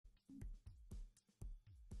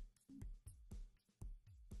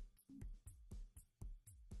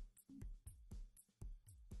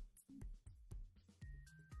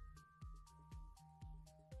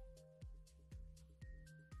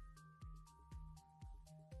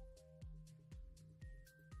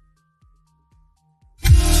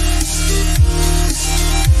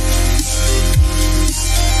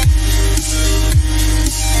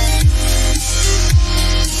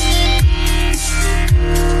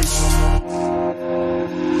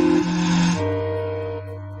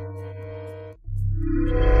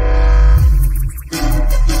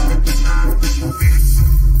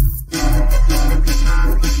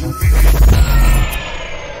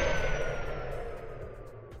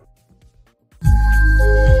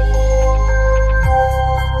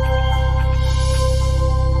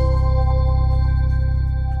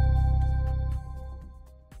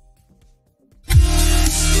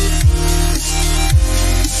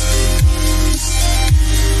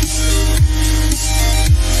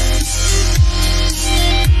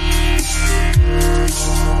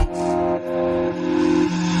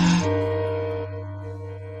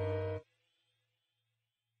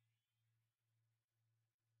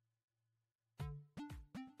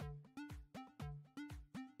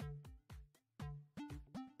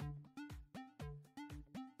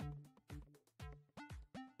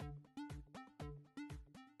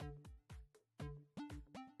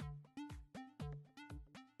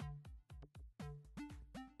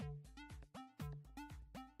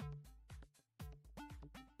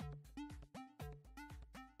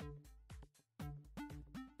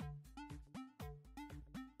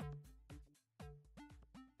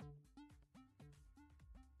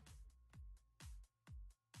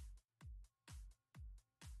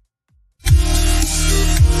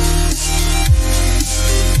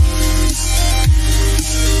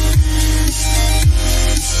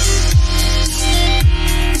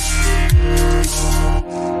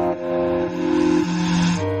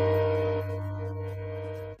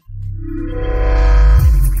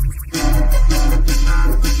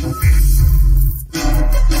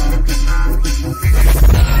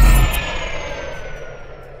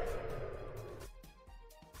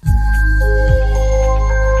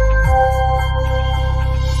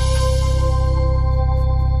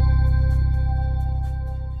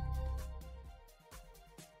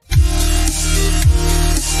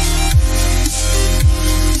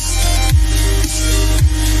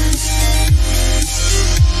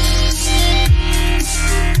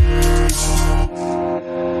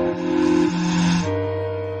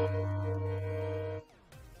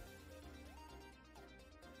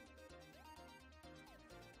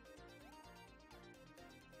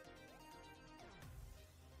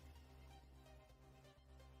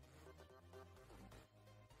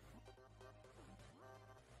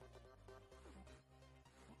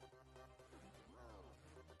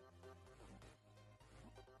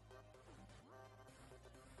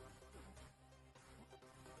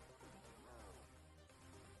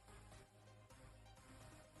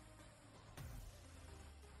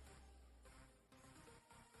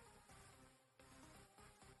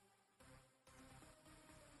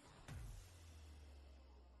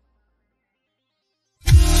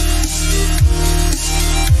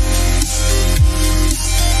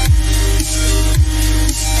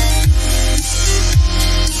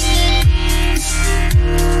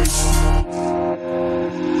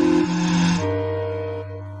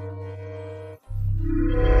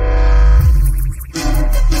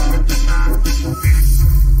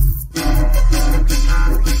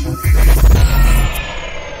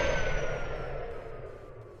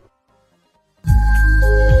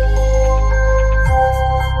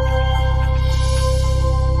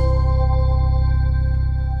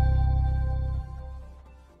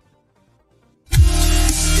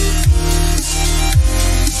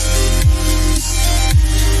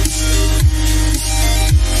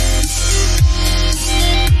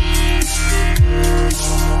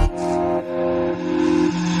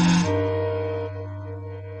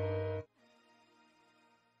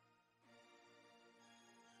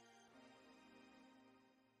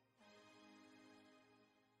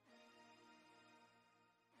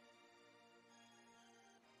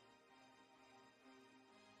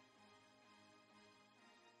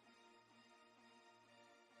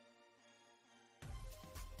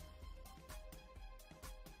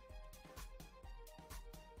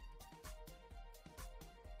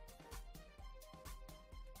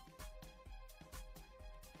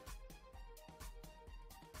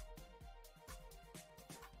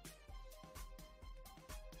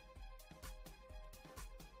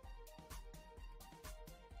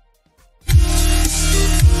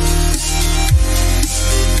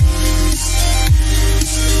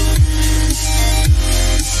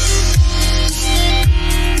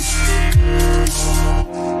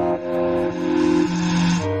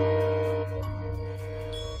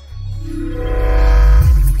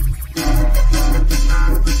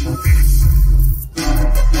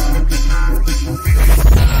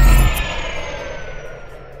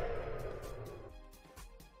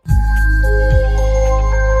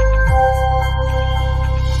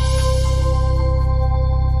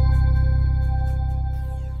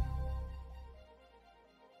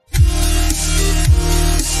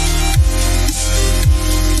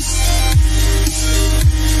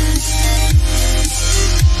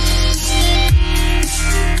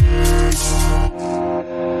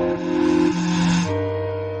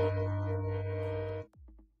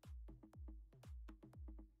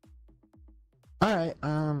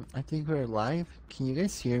think we're live. Can you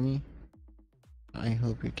guys hear me? I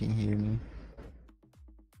hope you can hear me.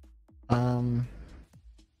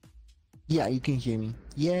 Yeah, you can hear me.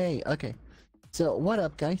 Yay, okay. So, what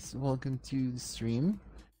up, guys? Welcome to the stream.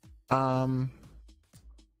 And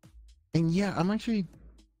yeah, I'm actually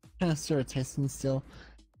kind of sort of testing still.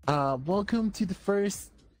 Welcome to the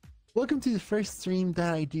first stream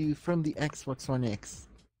that I do from the Xbox One X.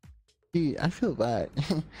 Dude, I feel bad.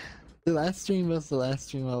 The last stream was the last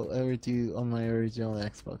stream I'll ever do on my original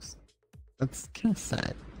Xbox. That's kind of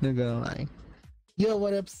sad, not gonna lie. Yo,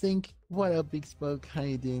 what up, Sync? What up, Big Spoke? How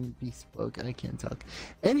you doing, Big Spoke? I can't talk.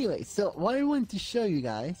 Anyway, so what I want to show you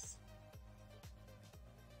guys...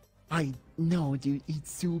 I know, dude,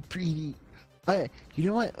 it's so pretty. Alright, you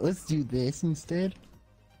know what? Let's do this instead.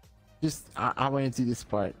 I want to do this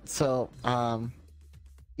part. So,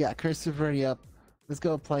 yeah, cursor's already up. Let's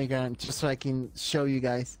go playground just so I can show you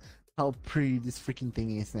guys how pretty this freaking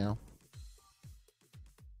thing is now.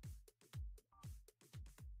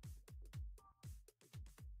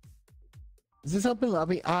 Is this open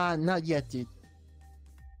lobby? Not yet, dude.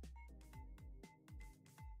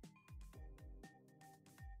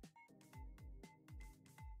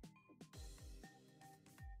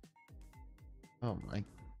 Oh my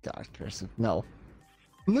god, cursive. No.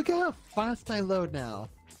 Look at how fast I load now.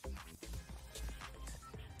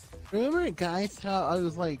 Remember, guys, how I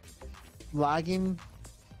was like lagging?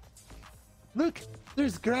 Look,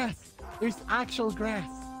 there's grass. There's actual grass.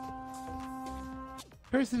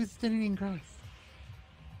 Cursive is standing in grass.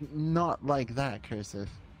 Not like that, cursive.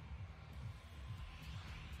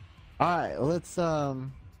 Alright, let's go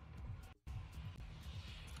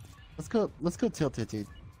tilt it, dude.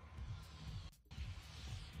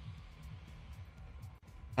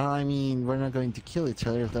 I mean, we're not going to kill each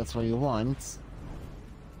other if that's what you want.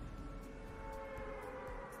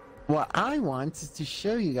 What I want is to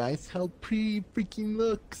show you guys how pretty freaking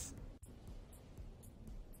looks.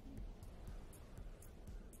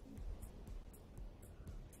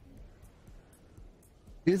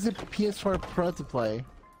 This is a PS4 Pro to play.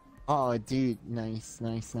 Oh, dude, nice,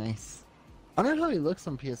 nice, nice. I don't know how it looks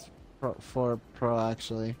on PS4 Pro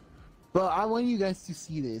actually, but I want you guys to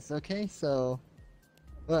see this. Okay, so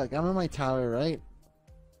look, I'm on my tower, right?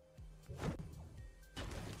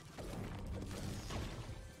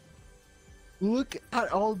 Look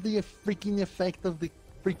at all the freaking effect of the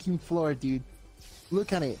freaking floor, dude.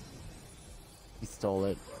 Look at it. He stole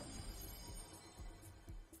it.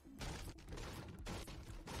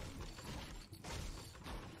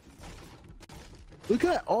 Look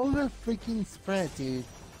at all the freaking spread, dude.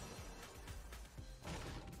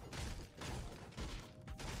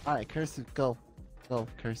 Alright, cursive, go. Go,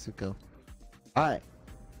 cursive, go. Alright.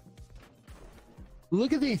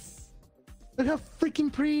 Look at this. Look how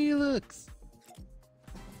freaking pretty it looks.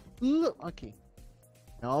 Look, okay.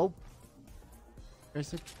 Nope.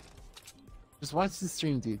 Cursive. Just watch the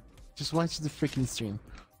stream, dude. Just watch the freaking stream.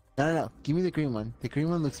 No. Give me the green one. The green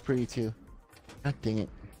one looks pretty too. God dang it.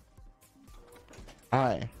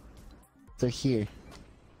 Alright. So here.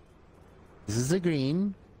 This is the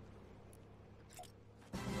green.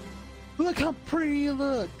 Look how pretty it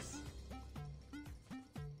looks!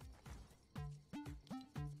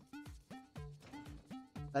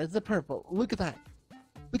 That is the purple. Look at that.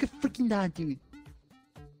 Look at freaking that, dude.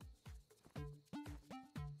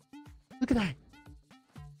 Look at that.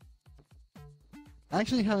 I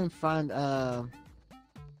actually haven't found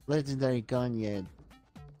legendary gun yet.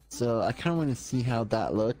 So I kind of want to see how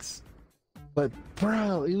that looks. But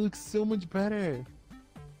bro, it looks so much better.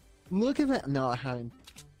 Look at that. No, I haven't.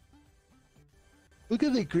 Look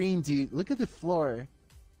at the green, dude. Look at the floor.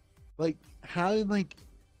 Like, how, like,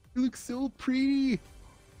 it looks so pretty.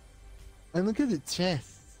 And look at the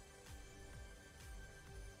chest.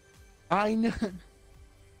 I know.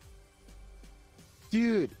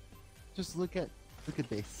 Dude, just look at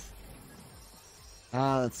this.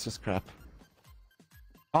 Ah, that's just crap.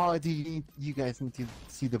 Oh, dude, you guys need to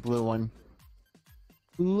see the blue one.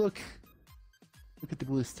 Look at the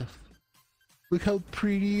blue stuff. Look how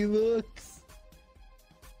pretty it looks.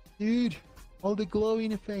 Dude, all the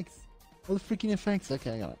glowing effects. All the freaking effects.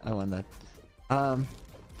 Okay, I want that.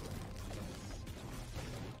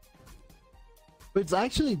 But it's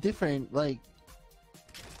actually different, like...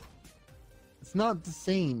 It's not the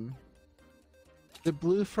same. The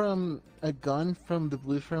blue from a gun from the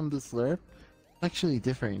blue from the slurp, actually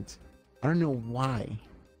different. I don't know why.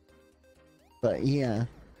 But yeah.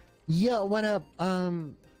 Yo, what up?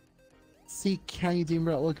 Seek, how you doing,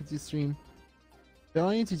 bro? Welcome to the stream. Do I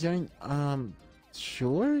want you to join?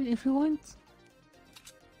 Sure, if you want.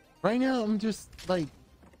 Right now, I'm just, like...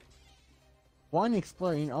 one,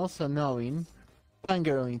 exploring, also knowing,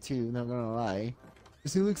 fangirling too, not gonna lie.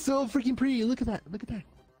 Because he looks so freaking pretty. Look at that. Look at that.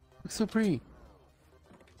 Looks so pretty.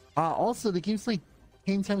 Also, the game's like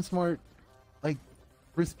 10 times more, like,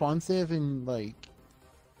 responsive and, like,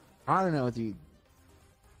 I don't know, dude.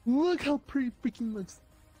 Look how pretty freaking looks.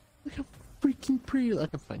 Look how freaking pretty. Like,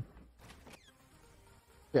 I'm fine.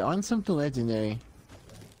 Yeah, on something legendary.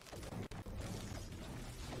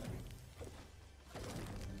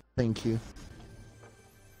 Thank you.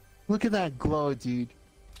 Look at that glow, dude.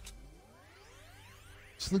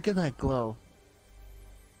 Just look at that glow.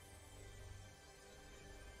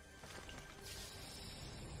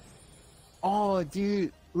 Oh,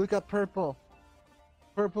 dude, look at purple.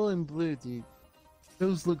 Purple and blue, dude.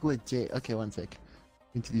 Those look legit. Okay, one sec.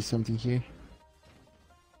 Need to do something here.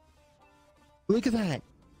 Look at that.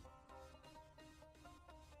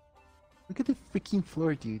 Look at the freaking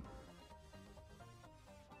floor, dude.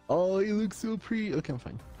 Oh, it looks so pretty. Okay, I'm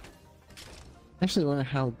fine. Actually, I wonder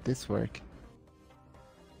how this works.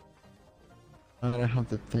 I don't have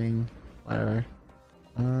the thing. Whatever.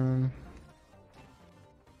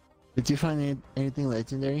 Did you find anything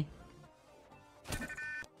legendary?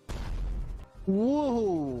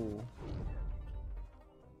 Whoa!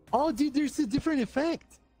 Oh, dude, there's a different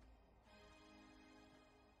effect.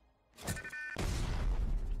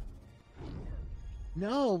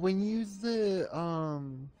 No, when you use the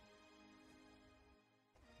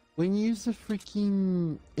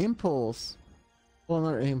freaking impulse, well,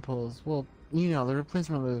 not impulse, well, you know, the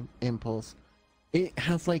replacement of the impulse, it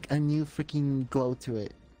has like a new freaking glow to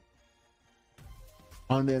it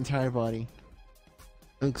on the entire body.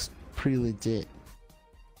 It looks pretty legit.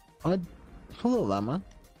 Hello, llama.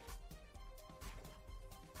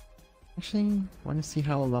 Actually, want to see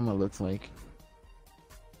how a llama looks like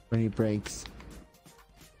when he breaks.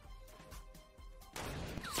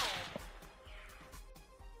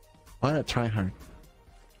 Why not try hard?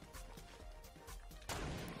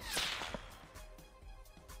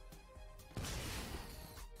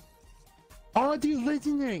 Oh, dude,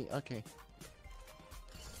 legendary. Okay.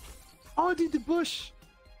 Oh, dude, the bush.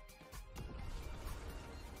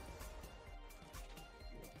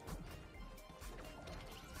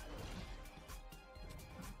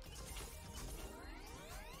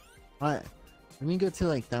 Alright, let me go to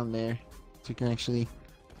like down there so you can actually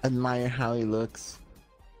admire how he looks.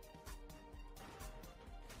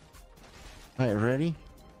 Alright, ready?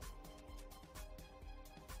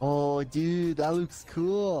 Oh, dude, that looks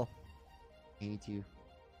cool. I hate you.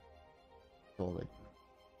 Hold it.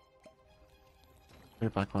 Put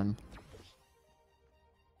it back on.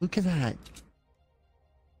 Look at that.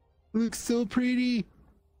 It looks so pretty. I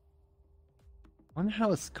wonder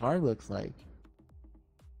how a scar looks like.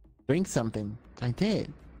 Drink something. I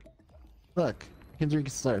did. Look, I can drink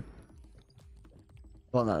a slurp.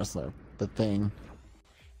 Well, not a slurp, the thing.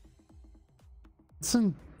 This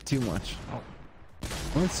isn't too much. Oh.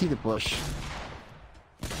 I want to see the bush.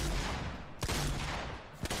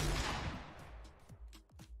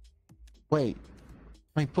 Wait,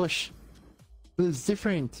 my bush was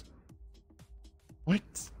different. What?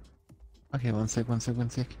 Okay, one sec.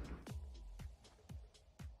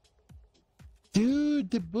 Dude,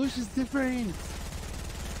 the bush is different.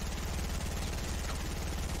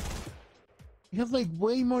 It has like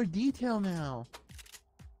way more detail now.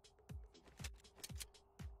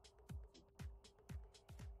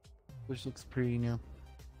 Bush looks pretty now.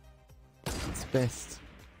 It's best.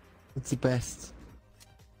 It's the best.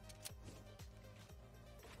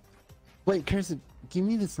 Wait, Cursor, give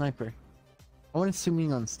me the sniper. I want to zoom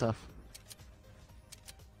in on stuff.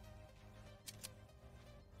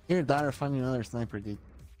 Either that or find me another sniper, dude.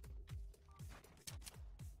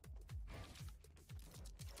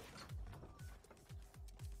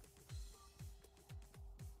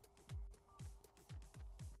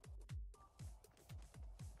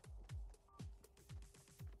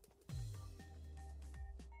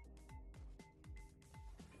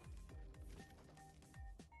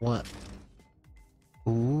 What?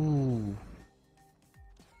 Ooh.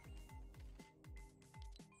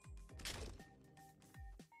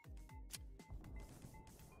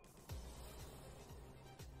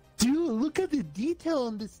 Dude, look at the detail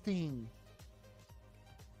on this thing.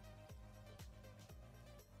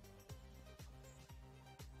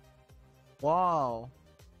 Wow.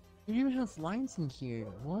 It even has lines in here.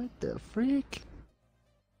 What the frick?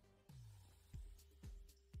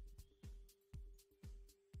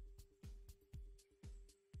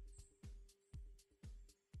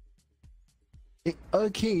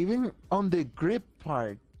 Okay, even on the grip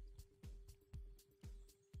part.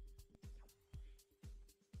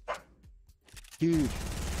 Dude.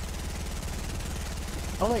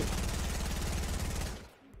 Oh wait.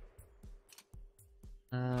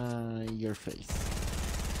 Your face.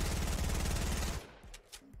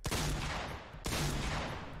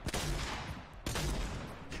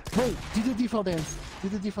 Wait, do the default dance. Do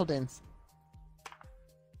the default dance.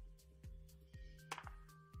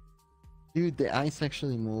 Dude, the eyes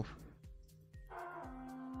actually move.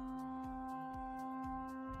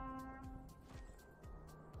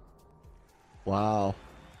 Wow.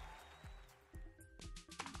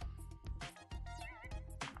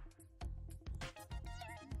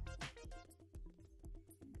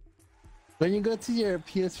 When you go to your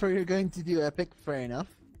PS4, you're going to do epic, fair enough.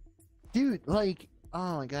 Dude, like,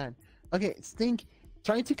 oh my god. Okay, Stink,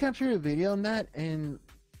 try to capture a video on that and,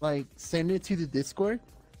 like, send it to the Discord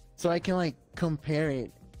so I can, like, compare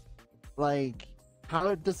it. Like,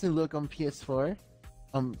 how does it look on PS4,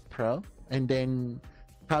 on Pro, and then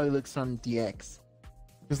how it looks on DX.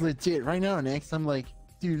 Because legit, right now on X, I'm like,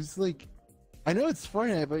 dude, it's like, I know it's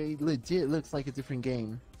Fortnite, but it legit looks like a different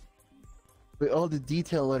game. With all the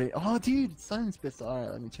detail on it. Oh, dude, Silence Pistol.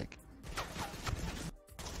 Alright, let me check.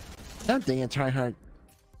 God dang it, tryhard.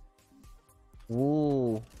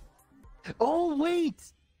 Whoa. Oh, wait!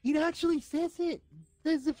 It actually says it!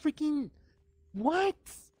 There's a freaking... What?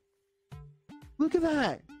 Look at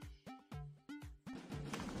that!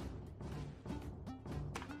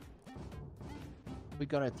 We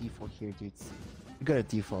got a default here, dudes. We got a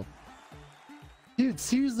default. Dude,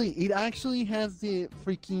 seriously, it actually has the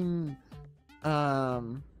freaking...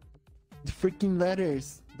 the freaking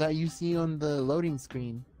letters that you see on the loading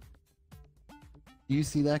screen. Do you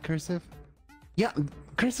see that, Cursive? Yeah,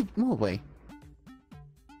 Cursive, move away.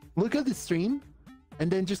 Look at the stream, and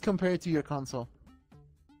then just compare it to your console.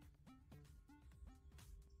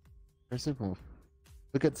 Cursive, move.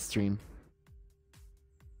 Look at the stream.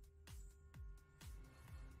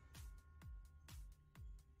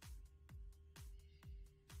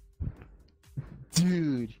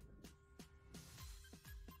 Dude.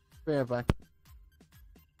 Fair back.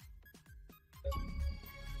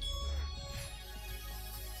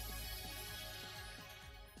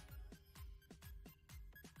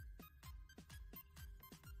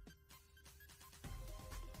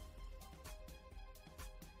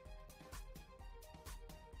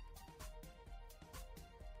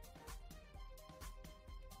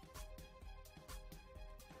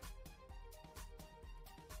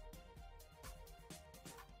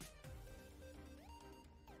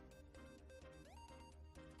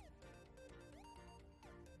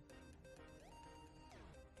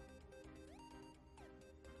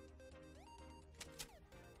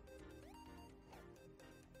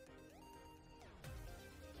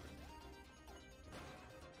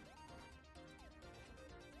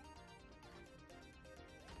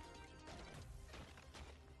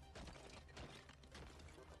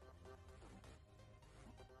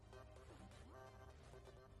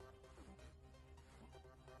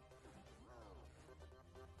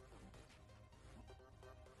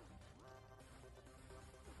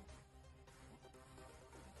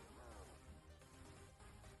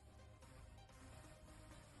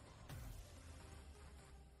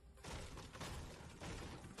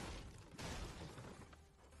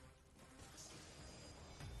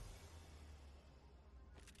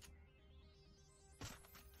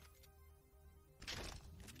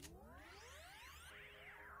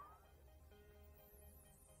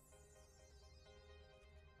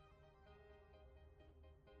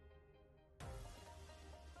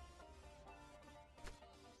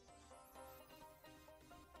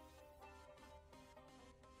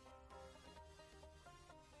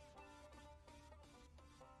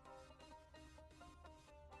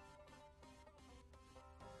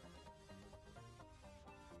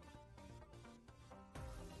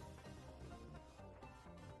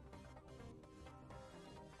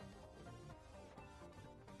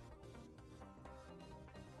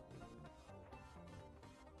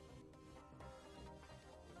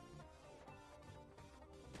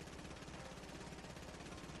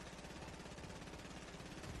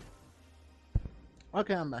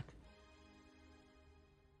 Okay, I'm back.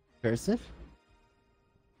 Cursive?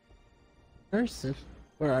 Cursive?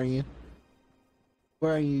 Where are you?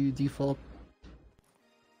 Where are you, default?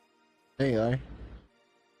 There you are.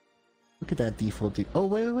 Look at that default, dude. Oh,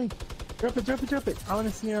 wait, wait, wait. Drop it, drop it, drop it. I want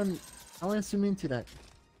to see on... I want to zoom into that.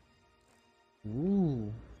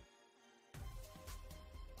 Ooh.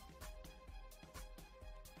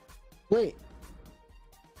 Wait.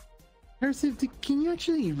 Cursive, can you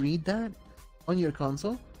actually read that on your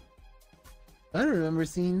console? I don't remember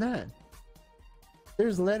seeing that.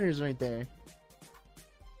 There's letters right there.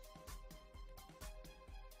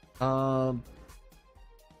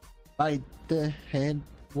 By the head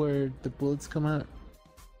where the bullets come out,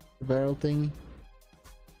 the barrel thingy.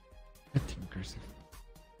 I think cursive.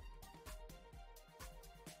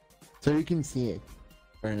 So you can see it.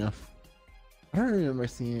 Fair enough. I don't remember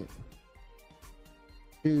seeing it.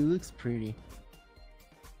 Dude, it looks pretty.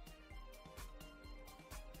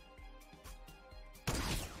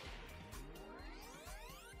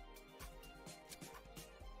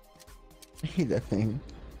 I hate that thing.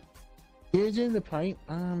 You join the party?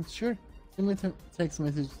 Sure. Send me a text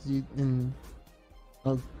message to you and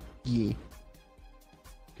oh, yeah.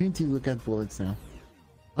 Going to look at bullets now.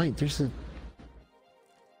 Wait, there's a...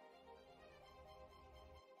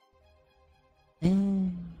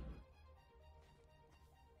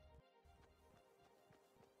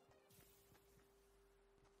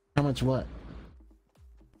 How much what?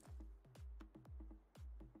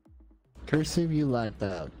 Cursive, you laughed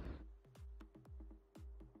out.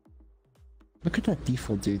 Look at that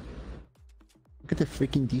default, dude. Look at the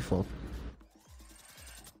freaking default.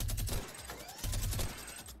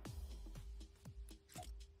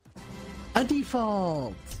 A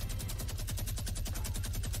default!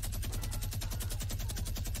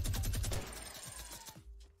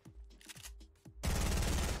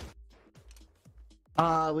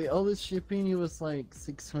 With all this shipping, it was like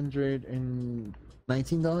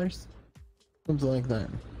 $619? Something like that.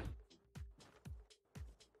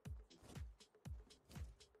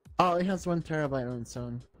 Oh, it has 1 terabyte on its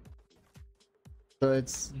own. So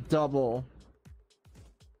it's double.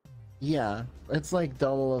 Yeah, it's like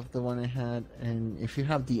double of the one I had, and if you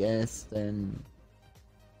have the S, then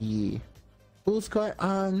yeah. Full squad?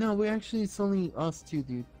 No, we actually, it's only us two,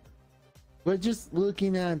 dude. We're just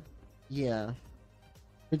looking at, yeah.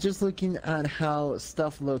 We're just looking at how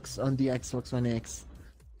stuff looks on the Xbox One X,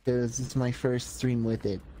 because it's my first stream with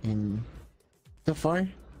it, and so far,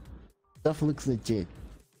 stuff looks legit.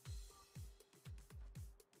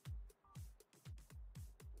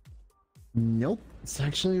 Nope, it's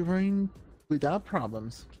actually running without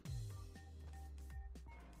problems.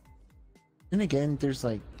 And again, there's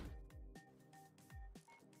like...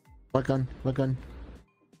 What gun? What gun?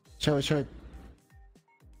 Show it, show it.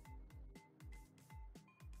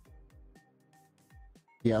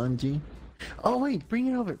 The LMG? Oh wait, bring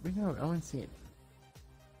it over, bring it over, I want to see it.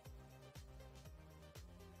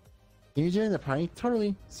 Can you join the party?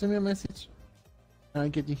 Totally, send me a message. I'll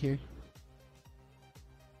get you here.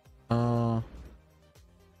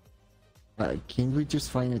 Can we just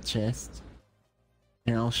find a chest?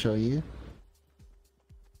 And I'll show you.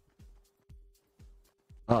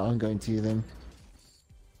 Oh, I'm going to then.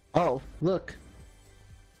 Oh, look.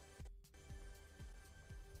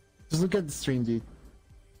 Just look at the stream, dude.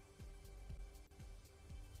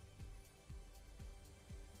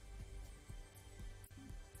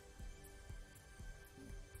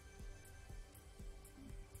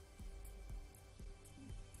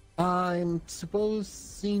 I'm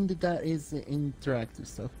supposing that that is the interactive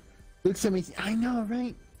stuff. Looks amazing. I know,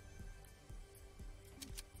 right?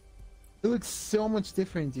 It looks so much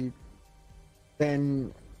different, dude,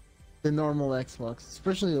 than the normal Xbox,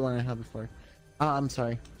 especially the one I had before. I'm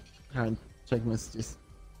sorry. I haven't checked messages.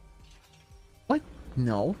 What?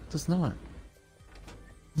 No, it does not.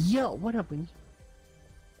 Yo, what happened?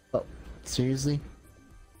 Oh, seriously?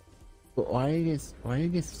 But why are you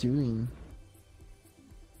guys doing?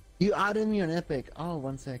 You added me on Epic. Oh,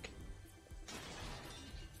 one sec.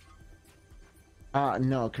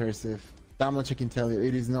 No, cursive. That much I can tell you.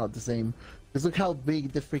 It is not the same. Because look how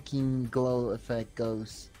big the freaking glow effect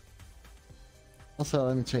goes. Also,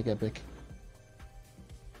 let me check Epic.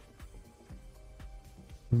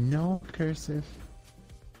 No, cursive.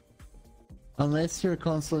 Unless your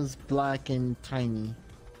console is black and tiny.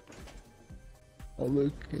 Oh,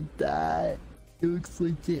 look at that. It looks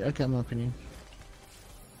legit. Okay, I'm opening.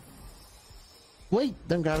 Wait,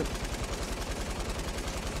 don't grab it.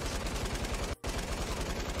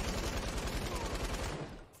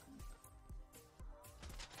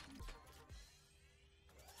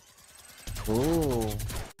 Oh.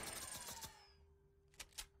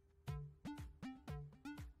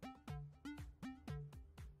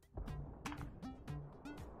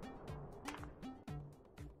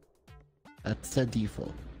 That's the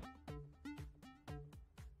default.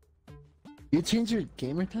 You changed your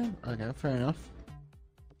gamer time? Okay, fair enough.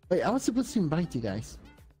 Wait, I was supposed to invite you guys.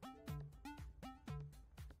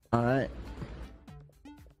 Alright.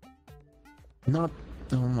 Not...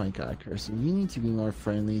 Oh my god, Kirsten. You need to be more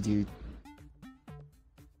friendly, dude.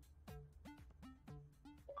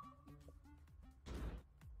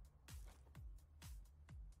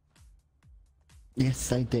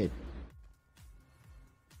 Yes, I did.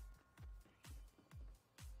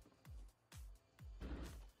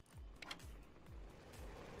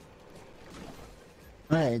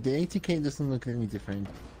 Alright, the ATK doesn't look any different.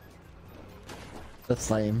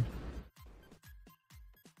 That's lame.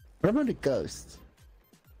 What about the ghost?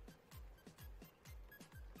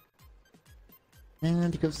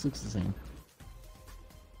 And the ghost looks the same.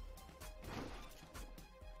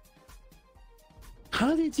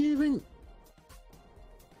 How did you even...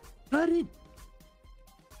 How did...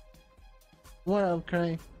 What up,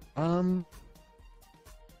 Cray?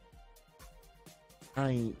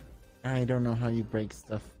 I don't know how you break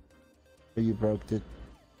stuff. But you broke it.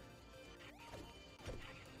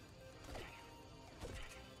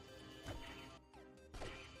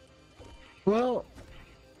 Well,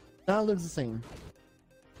 that looks the same.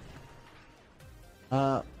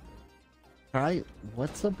 Cry,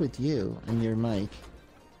 what's up with you and your mic?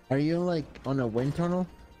 Are you like on a wind tunnel?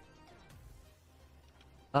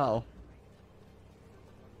 Oh.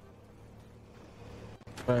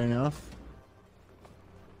 Fair enough.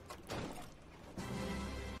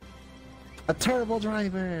 A turbo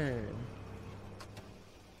driver!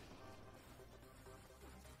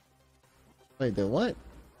 Wait, the what?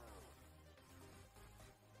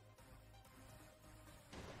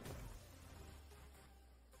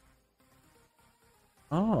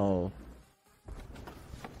 Oh.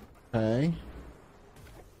 Okay.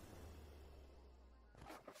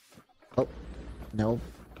 Oh. Nope.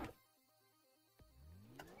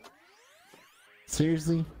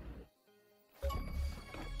 Seriously?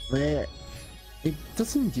 Where? It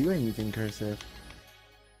doesn't do anything, Cursive.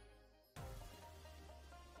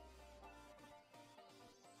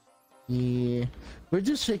 Yeah. We're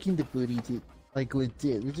just shaking the booty, dude. Like,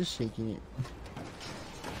 legit. We're just shaking it.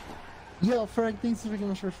 Yo, Frank, thanks so freaking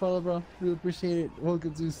much for follow, bro. Really appreciate it.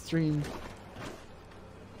 Welcome to the stream.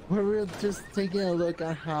 Where we're just taking a look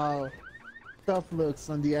at how stuff looks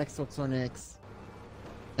on the Xbox One X.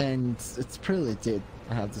 And it's pretty legit,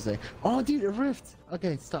 I have to say. Oh, dude, a rift!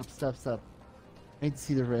 Okay, stop. I need to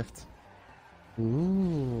see the rift.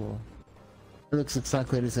 Ooh. It looks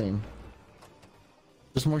exactly the same.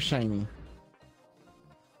 Just more shiny.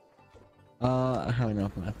 I have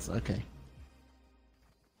enough mats, okay.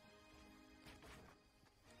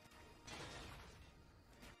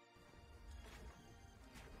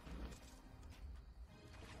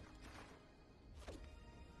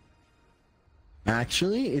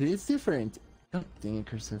 Actually, it is different. God dang it,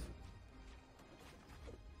 Cursive.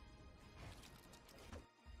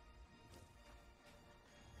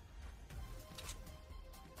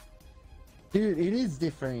 Dude, it is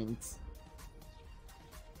different.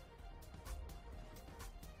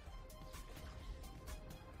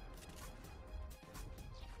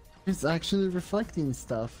 It's actually reflecting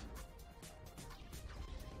stuff.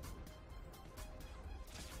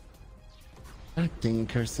 God dang it,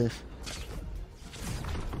 Cursive.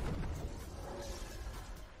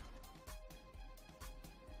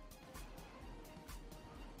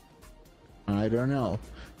 I don't know.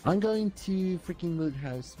 I'm going to freaking loot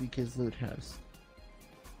house because loot house.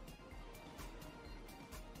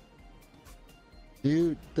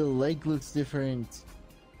 Dude, the leg looks different.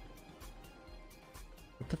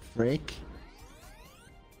 What the frick?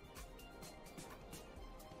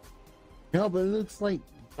 No, but it looks like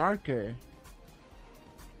darker.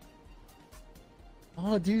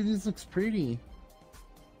 Oh, dude, this looks pretty.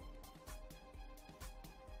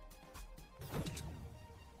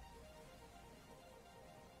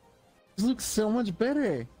 This looks so much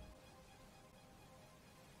better.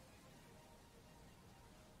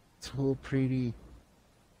 So pretty.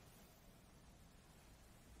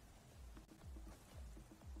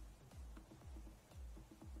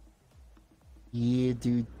 Yeah,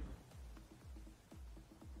 dude.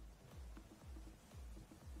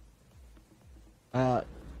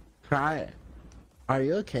 Cry. Are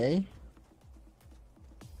you okay?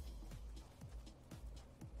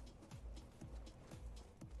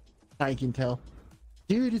 I can tell.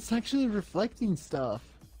 Dude, it's actually reflecting stuff.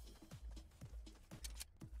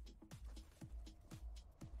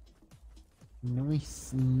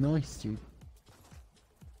 Nice, dude.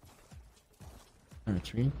 On a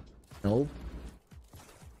tree? Nope.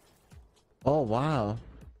 Oh, wow.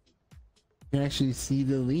 You can actually see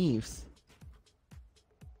the leaves.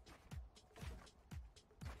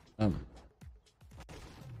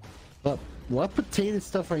 But what potato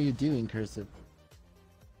stuff are you doing, Cursive?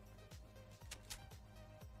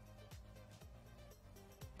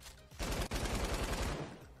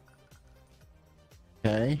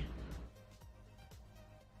 Okay.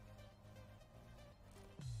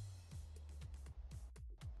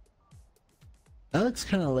 That looks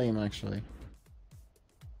kind of lame, actually.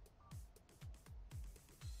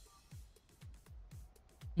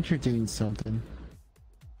 I think you're doing something.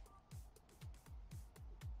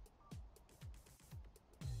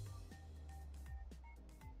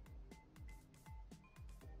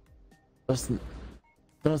 Does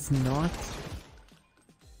does not.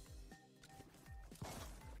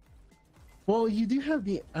 Well, you do have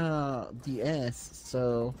the S,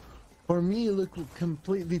 so for me it looked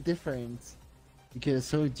completely different because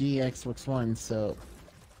so G Xbox One, so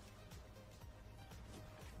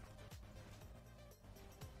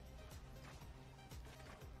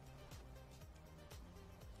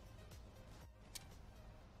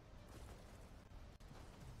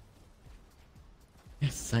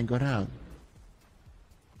yes, I got out.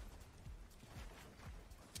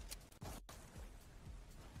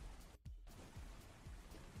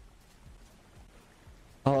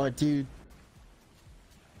 Oh, dude.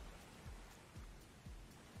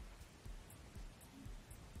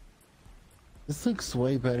 This looks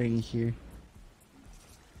way better in here.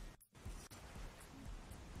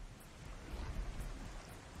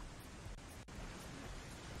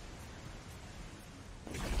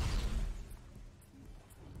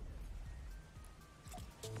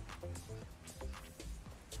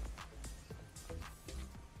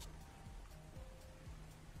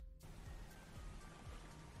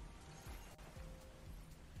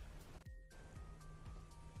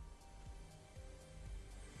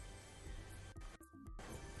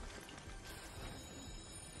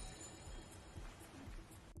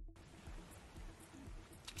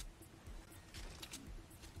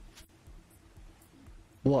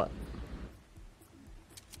 What?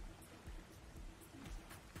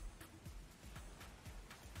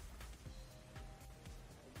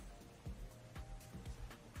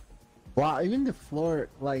 Wow, even the floor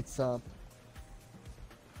lights up.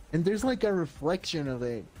 And there's like a reflection of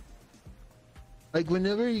it. Like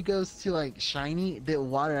whenever he goes to like shiny, the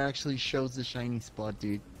water actually shows the shiny spot,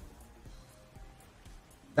 dude.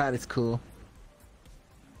 That is cool.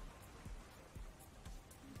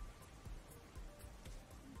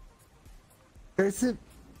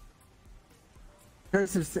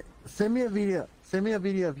 Cursive, send me a video. Send me a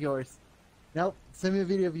video of yours. Nope, send me a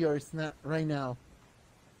video of yours, not right now.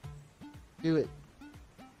 Do it.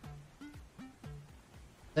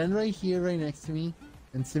 Stand right here, right next to me,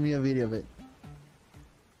 and send me a video of it.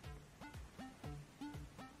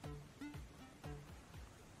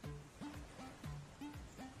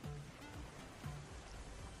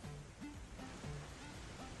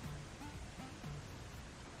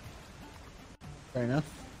 Fair enough.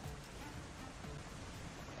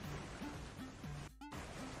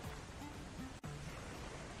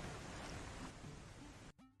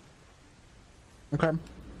 Okay.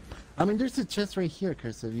 I mean, there's a chest right here,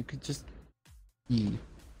 Cursive. You could just... E.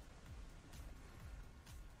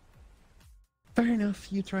 Fair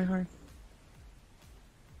enough, you try hard.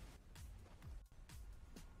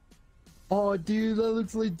 Oh, dude, that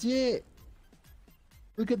looks legit!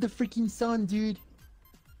 Look at the freaking sun, dude!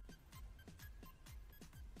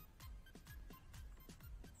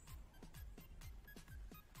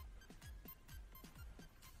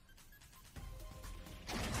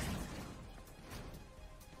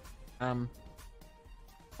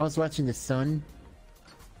 I was watching the sun.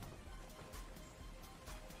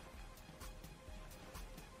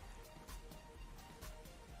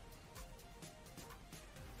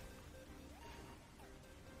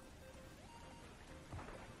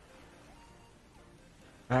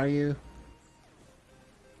 Are you?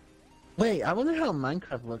 Wait, I wonder how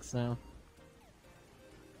Minecraft looks now.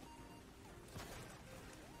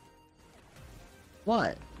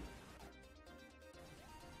 What?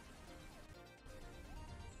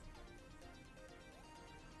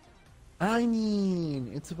 I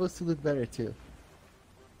mean, it's supposed to look better too.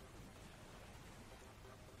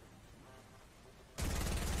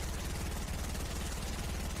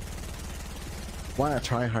 Why not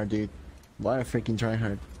try hard, dude? Why not freaking try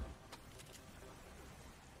hard?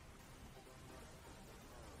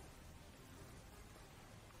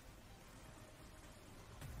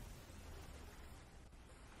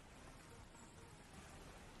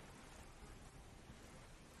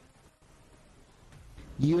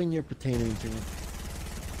 You and your potato internet.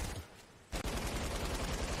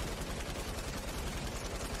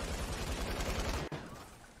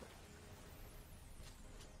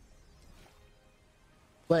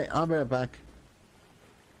 Wait, I'll be right back.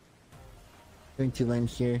 Going to land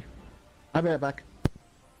here. I'll be right back.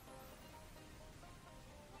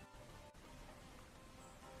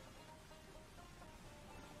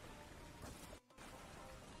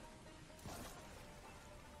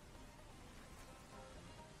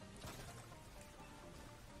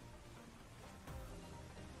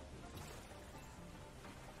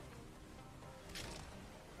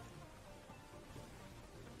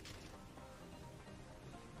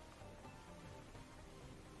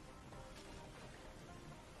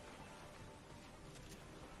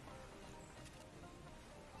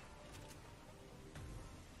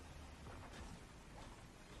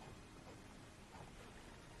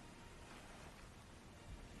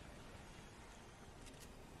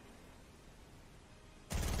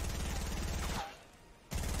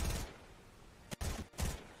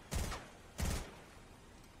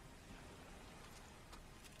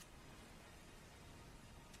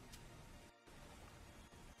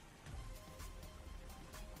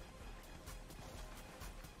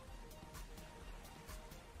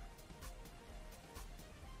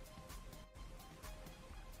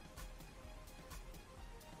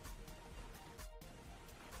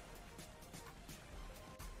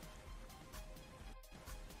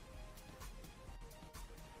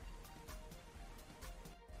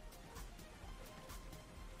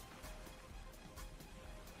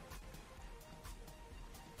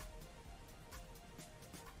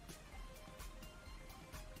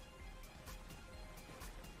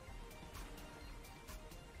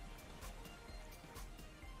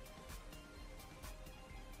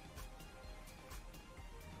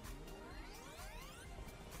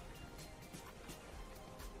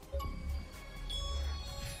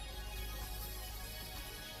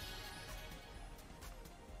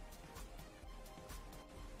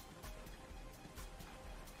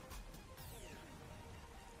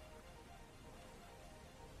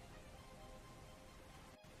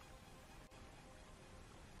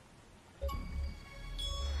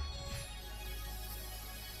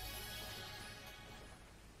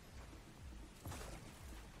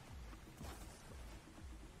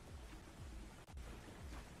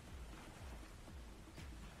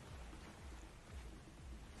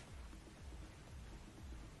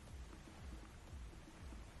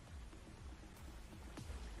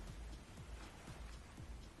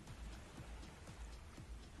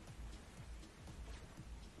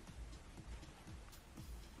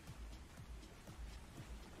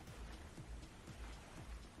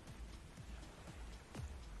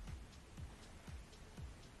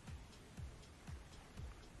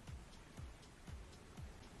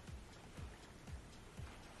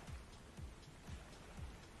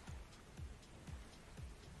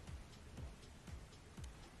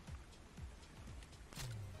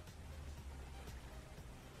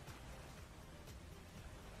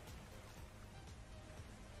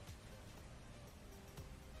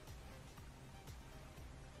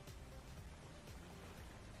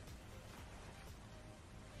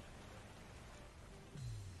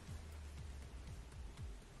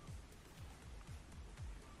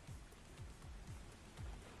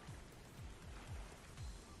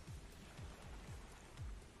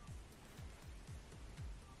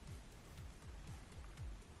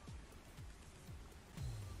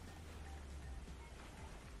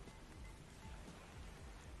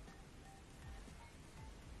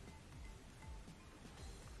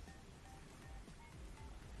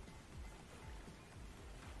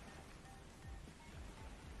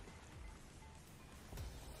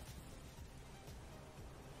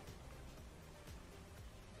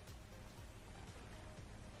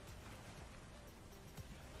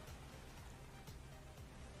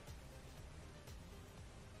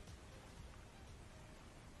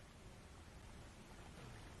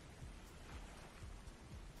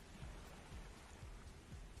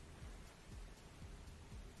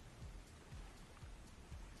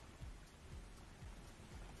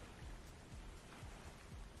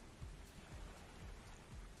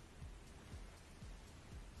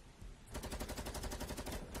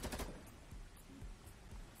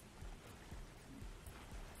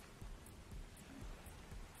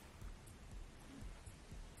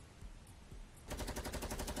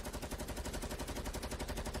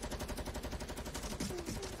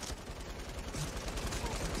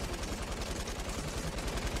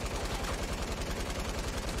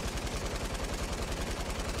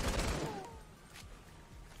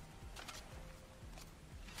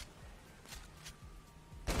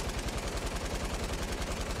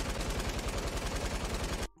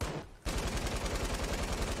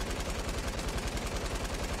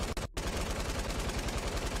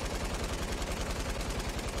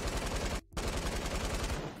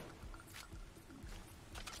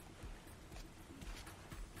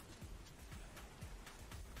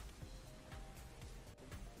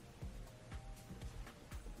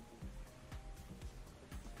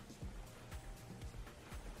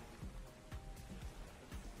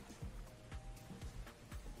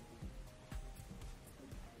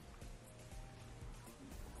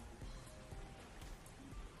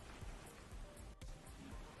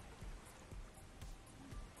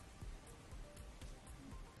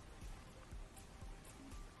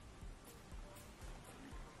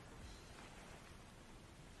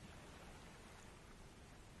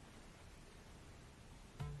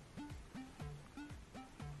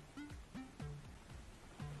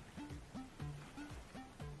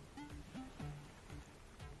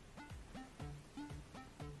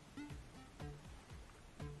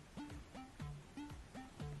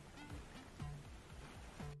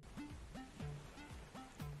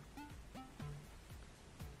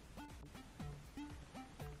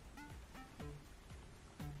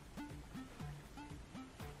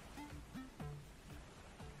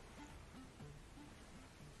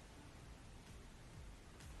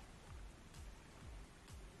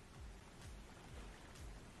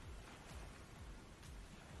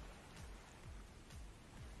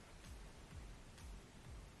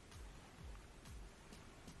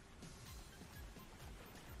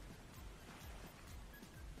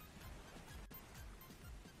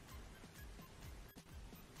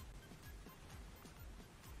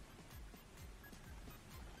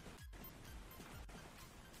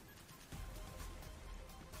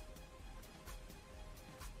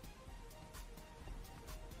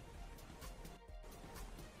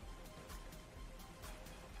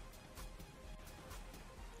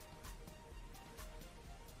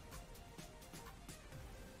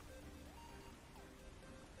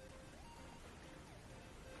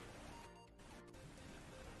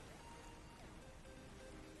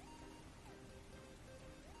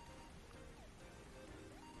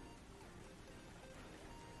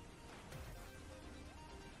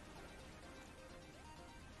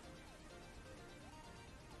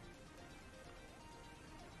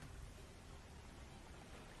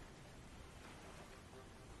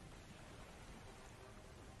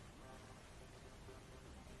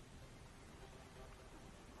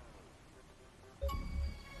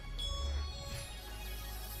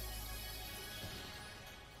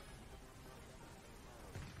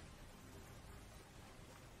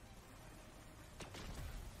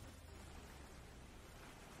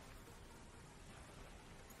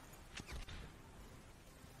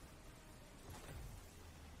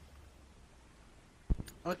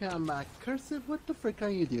 Okay, I'm back. Cursive, what the frick are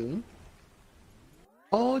you doing?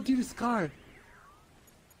 Oh, dude, Scar.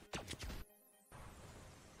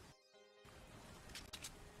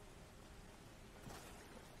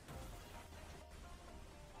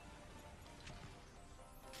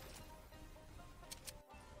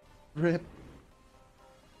 Rip.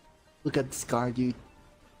 Look at the Scar, dude.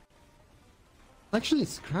 Actually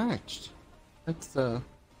scratched. That's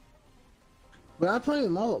but I play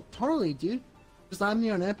them all totally, dude. Just I'm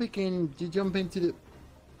near an epic and you jump into the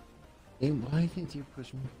game. Why didn't you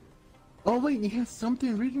push me? Oh wait, it has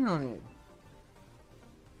something written on it.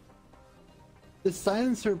 The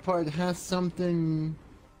silencer part has something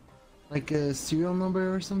like a serial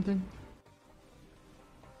number or something.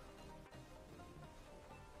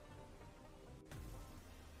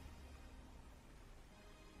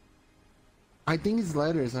 I think it's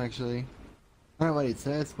letters actually. I don't know what it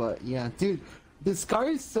says, but yeah, dude, the Scar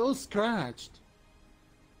is so scratched.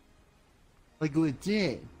 Like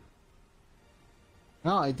legit.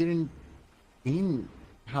 No, I didn't mean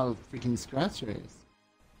how freaking scratched it is.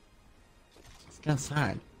 It's kind of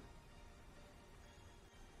sad.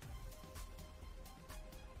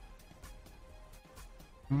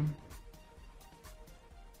 Hmm?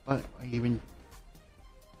 What? Are you even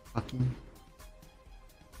fucking?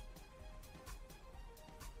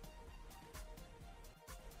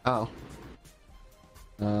 Oh.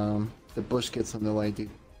 The bush gets on the way, dude.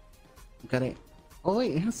 Got it. Oh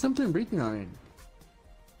wait, it has something written on it.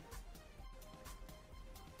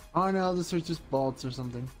 Oh no, these are just bolts or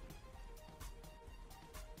something.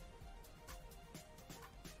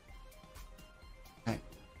 Hey.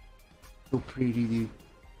 So pretty, dude.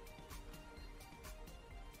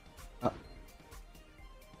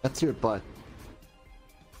 That's your butt.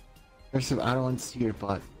 First of all, I don't want to see your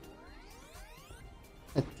butt.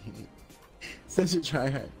 Such a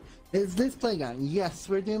tryhard. Is this playground? Yes,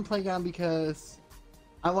 we're doing playground because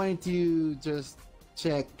I wanted to just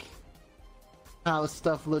check how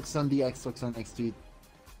stuff looks on the Xbox One X, dude.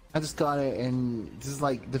 I just got it and this is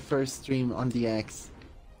like the first stream on the X.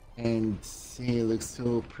 And hey, it looks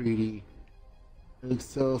so pretty. It looks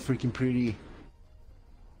so freaking pretty.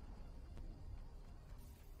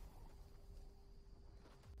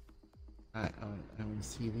 I want to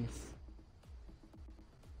see this.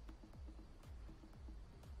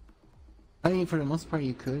 I mean, for the most part,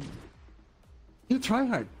 you could. You try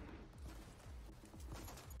hard.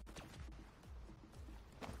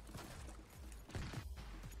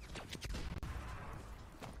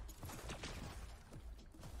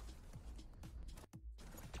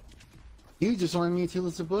 You just wanted me to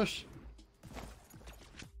lose a bush.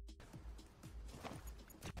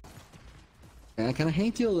 And I kind of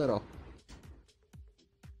hate you a little.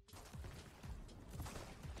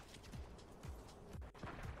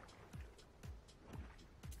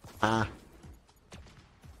 Ah.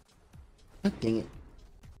 God dang it.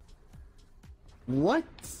 What?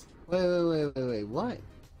 Wait, what?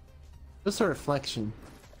 What's a reflection?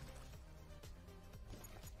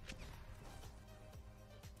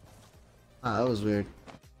 Ah, that was weird.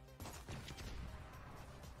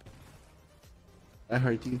 I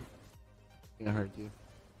heard you. I heard you.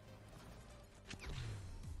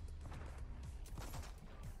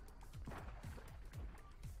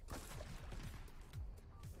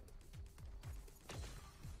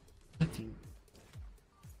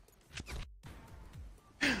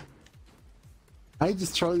 I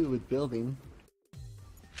just struggled with building.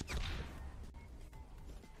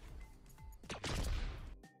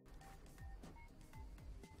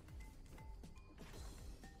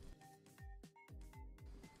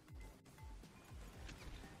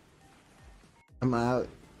 I'm out.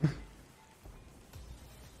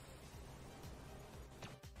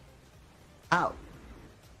 Out.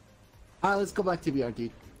 Alright, let's go back to VR,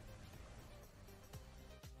 dude.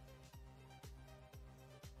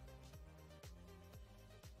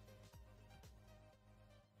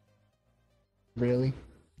 Really?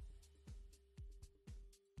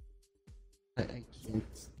 I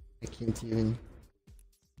can't. I can't even.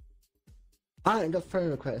 Alright, I got friend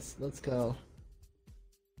request. Let's go.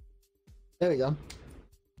 There we go.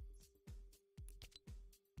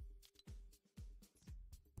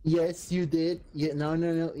 Yes, you did. Yeah,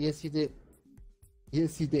 no. Yes, you did.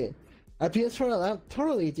 Yes, you did. PS4 allowed.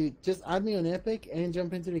 Totally, dude. Just add me on Epic and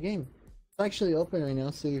jump into the game. It's actually open right now,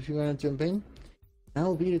 so if you want to jump in, now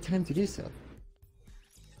will be the time to do so.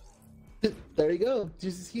 There you go.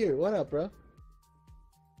 Juice is here. What up, bro?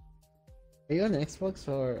 Are you on Xbox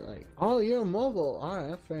or like? Oh, you're on mobile.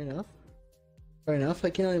 Alright, fair enough. Fair enough.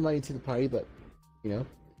 I cannot invite you to the party, but you know,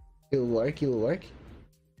 it will work. It will work.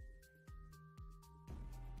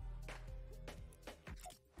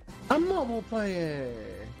 mobile player.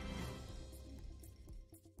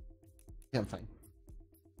 Yeah, I'm fine.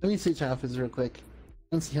 Let me switch outfits real quick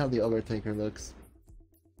and see how the Overtaker looks.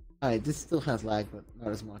 Alright, this still has lag, but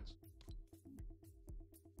not as much.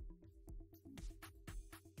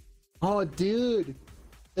 Oh, dude!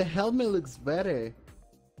 The helmet looks better.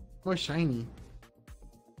 More shiny.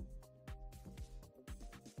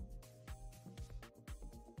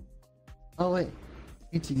 Oh, wait. I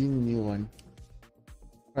need to do the new one.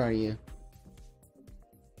 Where are you?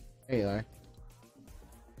 There you are.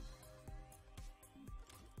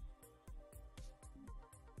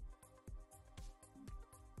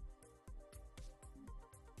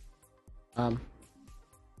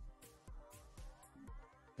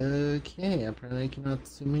 Okay, apparently I cannot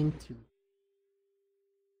zoom into.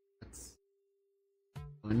 That's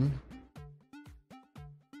one.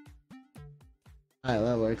 Alright,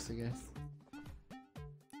 that works, I guess.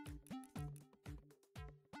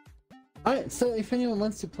 Alright, so if anyone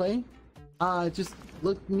wants to play, just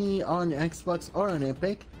look me on Xbox or on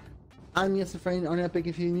Epic. I'm just a friend on Epic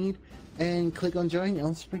if you need, and click on join and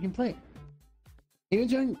let's freaking play. You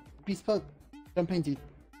join Bespoke. Jump in, dude.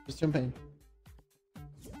 Just jump in.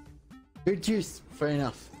 You're juice. Fair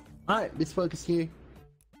enough. Alright, Bespoke is here.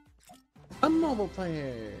 A mobile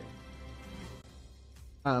player.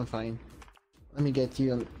 I'm fine. Let me get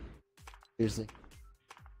you. Seriously.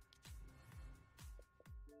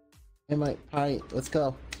 Hey, Mike. Alright, let's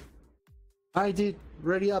go. Alright, dude.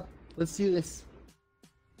 Ready up. Let's do this.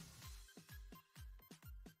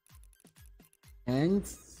 And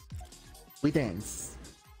we dance.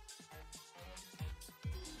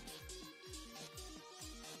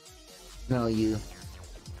 No, you.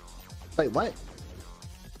 Wait, what?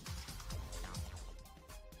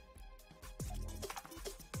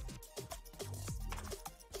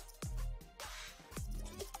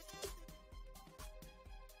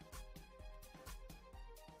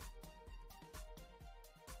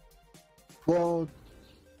 Well,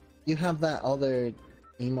 you have that other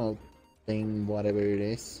emote thing, whatever it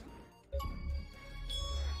is.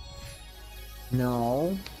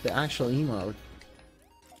 No, the actual emote.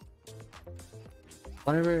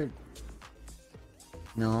 Whatever.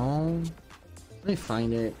 No. Let me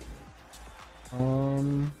find it.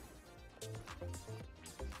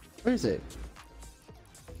 Where is it?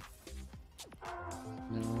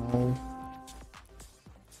 No.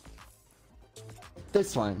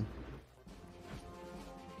 This one.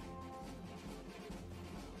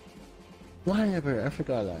 Whatever, I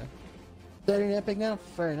forgot that. They're in Epic now?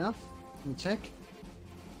 Fair enough. Let me check.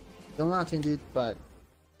 Still not in, dude, but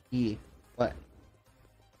yeah. What?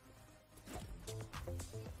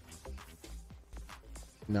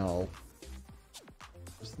 No.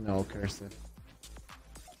 Just no cursive.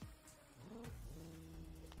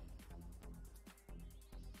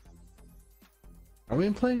 Are we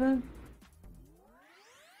in playground?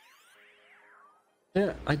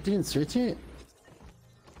 Yeah, I didn't switch it.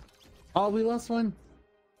 Oh, we lost one?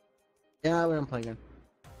 Yeah, we're on playground.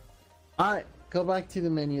 Alright, go back to the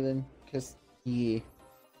menu then, because, yeah.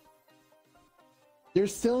 You're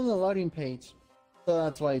still in the loading page, so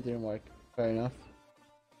that's why it didn't work. Fair enough.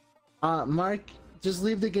 Mark, just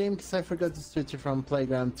leave the game because I forgot to switch it from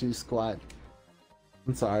playground to squad.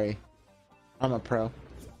 I'm sorry. I'm a pro.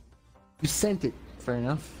 You sent it. Fair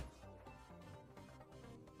enough.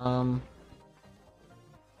 I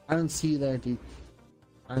don't see you there, dude.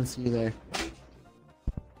 I don't see you there.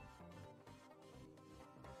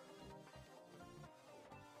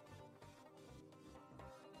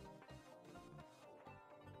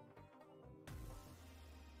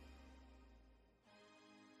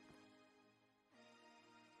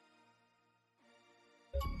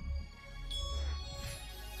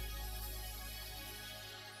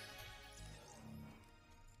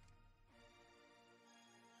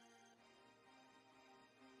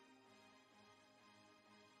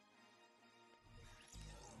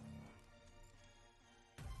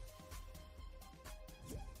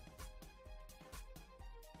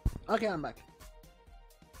 Okay, I'm back.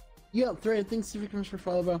 Yo, Thread, thanks very much for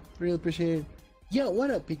follow, bro. Really appreciate it. Yo, what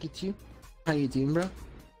up, Pikachu? How you doing, bro?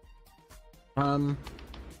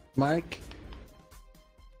 Mark?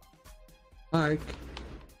 Mark?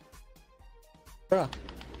 Bro.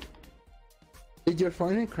 Did your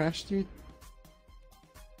Fortnite crash, dude?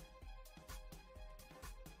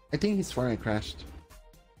 I think his Fortnite crashed.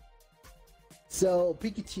 So,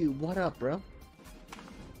 Pikachu, what up, bro?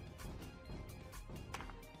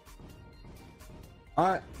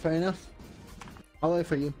 Alright, fair enough. I'll wait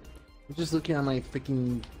for you. I'm just looking at my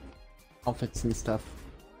freaking outfits and stuff.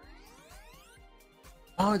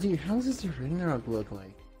 Oh, dude, how does the Ragnarok look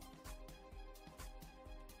like?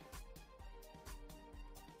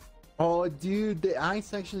 Oh, dude, the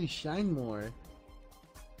eyes actually shine more.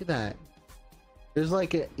 Look at that. There's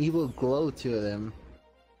like an evil glow to them.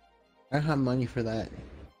 I don't have money for that.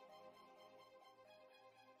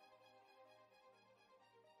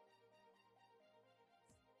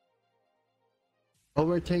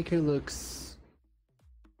 Overtaker looks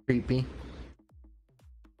creepy.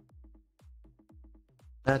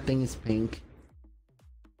 That thing is pink.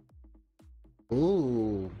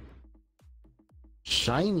 Ooh.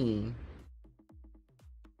 Shiny.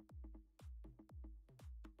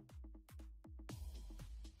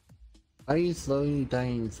 Why are you slowly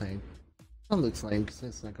dying inside? That looks lame because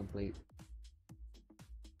it's not complete.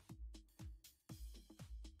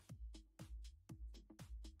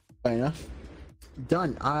 Fair enough.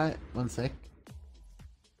 Done. One sec.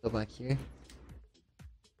 Go back here.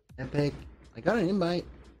 Epic. I got an invite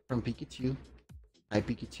from Pikachu. Hi,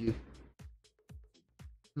 Pikachu.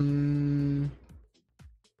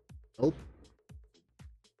 Nope.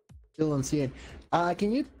 Still don't see it.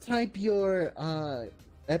 Can you type your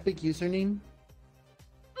Epic username?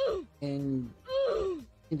 And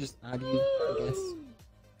can just add you, I guess.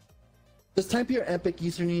 Just type your Epic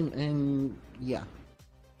username and yeah.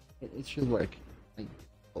 It should work. I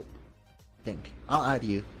hope. I think. I'll add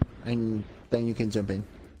you. And then you can jump in.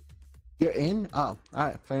 You're in? Oh,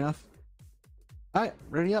 alright, fair enough. Alright,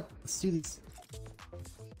 ready up. Let's do this.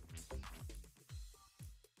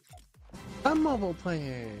 A mobile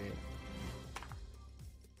player.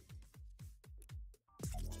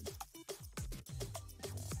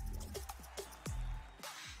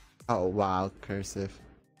 Oh wow, cursive.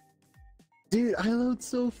 Dude, I load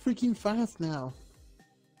so freaking fast now.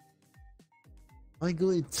 Like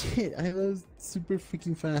legit, I load super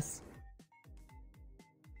freaking fast.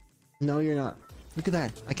 No, you're not. Look at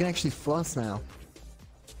that. I can actually floss now.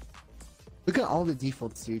 Look at all the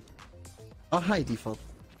defaults, dude. Oh, hi, default.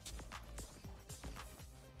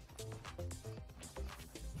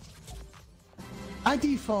 I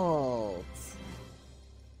default.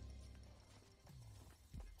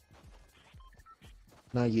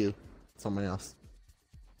 Not you. Someone else.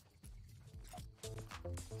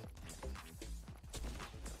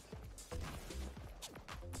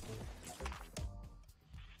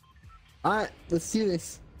 Alright, let's do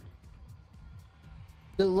this.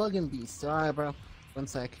 The Logan Beast. Alright, bro. One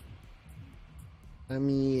sec. Let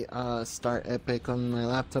me start Epic on my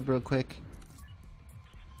laptop real quick.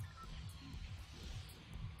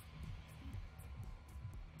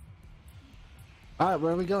 Alright,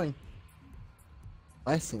 where are we going?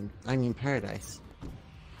 I mean Paradise.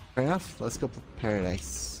 Fair enough, let's go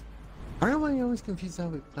Paradise. I don't know why you always confuse that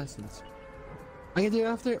with Pleasant. I can do it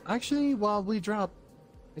after. Actually, while we drop,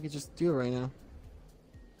 I can just do it right now.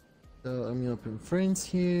 So let me open friends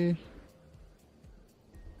here.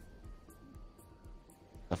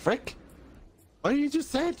 The frick? What you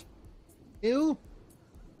just said? Ew.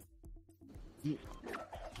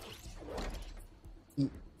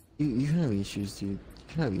 You have issues, dude.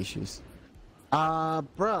 You have issues.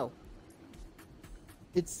 Bro.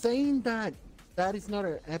 It's saying that that is not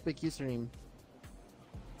an Epic username.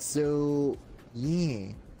 So,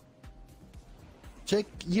 yeah. Check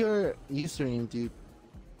your username, dude.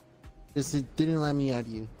 Because it didn't let me add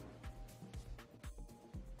you.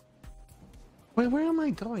 Wait, where am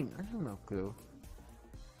I going? I have no clue.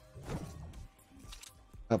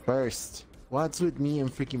 A burst. What's with me and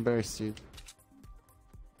freaking burst, dude?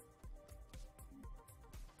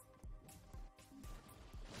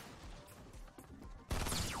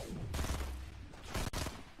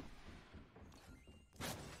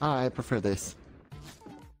 I prefer this.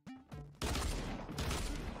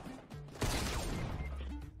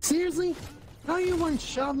 Seriously? How you one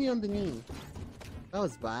shot me on the knee? That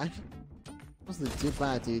was bad. That was legit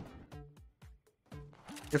bad, dude.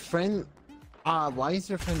 Your friend... why is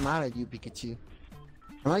your friend mad at you, Pikachu?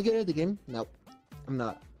 Am I good at the game? Nope. I'm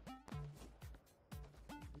not.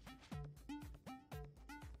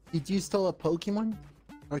 Did you steal a Pokemon?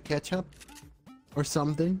 Or ketchup? Or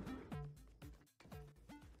something?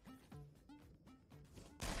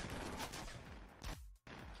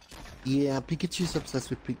 Yeah, Pikachu's obsessed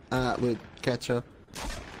with ketchup.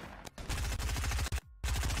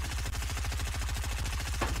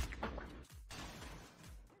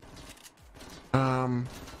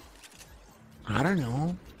 I don't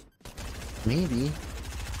know. Maybe.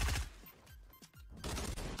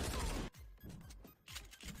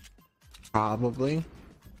 Probably.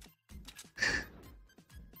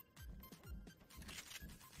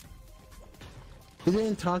 You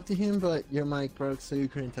didn't talk to him, but your mic broke, so you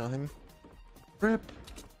couldn't tell him. Rip.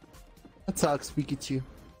 That sucks, Pikachu.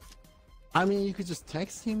 I mean, you could just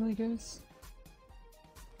text him, I guess.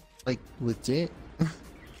 Like, legit?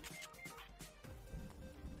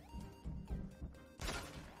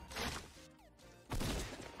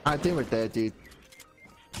 I think we're dead, dude.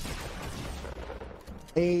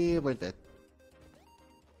 Hey, we're dead.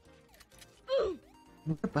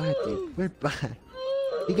 We're back, dude. We're back.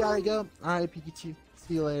 You gotta go. Alright, Pikachu.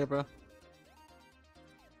 See you later, bro.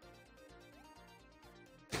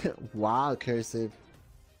 Wow, cursive.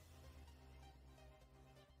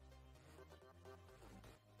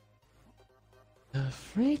 The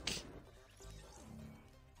freak?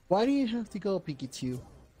 Why do you have to go, Pikachu?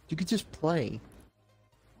 You could just play.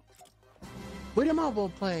 We're a mobile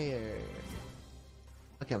player.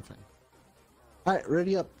 Okay, I'm fine. Alright,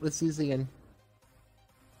 ready up. Let's do this again.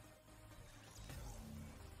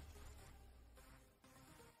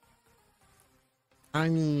 I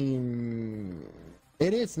mean,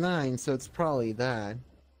 it is 9, so it's probably that.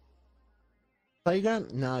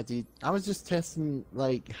 Playground? Nah, dude. I was just testing,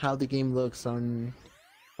 like, how the game looks on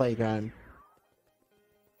Playground.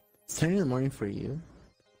 It's 10 in the morning for you.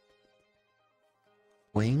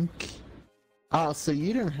 Wink? Oh, so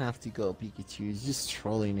you don't have to go, Pikachu. It's just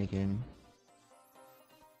trolling again.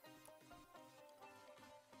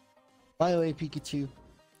 By the way, Pikachu,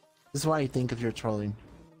 this is what I think of your trolling.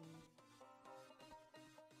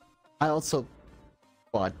 I also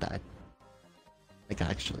bought that. Like,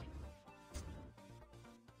 actually.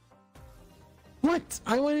 What?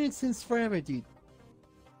 I wanted it since forever, dude.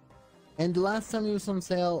 And the last time it was on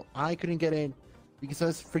sale, I couldn't get it because I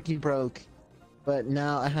was freaking broke. But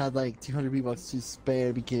now I had like 200 V-Bucks to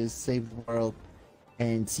spare because save the world.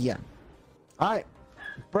 And yeah. Alright.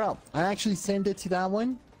 Bro, I actually sent it to that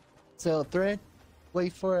one. So thread,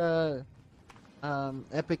 wait for a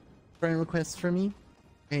epic friend request for me.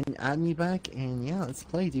 And add me back, and yeah, let's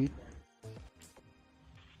play, dude.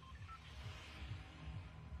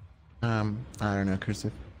 I don't know,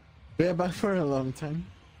 cursive. Been back for a long time.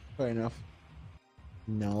 Fair enough.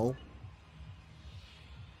 No.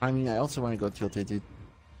 I mean, I also want to go tilted, dude.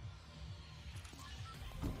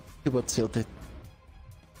 Go tilted.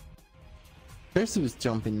 Cursive was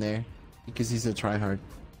jumping there because he's a tryhard.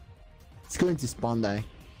 He's going to spawn die.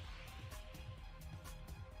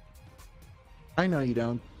 I know you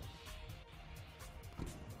don't.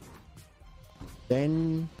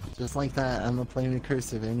 Then, just like that, I'm not playing with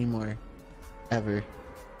cursive anymore. Ever.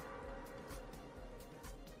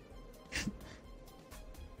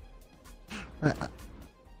 I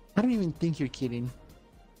don't even think you're kidding.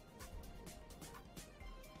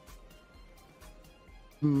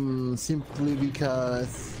 Simply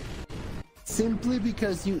because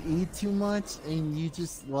you eat too much and you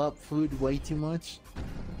just love food way too much.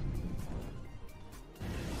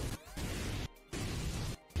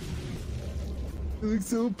 It looks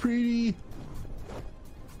so pretty.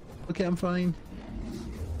 Okay, I'm fine.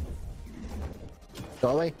 Go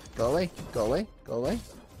away, go away, go away, go away,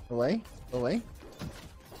 go away, go away.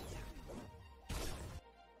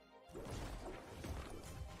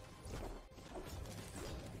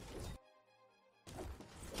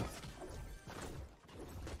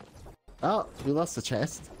 Oh, we lost the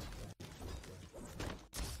chest.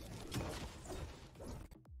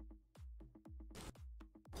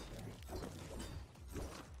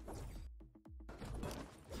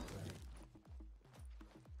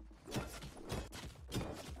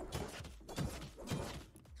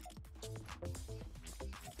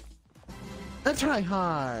 I try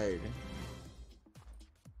hard.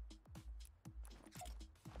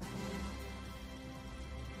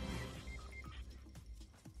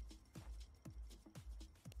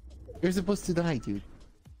 You're supposed to die, dude.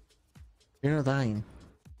 You're not dying.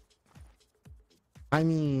 I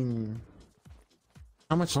mean,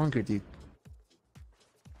 how much longer, dude?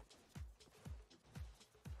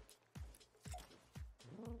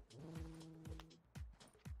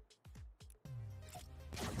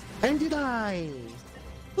 And you die!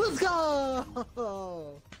 Let's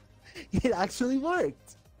go! It actually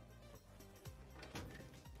worked!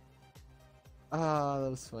 Ah,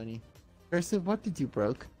 that was funny. Cursive, what did you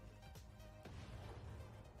broke?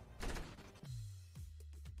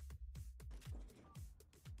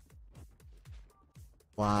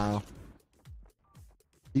 Wow.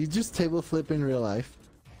 You just table flip in real life?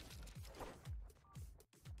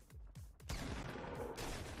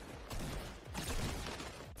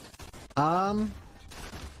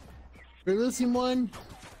 We're losing one.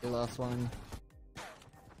 We lost one.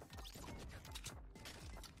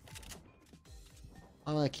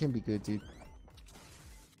 Oh, that can be good, dude.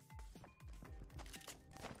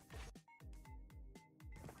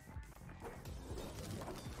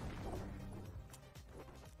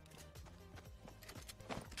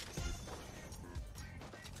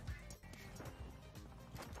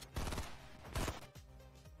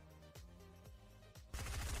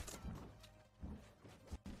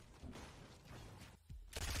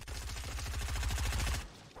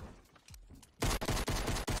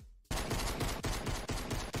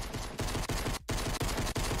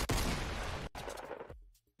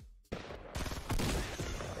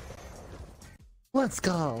 Let's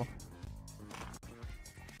go.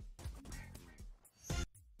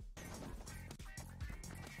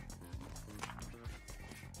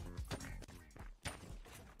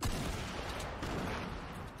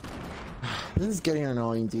 This is getting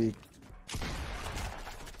annoying, dude.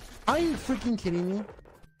 Are you freaking kidding me?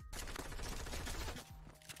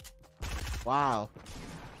 Wow.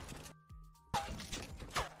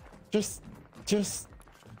 Just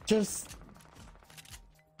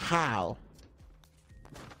how?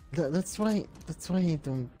 That's why I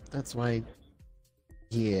don't,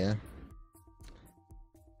 yeah.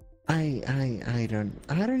 I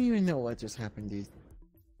don't even know what just happened, dude.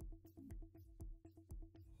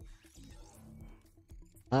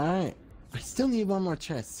 Alright. I still need one more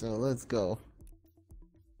chest, so let's go.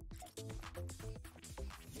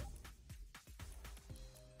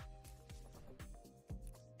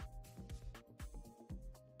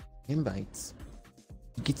 Invites.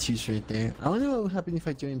 Pikachu's right there. I wonder what would happen if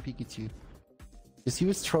I joined Pikachu. Because he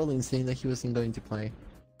was trolling, saying that he wasn't going to play.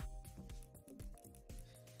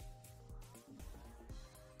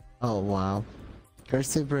 Oh wow.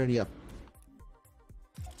 Cursive already up.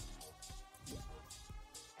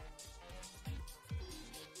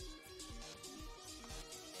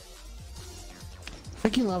 I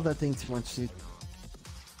freaking love that thing too much, dude.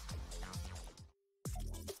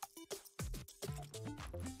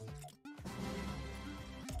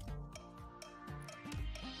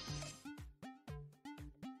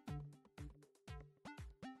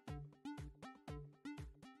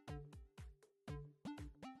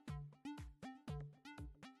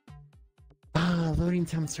 Ah, loading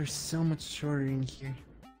times are so much shorter in here.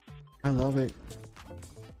 I love it.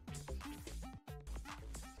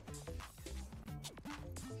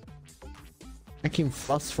 I can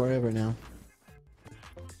floss forever now.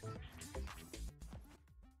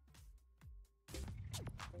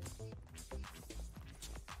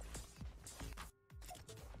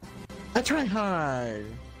 I try hard.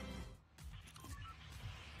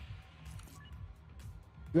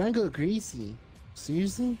 You wanna go greasy?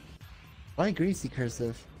 Seriously? Why greasy,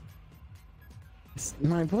 Cursive?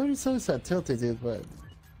 My board is so sad tilted, dude, but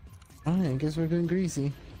alright, I guess we're going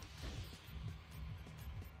greasy.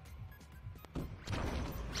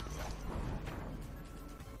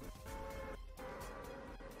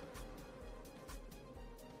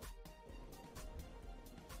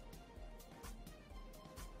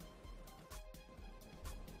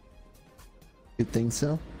 You think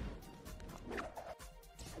so?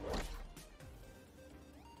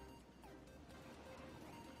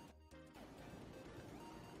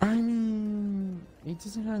 I mean, it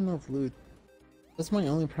doesn't have enough loot. That's my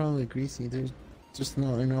only problem with Greasy. There's just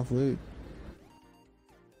not enough loot.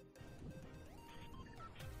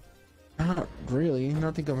 Not really.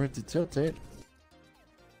 Nothing compared to Tilt It.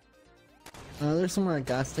 There's somewhere I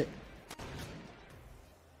gassed it.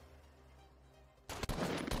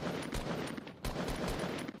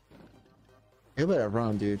 You better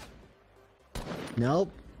run, dude.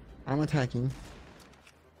 Nope. I'm attacking.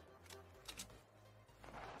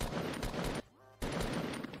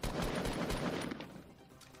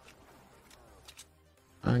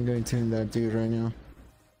 I'm going to end that dude right now.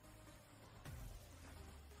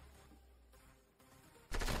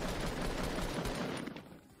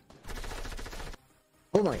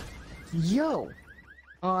 Oh my. Yo!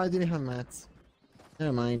 Oh, I didn't have mats.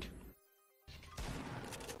 Never mind.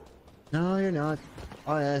 No, you're not.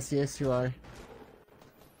 Oh yes, yes you are.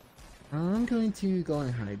 I'm going to go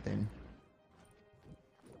and hide then.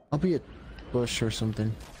 I'll be a bush or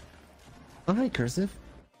something. Oh hi, Cursive.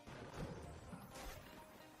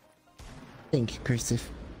 Thank you,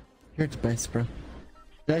 Cursive. You're the best, bro.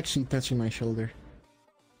 You're actually touching my shoulder.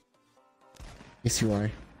 Yes, you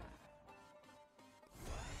are.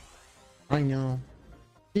 I know.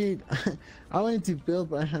 Dude, I wanted to build,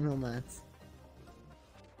 but I had no mats.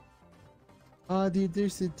 Oh, dude,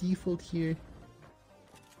 there's a default here.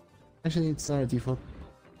 Actually, it's not a default.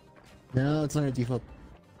 No, it's not a default.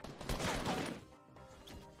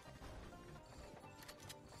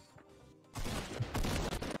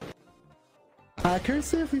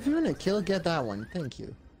 Cursive, if you want to kill, get that one. Thank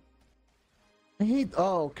you. I hate.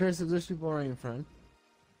 Oh, Cursive, there's people right in front.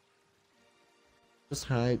 Just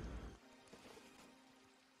hide.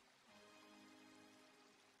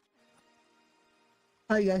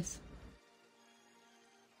 Hi, guys.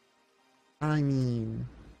 I mean.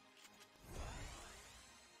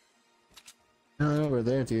 No, they're over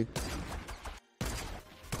there, dude.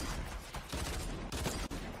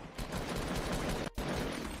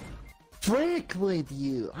 Frick with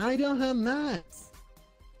you! I don't have mats!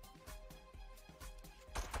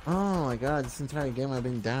 Oh my god, this entire game I've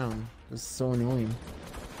been down. It's so annoying.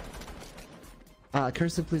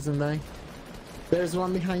 Cursive, please don't die. There's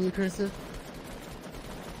one behind you, Cursive.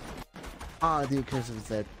 Ah, dude, Cursive is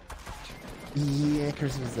dead. Yeah,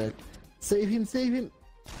 Cursive is dead. Save him, save him.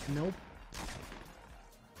 Nope.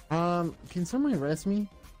 Can someone arrest me?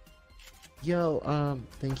 Yo,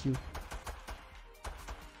 thank you.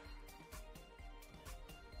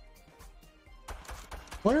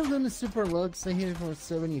 One of them is super low because I hit it for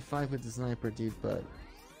 75 with the sniper, dude, but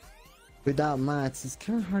without mats, it's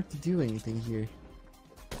kind of hard to do anything here.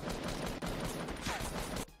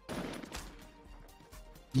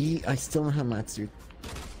 Yeah, I still don't have mats, dude.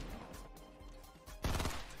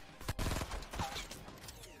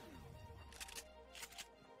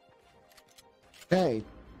 Hey,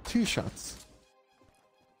 2 shots.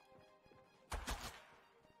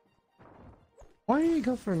 Why did you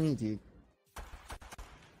go for me, dude?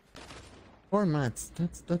 4 mats.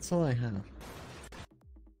 That's all I have.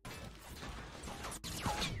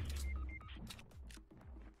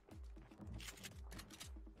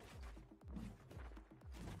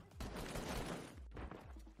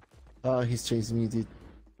 Oh, he's chasing me, dude.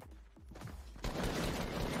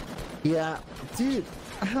 Yeah, dude,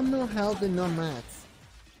 I have no health and no mats.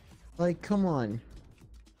 Like, come on.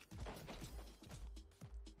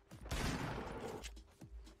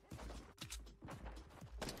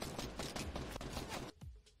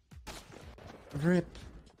 Rip.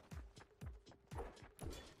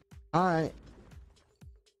 Alright.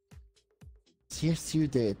 Yes, you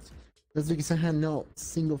did. That's because I had no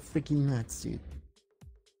single freaking mats, dude. It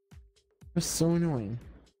was so annoying.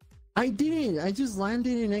 I didn't! I just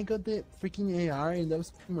landed and I got the freaking AR and that was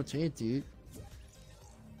pretty much it, dude.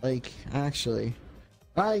 Like, actually.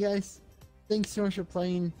 Alright, guys. Thanks so much for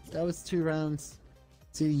playing. That was 2 rounds.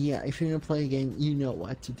 So yeah, if you're gonna play again, you know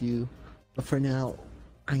what to do. But for now,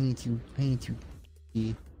 I need to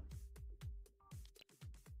be...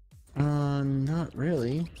 not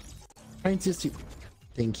really. Trying just to...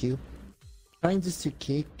 Thank you. Trying just to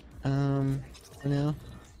kick, for now.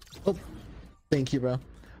 Oh, thank you, bro.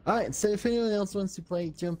 Alright, so if anyone else wants to play,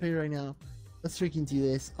 jump in right now. Let's freaking do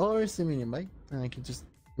this. Or send me an invite, and I can just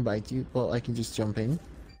invite you. Well, I can just jump in.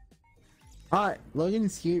 Alright, Logan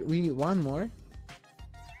is here. We need 1 more.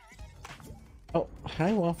 Oh,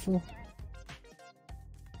 hi, Waffle.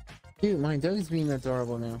 Dude, my dog is being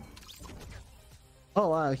adorable now. Oh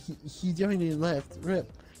wow, he joined and left.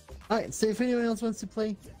 Rip. Alright, so if anyone else wants to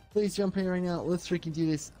play, please jump in right now. Let's freaking do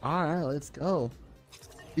this. Alright, let's go.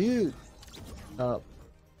 Dude.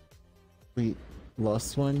 We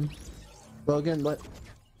lost one. Logan, what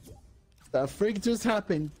the freak just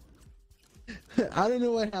happened? I don't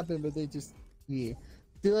know what happened, but they just... Yeah.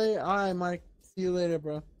 See you later. Alright, Mark. See you later,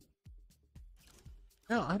 bro.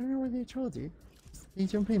 No, I don't know where they troll, dude. They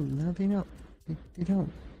jump in. No, they don't. They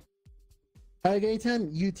don't. Alright, great time.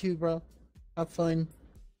 You too, bro. Have fun.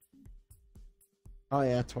 Oh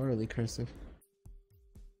yeah, totally cursive.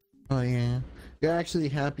 Oh yeah. You're actually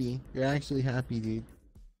happy. You're actually happy, dude.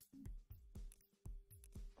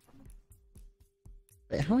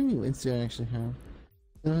 Wait, how many wins do I actually have?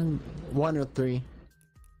 1 or 3.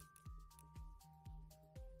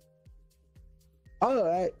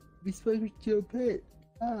 Alright. We spoke with your pet.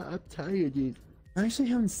 I'm tired, dude. I actually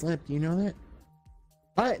haven't slept, you know that?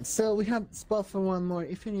 Alright, so we have spot for 1 more.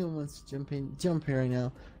 If anyone wants to jump in, jump here right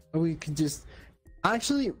now. Or we could just...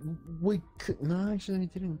 Actually, we could... No, actually we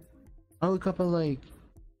didn't. I woke up at like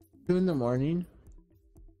 2 in the morning.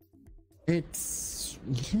 It's...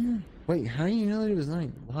 Yeah. Wait, how do you know that it was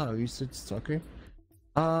 9? Wow, you're such a stalker.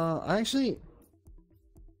 Actually...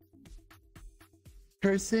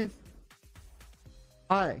 Cursive?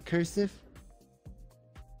 Alright, cursive.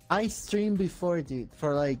 I streamed before, dude,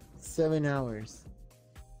 for like 7 hours.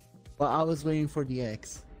 While I was waiting for the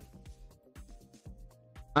X.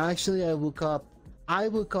 Actually, I woke up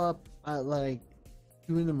at like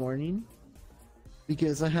 2 in the morning.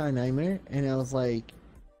 Because I had a nightmare, and I was like,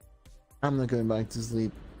 I'm not going back to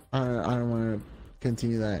sleep. I don't want to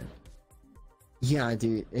continue that. Yeah,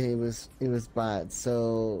 dude, it was bad.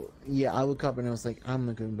 So yeah, I woke up and I was like, I'm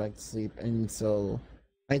not going back to sleep, and so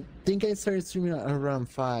I think I started streaming at around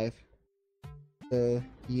 5. So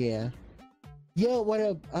yeah. Yo, what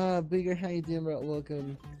up, Bigger? How you doing, bro?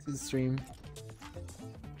 Welcome to the stream.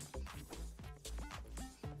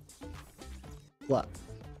 What?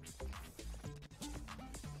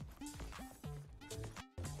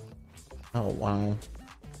 Oh wow.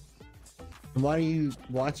 Why do you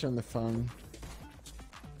watch on the phone?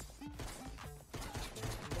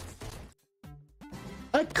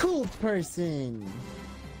 A cool person!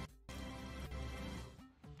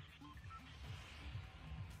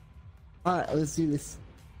 Alright, let's do this.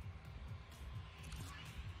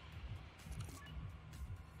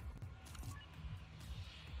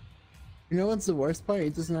 You know what's the worst part?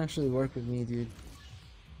 It doesn't actually work with me, dude.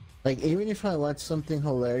 Like, even if I watch something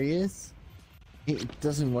hilarious, it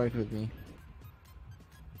doesn't work with me.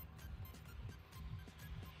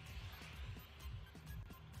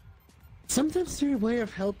 Sometimes your way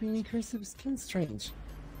of helping me, Cursive, is kind of strange.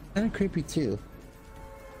 Kind of creepy, too.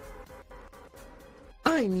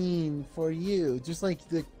 I mean, for you, just like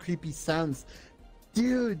the creepy sounds.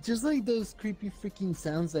 Dude, just like those creepy freaking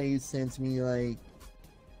sounds that you sent me, like...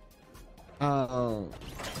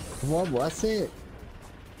 what was it?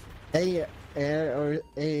 Or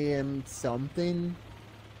AM something?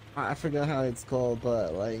 I forgot how it's called,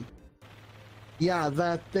 but like... Yeah,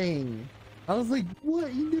 that thing. I was like, what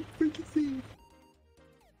in the freaking thing?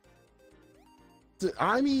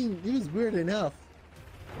 I mean, it was weird enough.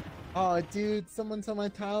 Oh, dude, someone's on my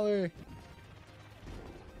tower.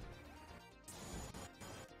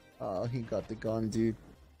 Oh, he got the gun, dude.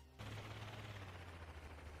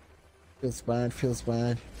 Feels bad, feels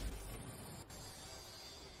bad.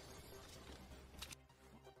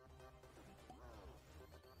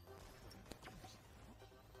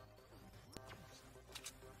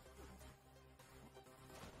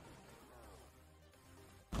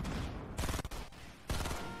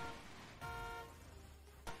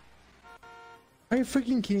 Are you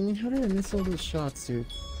freaking kidding me? How did I miss all those shots, dude?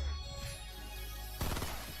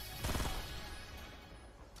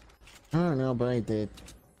 I don't know, but I did.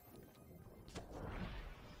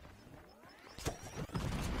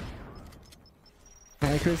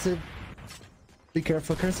 Hi, Cursive. Be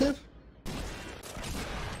careful, Cursive.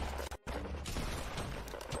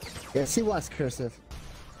 Yes, he was Cursive.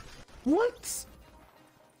 What?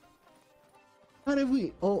 How did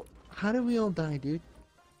we all die, dude?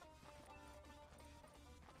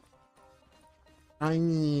 I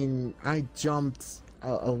mean, I jumped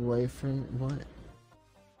away from what?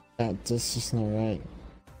 That's just not right.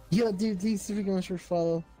 Yo, dude, thanks so much for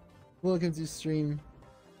follow. Welcome to stream.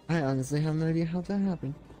 I honestly have no idea how that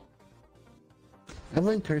happened. I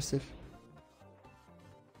blame Cursive.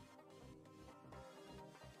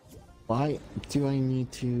 Why do I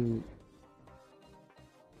need to...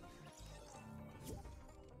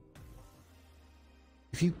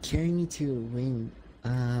 If you carry me to a win,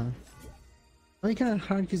 only kind of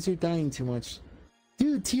hard because you're dying too much.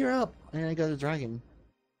 Dude, tear up! And I got a dragon.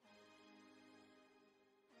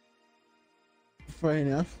 Fair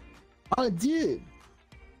enough. Oh, dude!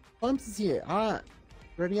 Bumps is here. Alright.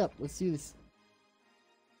 Ready up. Let's do this.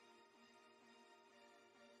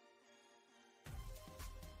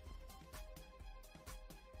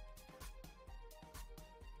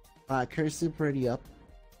 Cursive, ready up.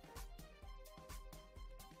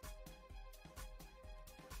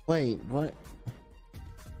 Wait, what?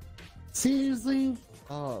 Seriously?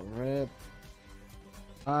 Oh, rip.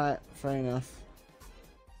 Alright, fair enough.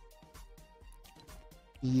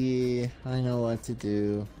 Yeah, I know what to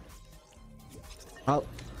do.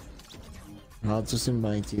 I'll just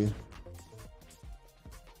invite you.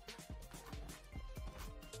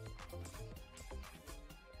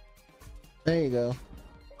 There you go.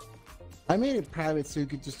 I made it private so you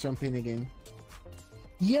could just jump in again.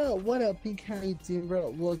 Yo, what up, Pink? How you doing,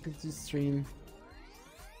 bro? Welcome to stream.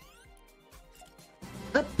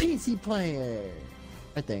 A PC player,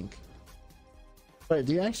 I think. Wait,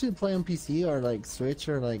 do you actually play on PC or like Switch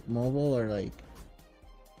or like mobile or like...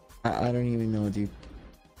 I don't even know, dude.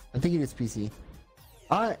 I think it is PC.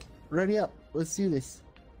 Alright, ready up. Let's do this.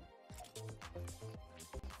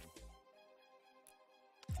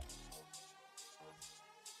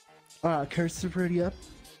 Cursor, ready up.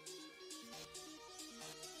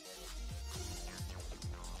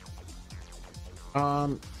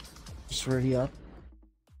 Just ready up.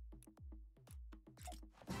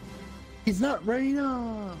 He's not ready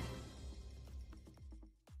now.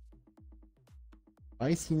 Why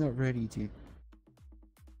is he not ready, dude?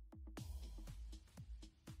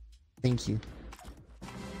 Thank you.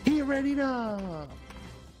 He ready now.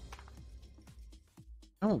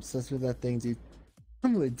 I'm obsessed with that thing, dude.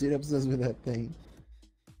 I'm legit obsessed with that thing.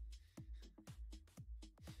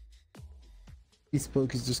 This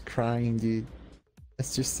spoke is just crying, dude.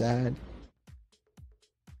 That's just sad.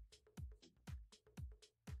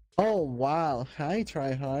 Oh wow, hi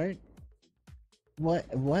tryhard. What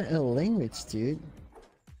a language, dude.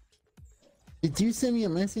 Did you send me a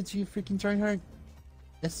message, you freaking tryhard?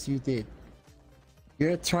 Yes, you did.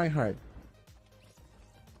 You're a tryhard.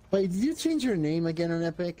 Wait, did you change your name again on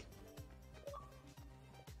Epic?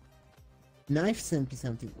 Knife sent me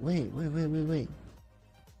something. Wait.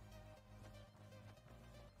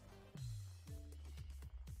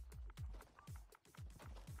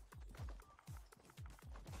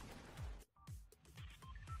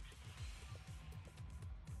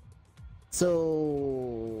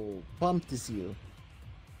 So pumped is you.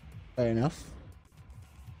 Fair enough.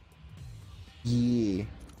 Yeah.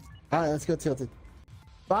 Alright, let's go tilted.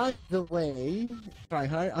 By the way, try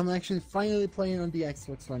hard. I'm actually finally playing on the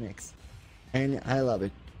Xbox One X. And I love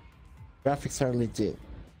it. Graphics are legit.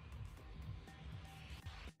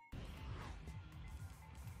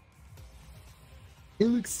 It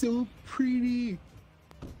looks so pretty.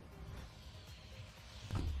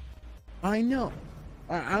 I know.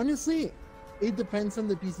 Honestly, it depends on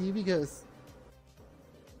the PC because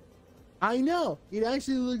I know it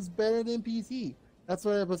actually looks better than PC. That's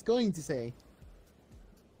what I was going to say.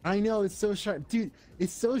 I know it's so sharp, dude.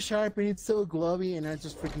 It's so sharp and it's so glowy, and I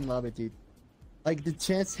just freaking love it, dude. Like the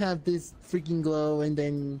chests have this freaking glow, and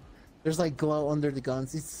then there's like glow under the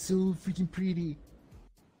guns. It's so freaking pretty.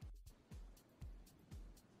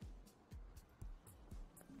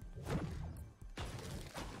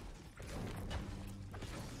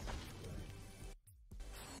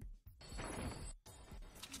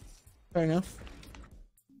 Fair enough.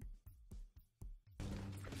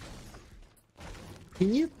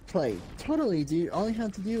 Can you play? Totally, dude. All you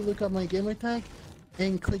have to do, look up my gamer tag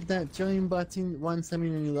and click that join button once I'm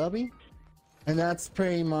in your lobby. And that's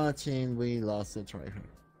pretty much it. We lost the tryhard.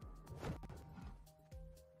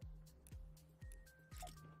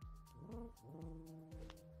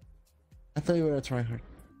 I thought you were a tryhard.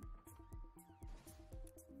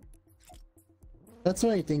 That's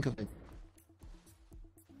what I think of it.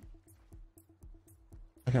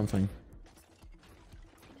 Okay, I'm fine.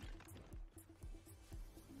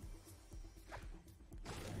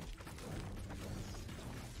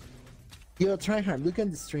 Yo, tryhard, look at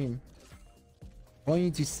the stream. I want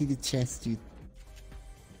you to see the chest, dude.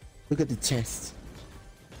 Look at the chest.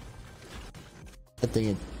 That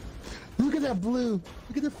thing. Look at that blue.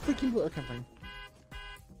 Look at the freaking blue. Okay, fine.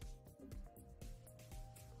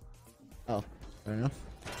 Oh, fair enough.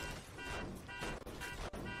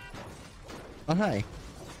 Oh, hi.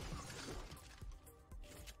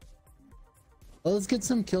 Well, let's get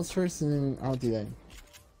some kills first and then I'll do that.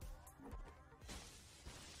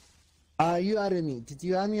 You added me. Did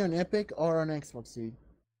you add me on Epic or on Xbox, dude?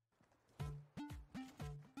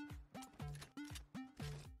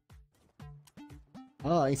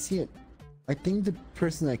 Oh, I see it. I think the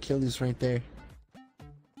person that killed is right there.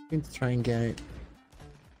 I'm going to try and get it.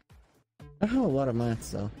 I have a lot of mats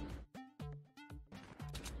though.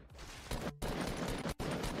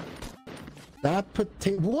 That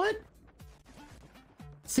potato. What?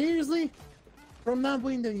 Seriously? From that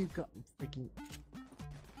window you got freaking.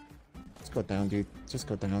 Just go down, dude. Just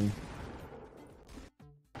go down.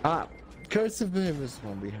 Ah, Cursive was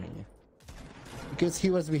one behind you. Because he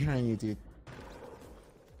was behind you, dude.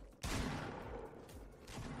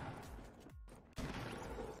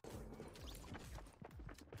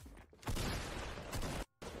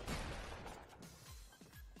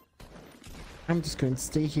 I'm just going to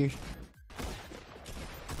stay here.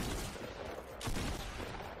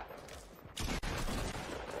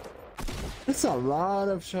 That's a lot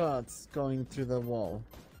of shots going through the wall.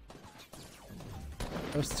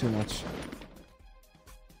 That was too much.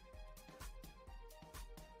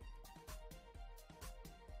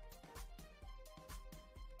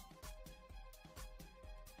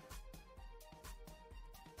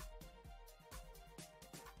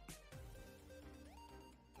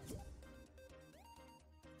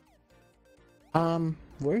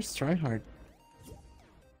 Where's Tryhard?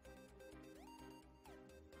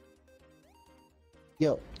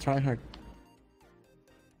 Yo, Tryhard.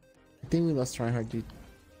 I think we lost Tryhard, dude.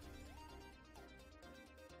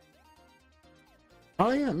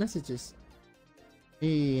 Oh yeah, messages.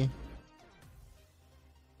 Hey.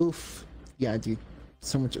 Oof. Yeah, dude.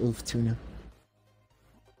 So much oof tuna.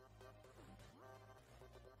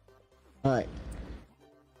 Alright.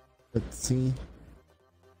 Let's see.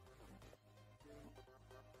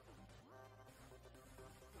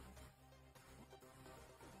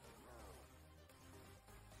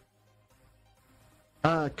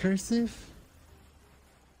 Cursive?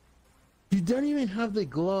 You don't even have the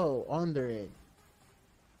glow under it.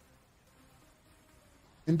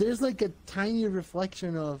 And there's like a tiny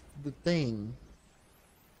reflection of the thing.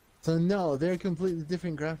 So no, they're completely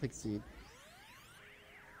different graphics, dude.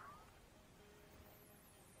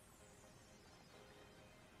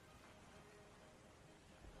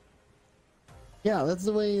 Yeah, that's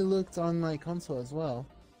the way it looked on my console as well.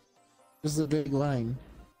 Just a big line.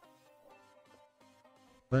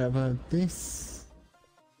 What about this?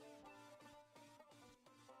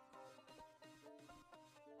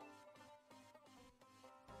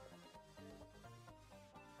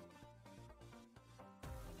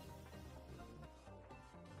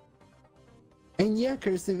 And yeah,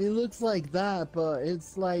 Cursive, it looks like that, but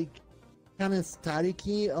it's like kind of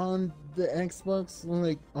staticky on the Xbox,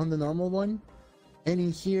 like on the normal one. And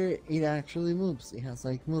in here, it actually moves. It has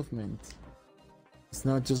like movement. It's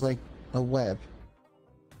not just like a web.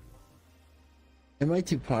 Invite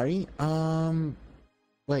to party?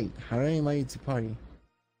 Wait, how do I invite you to party?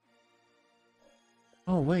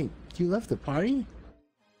 Oh wait, you left the party?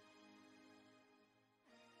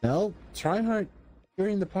 No, try hard. You're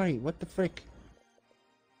in the party. What the frick?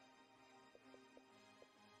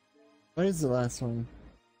 What is the last one?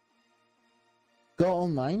 Go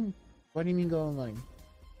online? What do you mean go online?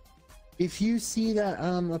 If you see that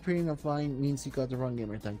appearing offline, means you got the wrong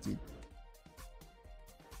gamer tag, dude.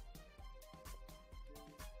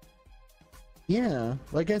 Yeah,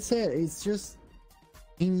 like I said, it's just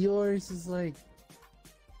in yours is like,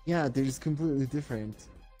 yeah, they're just completely different.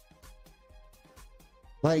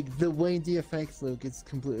 Like the way the effects look, it's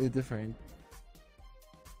completely different.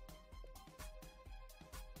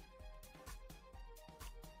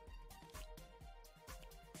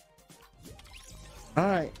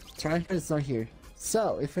 Alright, Tryhard's not here.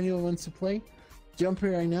 So, if anyone wants to play, jump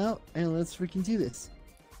here right now and let's freaking do this.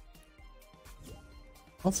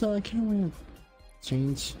 Also, I can't really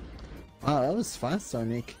change. Wow, that was fast,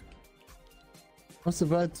 Sonic. I was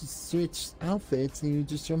about to switch outfits and you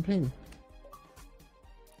just jump in.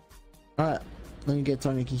 Alright, let me get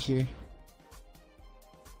Sonic in here.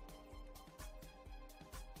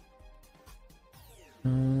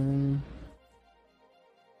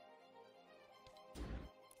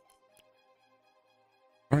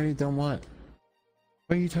 Already done what?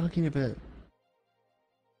 What are you talking about?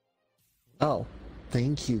 Oh,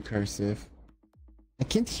 thank you, Cursive. I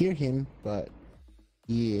can't hear him, but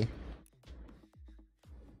yeah.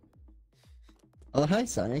 Oh, hi,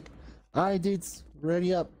 Sonic. Alright, dudes,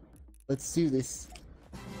 ready up. Let's do this.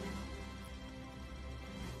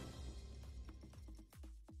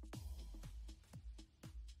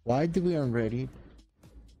 Why did we unready?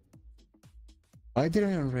 Why did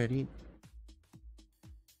I unready?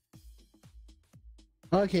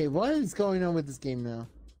 Okay, what is going on with this game now?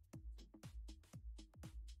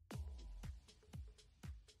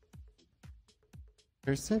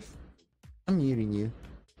 Cursive? I'm muting you.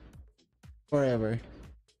 Forever.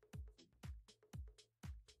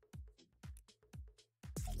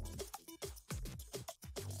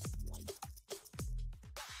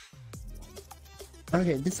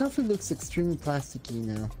 Okay, this outfit looks extremely plasticky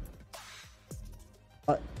now.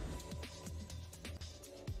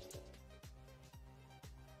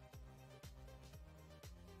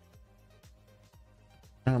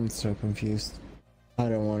 I'm so confused. I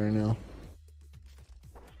don't want to know.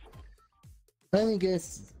 Let me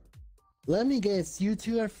guess. Let me guess. You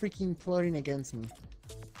two are freaking plotting against me.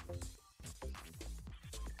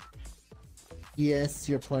 Yes,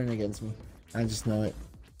 you're plotting against me. I just know it.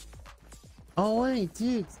 Oh wait,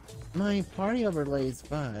 dude. My party overlay is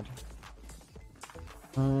bad.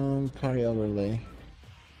 Party overlay.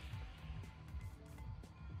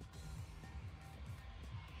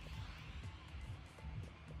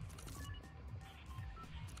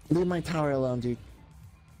 Leave my tower alone, dude.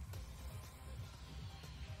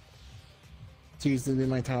 Seriously, leave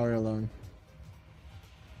my tower alone.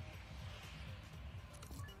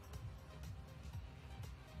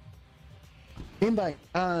 Invite.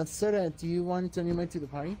 Soda, do you want to invite to the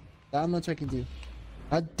party? That much I can do.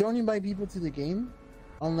 Don't invite people to the game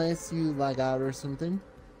unless you lag out or something.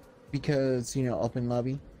 Because, you know, open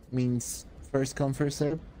lobby means first come, first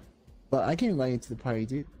serve. But I can invite you to the party,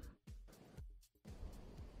 dude.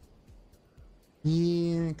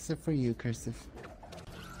 Yeah, except for you, Cursive.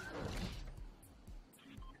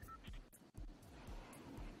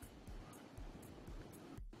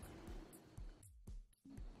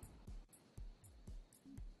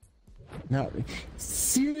 Not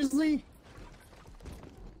seriously?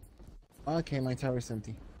 Okay, my tower's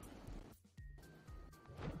empty.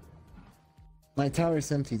 My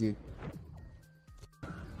tower's empty, dude. I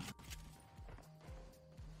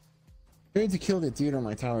need to kill the dude on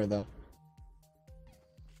my tower, though.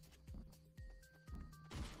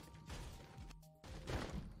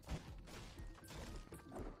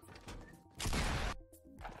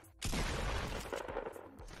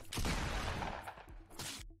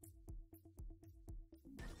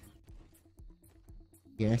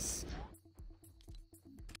 Yes.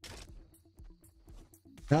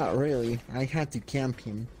 Not really. I had to camp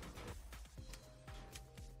him.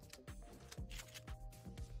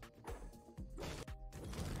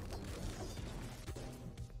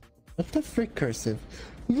 What the frick, Cursive?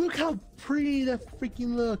 Look how pretty that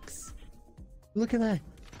freaking looks! Look at that!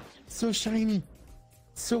 So shiny!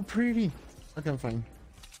 So pretty! Okay, I'm fine.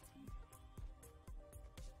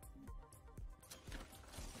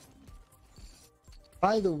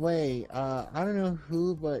 By the way, I don't know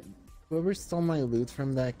who, but whoever stole my loot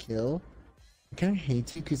from that kill, I kinda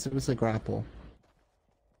hate you because it was a grapple.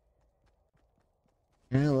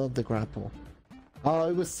 And I love the grapple. Oh,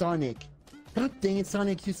 it was Sonic. God dang it,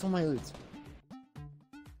 Sonic, you stole my loot.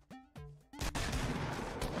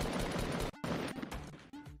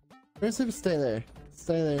 First, stay there.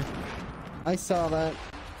 Stay there. I saw that.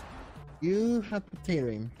 You have potato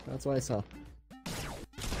aim. That's what I saw.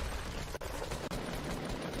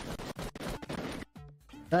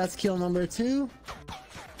 That's kill number 2.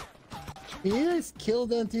 Can you guys kill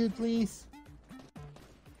that dude, please?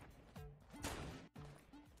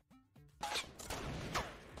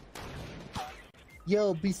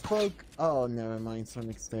 Yo, Bespoke. Oh, never mind.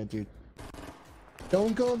 Sonic's dead, dude.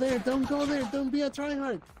 Don't go there. Don't go there. Don't be a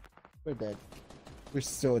tryhard. We're dead. We're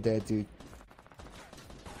so dead, dude.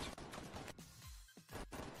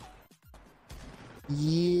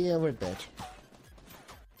 Yeah, we're dead.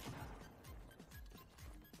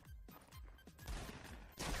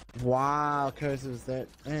 Wow, Curse was dead.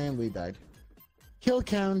 And we died. Kill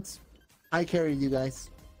count. I carried you guys.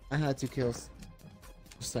 I had 2 kills.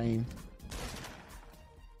 Just saying.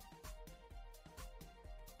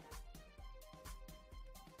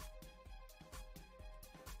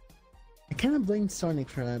 I kind of blame Sonic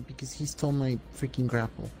for that because he stole my freaking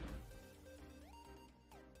grapple.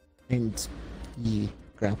 And yeah,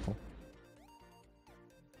 grapple.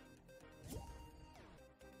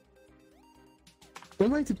 Don't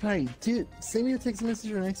like to party. Dude, send me a text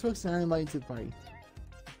message on Xbox and I invite you to party.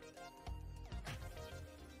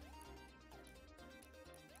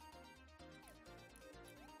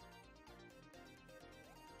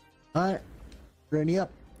 Alright, ready up.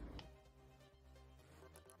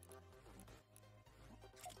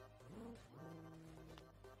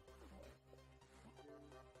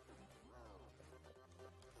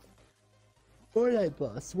 Fortnite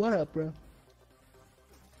boss, what up, bro?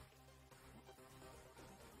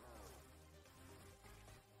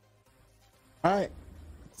 Alright,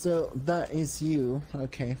 so that is you.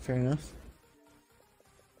 Okay, fair enough.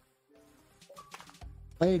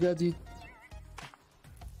 There you go, dude.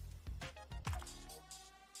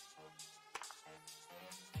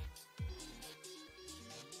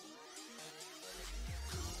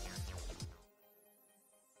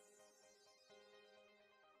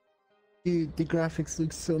 Dude, the graphics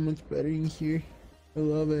look so much better in here. I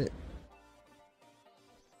love it.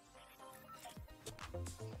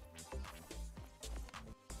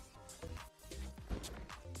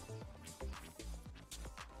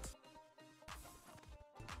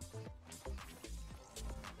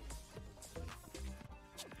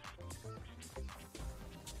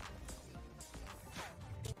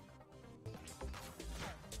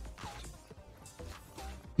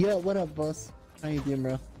 Yo, what up, boss? How you doing,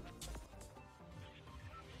 bro?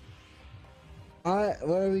 Alright,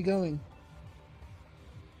 where are we going?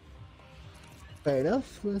 Fair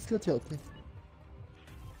enough, let's go tilted.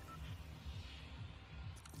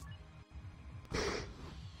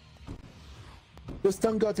 Just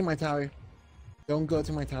don't go to my tower. Don't go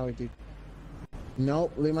to my tower, dude.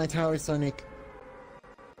 Nope, leave my tower, Sonic.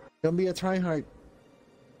 Don't be a tryhard.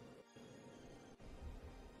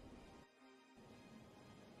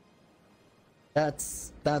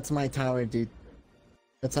 That's my tower, dude.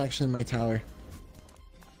 That's actually my tower.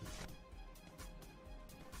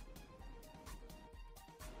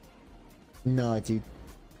 No, dude.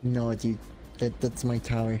 No, dude. That's my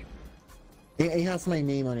tower. It has my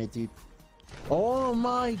name on it, dude. Oh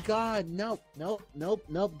my god. Nope, nope, nope,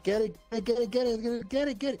 nope. Get it, get it, get it, get it, get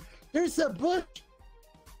it, get it. There's a bush.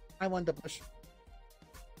 I want the bush.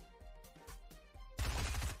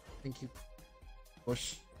 Thank you.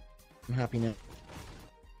 Bush. I'm happy now.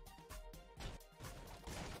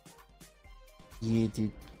 Yeah,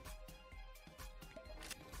 dude.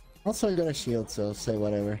 Also, I got a shield, so say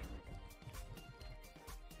whatever.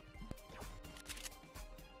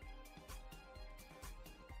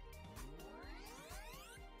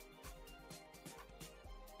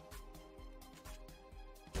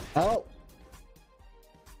 Oh!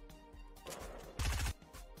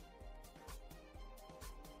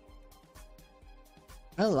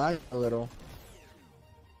 I lied a little.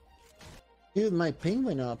 Dude, my ping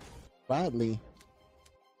went up badly.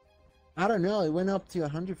 I don't know, it went up to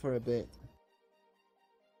 100 for a bit.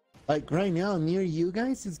 Like right now, near you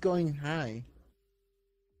guys, it's going high.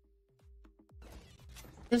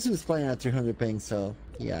 This was playing at 300 ping, so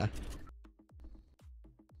yeah.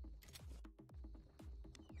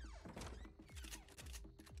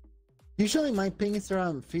 Usually my ping is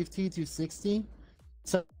around 50 to 60,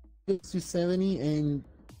 so to 70, and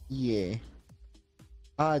yeah.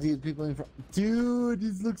 Ah, dude, people in front. Dude,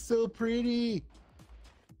 this looks so pretty.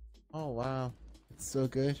 Oh wow, it's so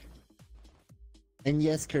good. And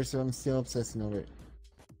yes, Cursor, I'm still obsessing over it.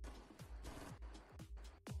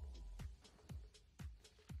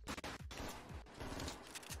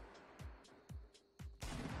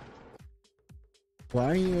 Why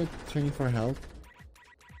are you at 24 health?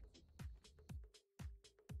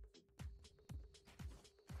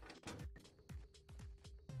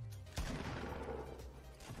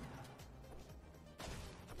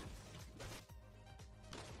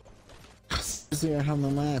 See, I have no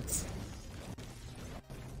mats.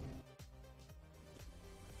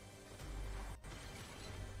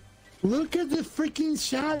 Look at the freaking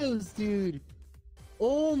shadows, dude.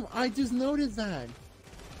 Oh, I just noticed that.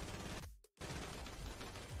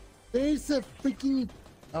 There's a freaking...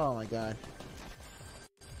 Oh my god.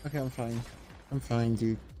 Okay, I'm fine. I'm fine,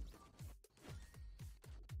 dude.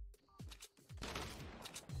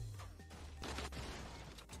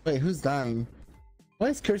 Wait, who's dying? Why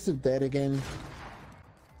is Cursive dead again?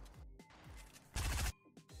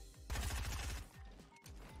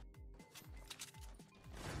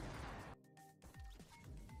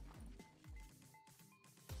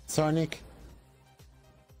 Sonic.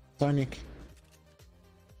 Sonic.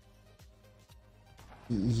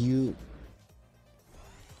 You...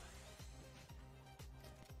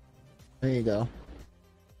 There you go.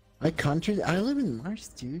 I live in Mars,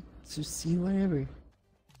 dude. So see whatever.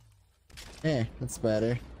 Eh, that's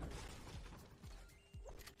better.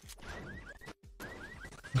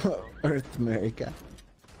 Earth America.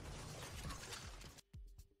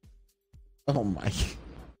 Oh my.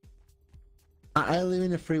 I live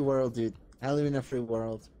in a free world, dude. I live in a free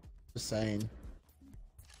world. Just saying.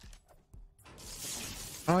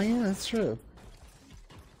 Oh yeah, that's true.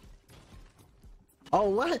 Oh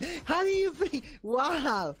what? How do you think?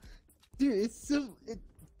 Wow, dude, it's so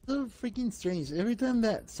freaking strange. Every time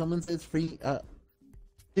that someone says free,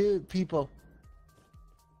 dude, people.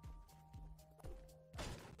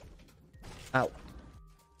 Ow.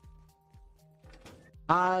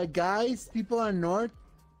 Guys, people are north,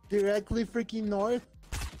 directly freaking north.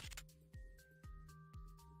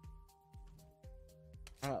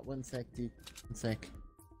 One sec, dude. One sec.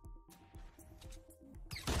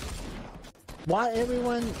 Why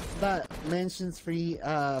everyone that mentions free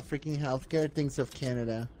freaking healthcare thinks of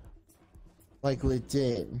Canada? Like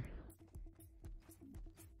legit.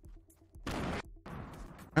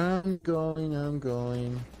 I'm going.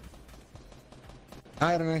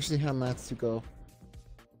 I don't actually have mats to go.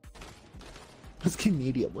 What's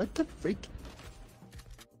Canada? What the freak?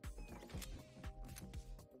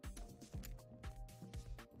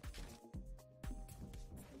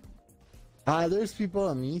 There's people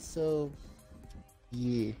on me, so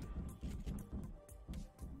yeah.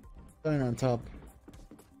 Going on top.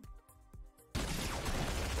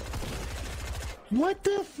 What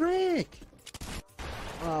the frick?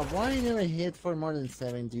 Why I never hit for more than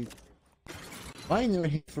 7, dude? Why I never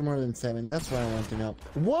hit for more than 7? That's what I want to know.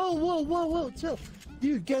 Whoa, chill.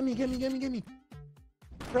 Dude, get me.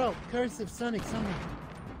 Bro, cursive, Sonic, someone.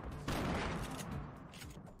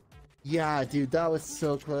 Yeah, dude, that was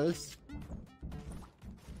so close.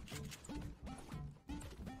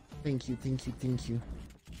 Thank you.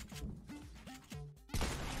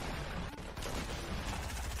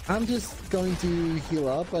 I'm just going to heal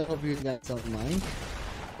up. I hope you guys don't mind.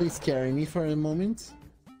 Please carry me for a moment.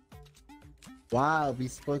 Wow, we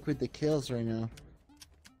spoke with the kills right now.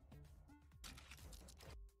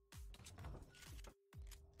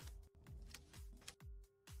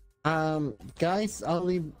 Guys, I'll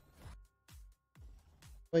leave.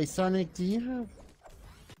 Wait, Sonic, do you have...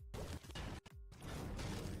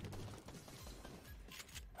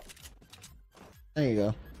 There you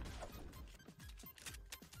go.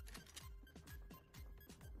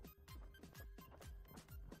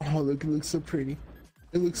 Oh, look, it looks so pretty.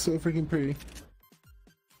 It looks so freaking pretty.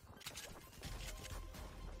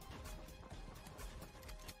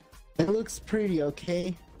 It looks pretty,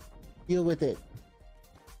 okay? Deal with it.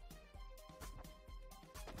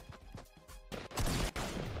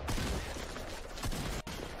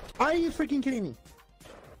 Are you freaking kidding me?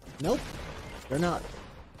 Nope. They're not.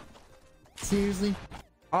 Seriously?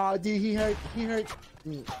 Oh, dude, he hurt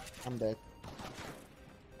me. I'm dead.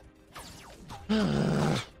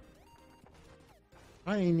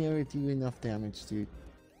 I never do enough damage, dude.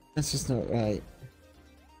 That's just not right.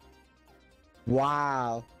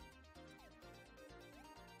 Wow.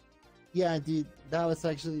 Yeah, dude, that was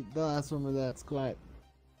actually the last one with that squad.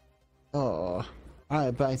 Oh,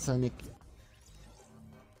 Alright, bye, Sonic.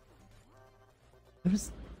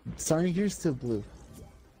 Sonic, you're still blue.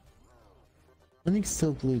 Sonic's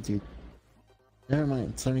still blue, dude. Never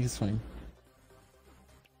mind, Sonic is fine.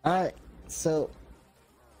 Alright, so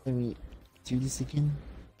let me do this again.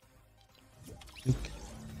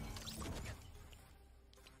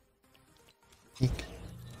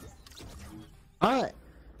 Alright,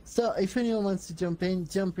 so if anyone wants to jump in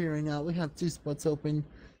right now. We have 2 spots open.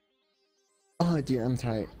 Oh dear, I'm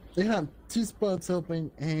tired. We have 2 spots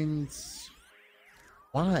open, and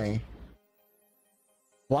why?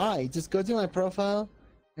 Why? Just go to my profile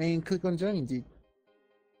and click on join, dude.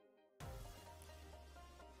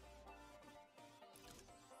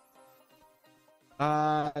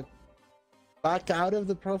 Back out of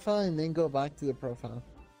the profile and then go back to the profile.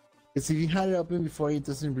 Because if you had it open before, it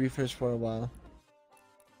doesn't refresh for a while.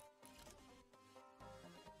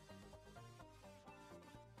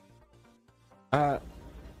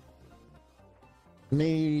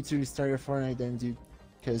 Maybe you need to restart your Fortnite then, dude.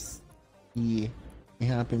 Because, yeah, it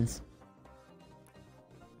happens.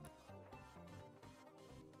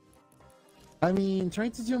 I mean, try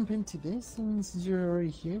to jump into this since you're already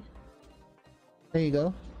here. There you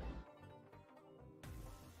go.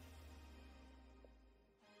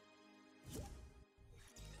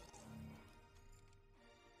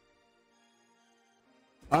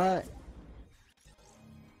 Alright.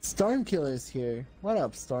 Storm Killer's here. What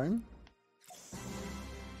up, Storm?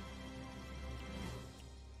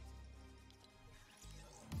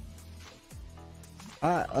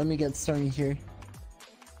 Alright, let me get started here.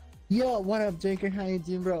 Yo, what up, Jaker? How you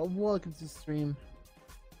doing, bro? Welcome to the stream,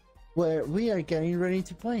 where we are getting ready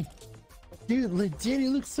to play. Dude, legit, it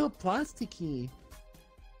looks so plasticky.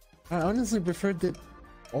 I honestly prefer the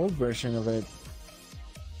old version of it.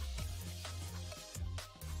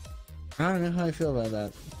 I don't know how I feel about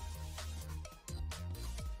that.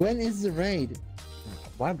 When is the raid?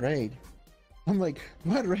 What raid? I'm like,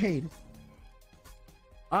 what raid?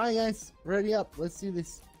 Alright guys, ready up, let's do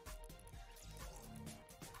this.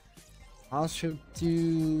 I'll shoot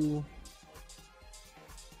to...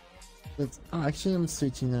 Oh, actually I'm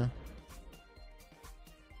switching now.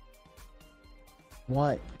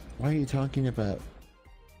 What? What are you talking about?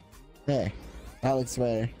 There, that looks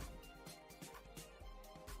better.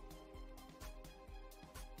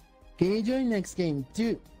 Can you join next game?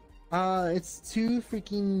 Dude, it's 2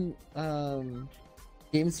 freaking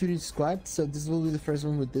game studio squads, so this will be the first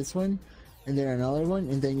one with this one, and then another one,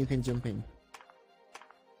 and then you can jump in.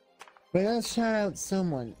 But let's shout out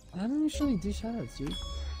someone. I don't usually do shout outs, dude.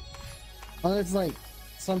 Unless like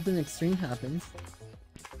something extreme happens.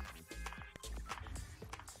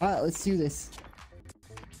 Alright, let's do this.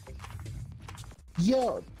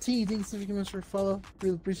 Yo, T, thanks so much for follow.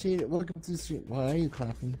 Really appreciate it. Welcome to the stream. Why are you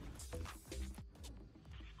clapping?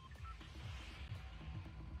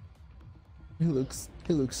 He looks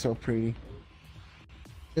so pretty.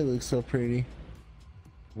 It looks so pretty.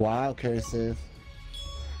 Wow, cursive.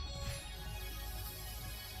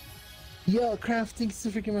 Yo, Craft, thanks so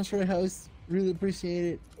freaking much for the host. Really appreciate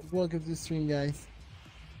it. Welcome to the stream, guys.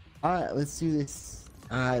 Alright, let's do this.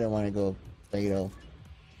 I don't want to go Play-Doh.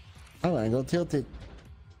 I want to go Tilted.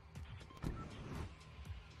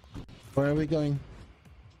 Where are we going?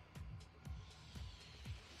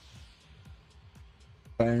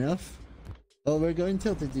 Fair enough. Oh, we're going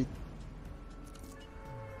Tilted, dude.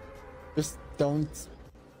 Just don't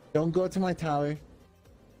go to my tower.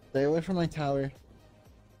 Stay away from my tower.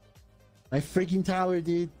 My freaking tower,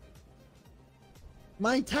 dude.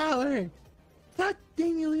 My tower! God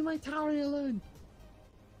dang you, leave my tower alone.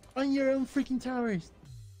 On your own freaking towers.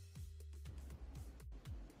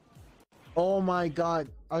 Oh my god.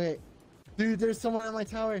 Okay. Dude, there's someone on my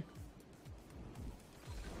tower.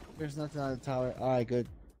 There's nothing on the tower. Alright, good.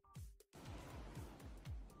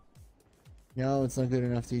 No, it's not good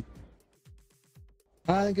enough, dude.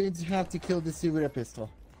 I'm going to have to kill this dude with a pistol.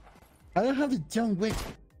 I don't have the John Wick.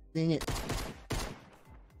 Dang it.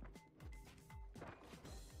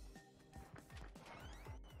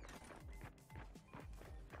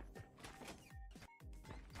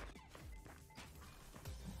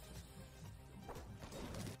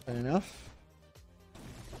 Fair enough.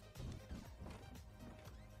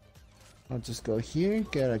 I'll just go here,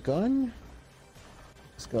 get a gun.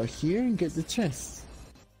 Just go here and get the chest.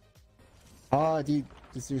 Ah, dude,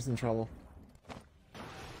 this dude's in trouble.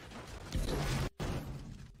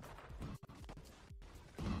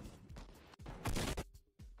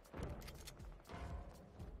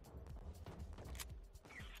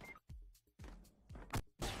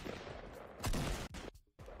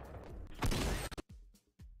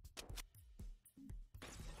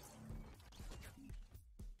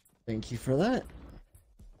 Thank you for that.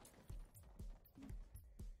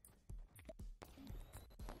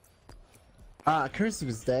 Cursive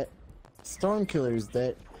is dead. Stormkiller is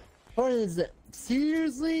dead. Fortnite is dead.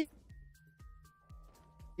 Seriously?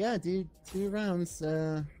 Yeah, dude. 2 rounds.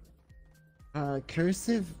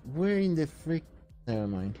 Cursive? Where in the frick? Never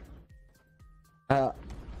mind.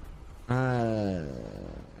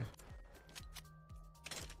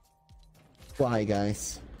 Why,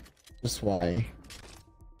 guys? Just why?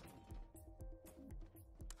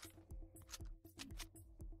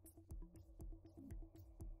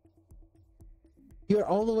 You're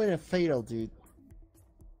all the way to fatal, dude.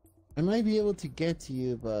 I might be able to get to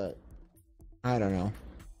you, but I don't know.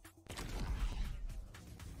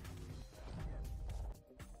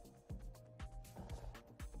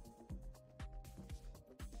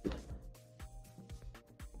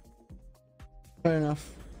 Fair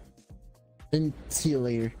enough. Then see you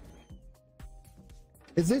later.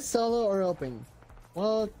 Is this solo or open?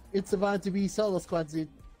 Well, it's about to be solo squad, dude.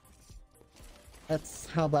 That's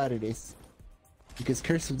how bad it is. Because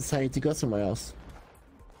Cursive decided to go somewhere else.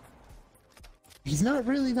 He's not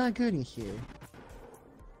really that good in here.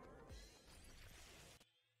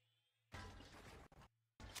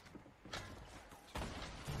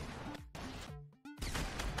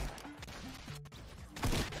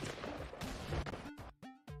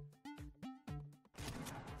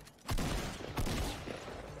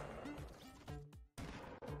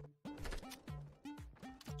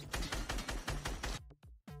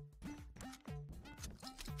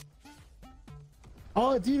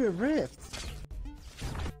 Oh, dude, a rift.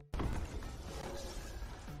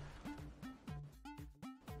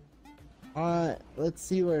 Let's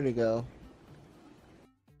see where to go.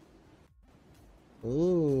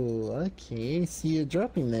 Ooh, okay. See you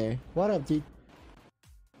dropping there. What up, dude?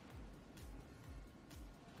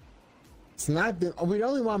 It's not the. Oh, we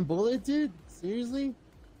only one bullet, dude? Seriously?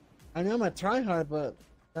 I know I'm a tryhard, but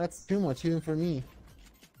that's too much even for me.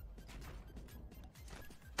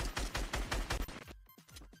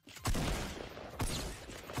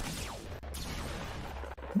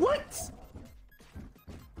 What?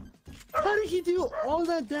 How did he do all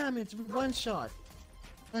that damage with one shot?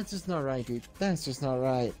 That's just not right, dude. That's just not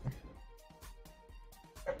right.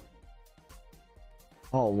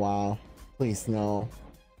 Oh, wow. Please, no.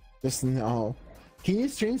 Just no. Can you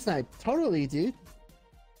stream snipe? Totally, dude.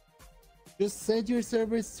 Just set your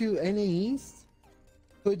servers to NA East,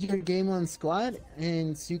 put your game on squad,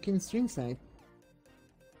 and you can stream snipe.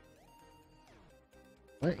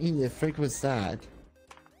 What in the frick was that?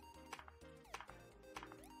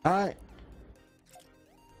 Alright.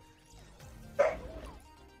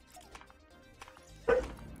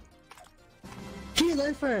 Kill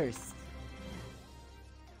it first!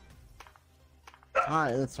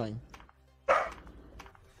 Alright, that's fine.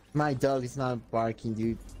 My dog is not barking,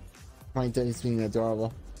 dude. My dog is being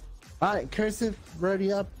adorable. Alright, Cursive,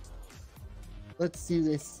 ready up. Let's do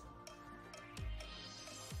this.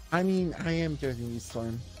 I mean, I am joking you,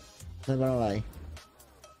 Storm. Not gonna lie.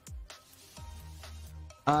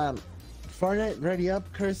 Fortnite, ready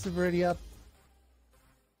up. Cursive, ready up.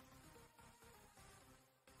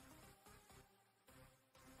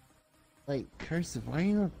 Like, Cursive, why are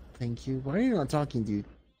you not... Thank you. Why are you not talking, dude?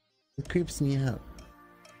 It creeps me out.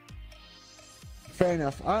 Fair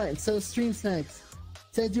enough. Alright, so stream snipes.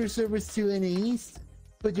 Set your servers to NA East,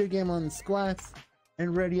 put your game on squats,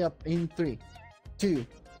 and ready up in 3, 2,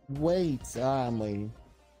 wait. I'm waiting.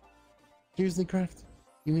 Seriously, Craft?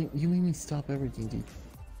 You made me stop everything, dude.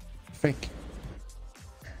 Frick.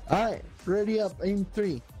 Alright, ready up in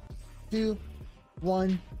 3, 2,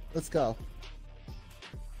 1, let's go.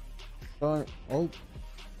 Oh.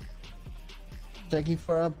 Checking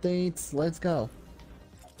for updates, let's go.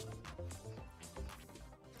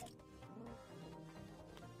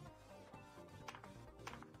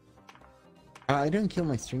 I don't kill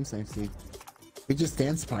my stream snipes, dude. We just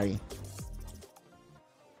dance party.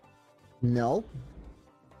 No.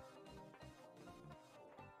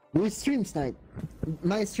 We stream snipe.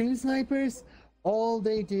 My stream snipers, all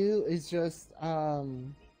they do is just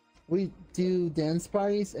we do dance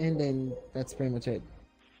parties and then that's pretty much it.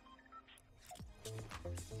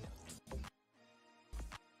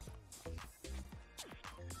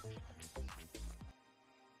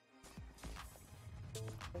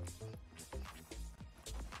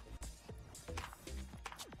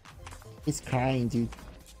 He's crying, dude.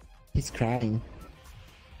 He's crying.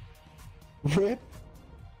 Rip?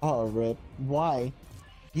 Oh, rip. Why?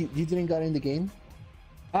 You didn't got in the game?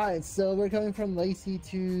 Alright, so we're coming from Lacy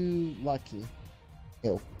to Lucky.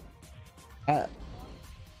 Ew.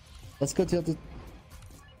 Let's go to the...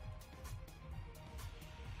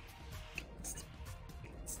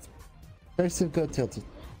 Cursive, go tilted.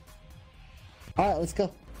 Alright, let's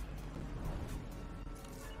go.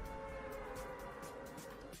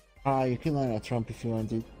 You can learn out Trump if you want,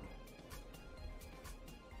 dude.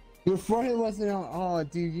 Your Fortnite wasn't on. Oh,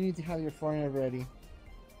 dude, you need to have your Fortnite ready.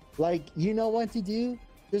 Like, you know what to do?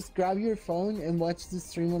 Just grab your phone and watch the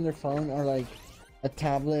stream on your phone or like a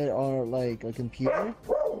tablet or like a computer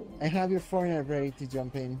and have your Fortnite ready to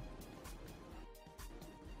jump in.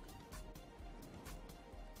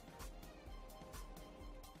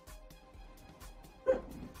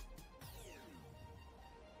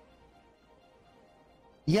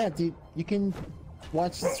 Yeah, dude, you can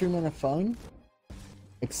watch the stream on a phone,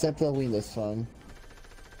 except a Windows phone.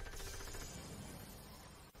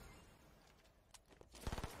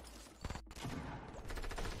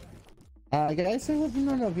 Guys, I hope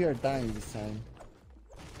none of you are dying this time.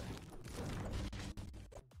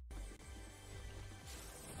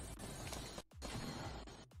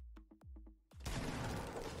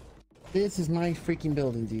 This is my freaking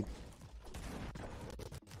building, dude.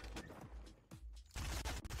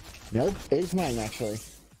 Nope, it's mine actually.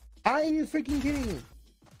 Are you freaking kidding me?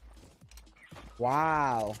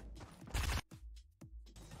 Wow.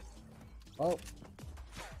 Oh,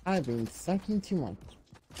 I've been sucking too much.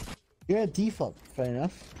 You're a default, fair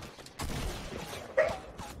enough.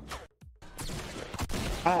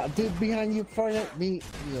 Dude, behind you, Fortnite, me,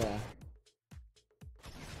 yeah.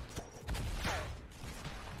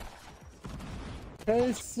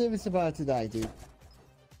 Cursive is about to die, dude.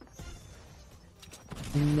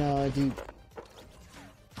 No, dude.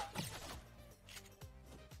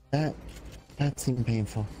 That seemed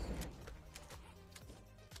painful.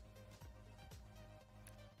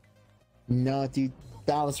 No, dude,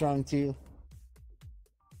 that was wrong too.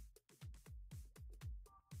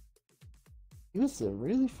 It was a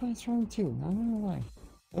really fast round too, not gonna lie.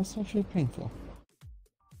 That was actually painful.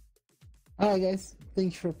 Alright guys,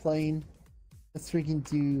 thanks for playing. Let's freaking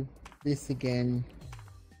do this again.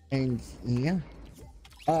 And yeah.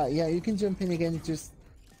 Yeah, you can jump in again, just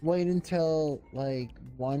wait until like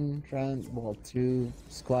one round, well, 2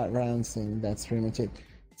 squad rounds, and that's pretty much it.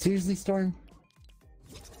 Seriously, Storm?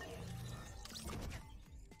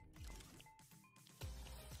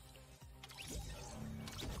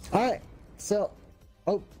 Alright, so,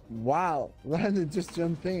 oh, wow, Landon just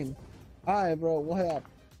jumped in. Alright, bro, what up?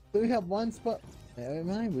 So we have one spot. Never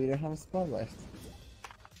mind, we don't have a spot left.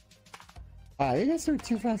 You guys are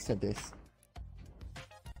too fast at this.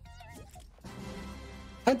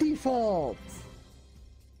 A default!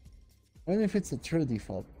 I wonder if it's a true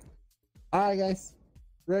default. Alright guys,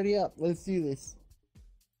 ready up, let's do this.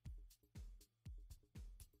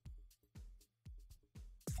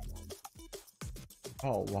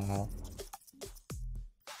 Oh wow.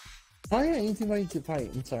 Oh yeah, I need to invite you to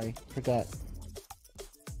fight, I'm sorry, forgot.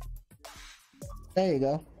 There you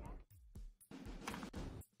go.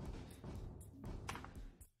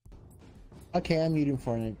 Okay, I'm muting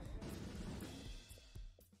Fortnite.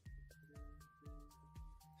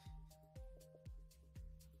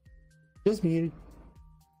 Just muted.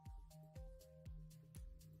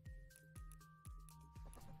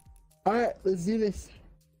 Alright, let's do this.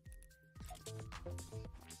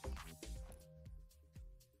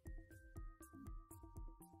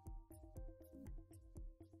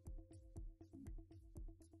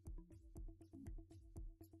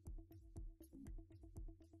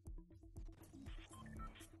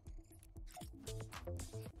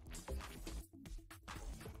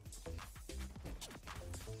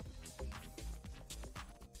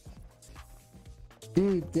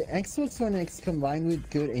 Dude, the Xbox One X combined with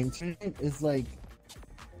good internet is like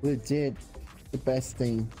legit the best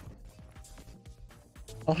thing.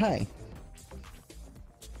 Oh, hi.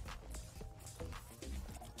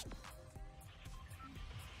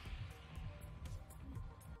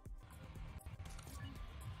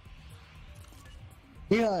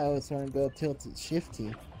 Yeah, I always want to go tilted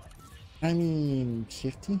shifty. I mean,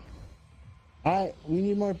 shifty? Alright, we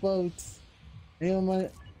need more boats. Anyone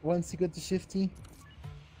wants to go to shifty?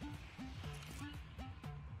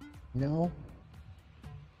 No?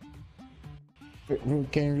 We're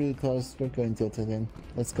getting really close. We're going tilted in.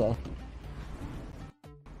 Let's go.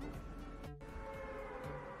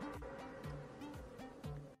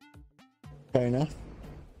 Fair enough.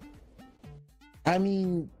 I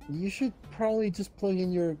mean, you should probably just plug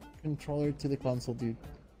in your controller to the console, dude.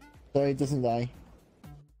 So it doesn't die.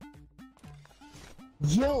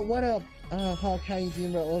 Yo, what up? Hawk, how you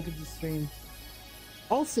doing, bro? Welcome to the stream.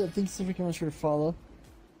 Also, thanks so freaking much for the follow.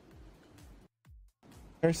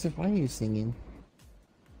 Cursive, why are you singing?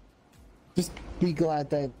 Just be glad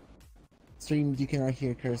that stream you cannot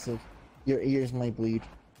hear Cursive. Your ears might bleed.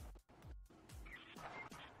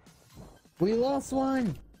 We lost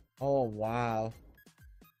one! Oh, wow.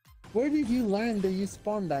 Where did you land that you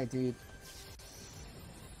spawned that, dude?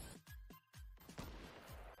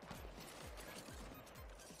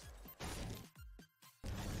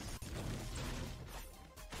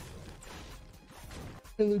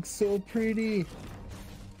 It looks so pretty.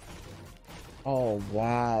 Oh,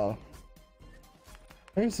 wow.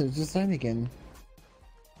 Where's it? Just land again.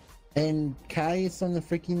 And Kai is on the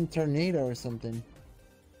freaking tornado or something.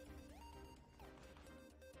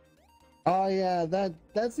 Oh yeah,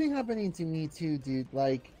 that's been happening to me too, dude.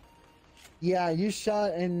 Like, yeah, you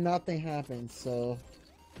shot and nothing happens, so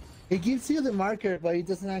it gives you the marker, but it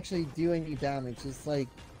doesn't actually do any damage. It's like,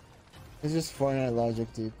 it's just Fortnite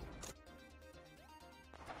logic, dude.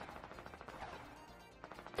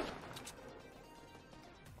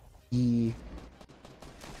 Yeah.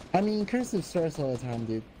 I mean, cursive starts all the time,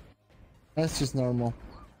 dude. That's just normal.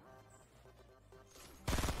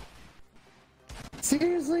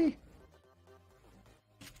 Seriously?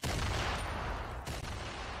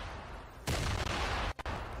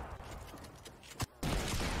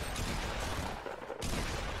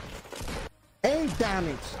 Eight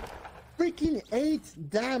damage! Freaking 8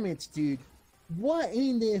 damage, dude! What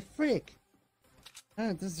in the frick?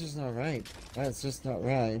 Ah, this is just not right. That's just not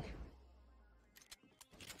right.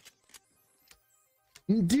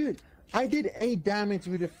 Dude, I did 8 damage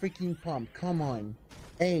with a freaking pump. Come on.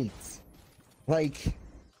 8. Like,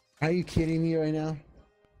 are you kidding me right now?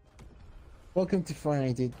 Welcome to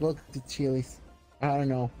Fortnite, dude. Welcome to Chili's. I don't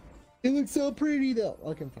know. It looks so pretty though.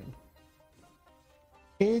 Okay, fine.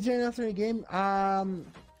 Can you join after the game?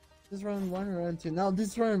 This is round 1 or round 2? No, this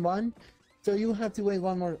is round 1. So you have to wait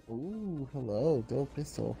one more. Ooh, hello, dope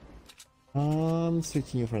pistol.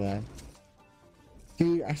 Switching you for that.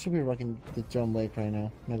 Dude, I should be rocking the John Blake right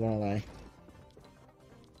now. Not gonna lie.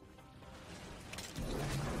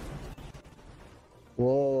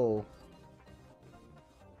 Whoa.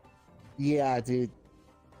 Yeah, dude.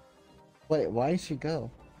 Wait, why did she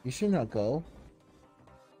go? You should not go.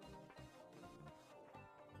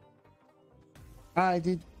 I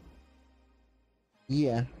did.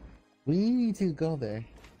 Yeah. We need to go there.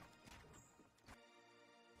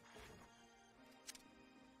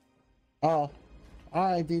 Oh.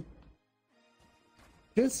 I did.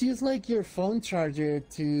 Just use like your phone charger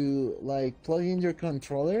to like plug in your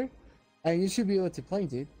controller and you should be able to play,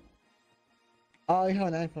 dude. Oh, I have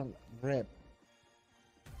an iPhone. Rip.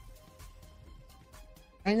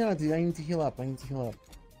 I know, dude. I need to heal up. I need to heal up.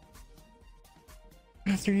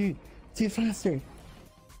 Faster, dude. Do it faster.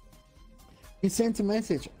 You sent a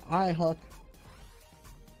message. I Huck.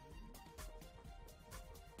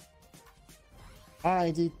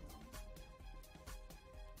 I did.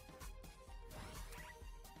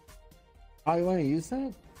 Oh, you want to use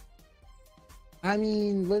that? I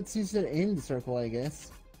mean, let's use it in the circle, I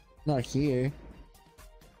guess. Not here.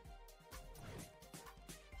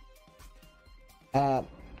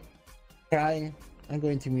 Try. I'm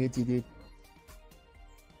going to mute you, dude.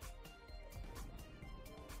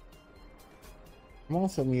 I'm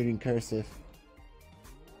also muting cursive.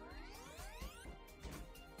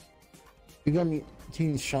 You got me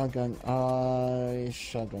team shotgun.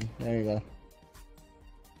 Shotgun. There you go.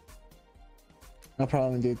 No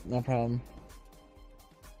problem, dude. No problem.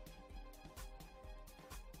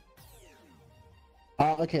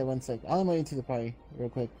 Okay, one sec. I'll invite you to the party real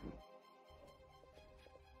quick.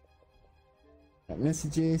 Got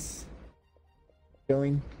messages.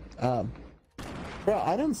 Going. Bro,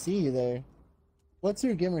 I don't see you there. What's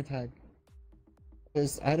your gamer tag?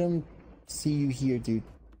 Because I don't see you here, dude.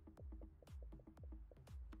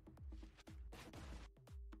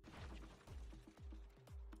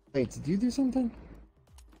 Wait, did you do something?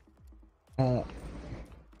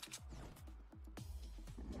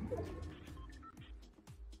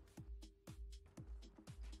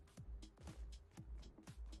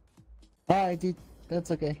 Alright, dude.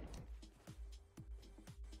 That's okay.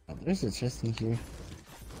 Oh, there's a chest in here.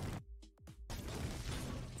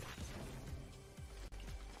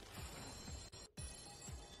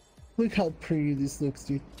 Look how pretty this looks,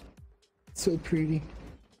 dude. So pretty.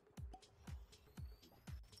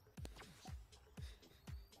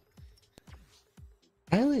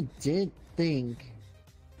 I legit think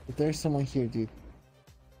that there's someone here, dude.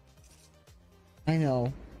 I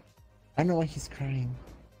know. I know why he's crying.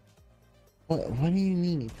 What do you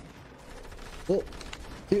need? Oh,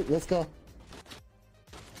 dude, let's go.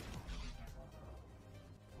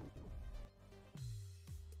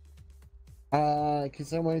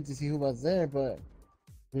 Cause I wanted to see who was there, but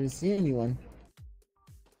I didn't see anyone.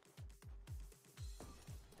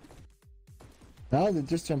 No, they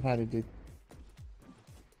just jump out of it, dude.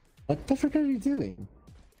 What the frick are you doing?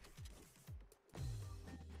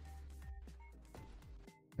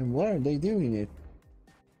 And why are they doing it?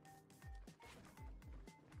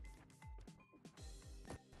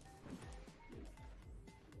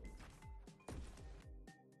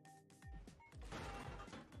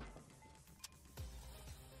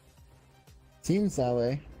 Seems that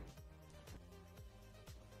way.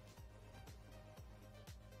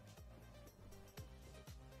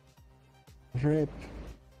 Rip.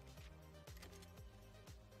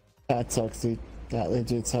 That sucks, dude. That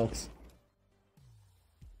legit sucks.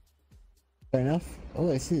 Fair enough. Oh,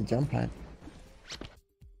 I see the jump pad.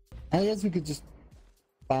 I guess we could just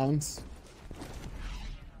bounce.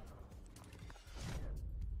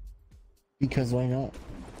 Because why not?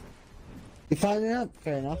 You find it out?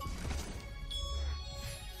 Fair enough.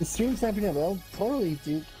 The stream's snapping up. Well, totally,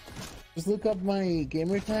 dude. Just look up my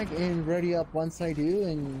gamer tag and ready up once I do,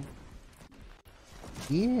 and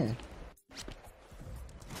yeah.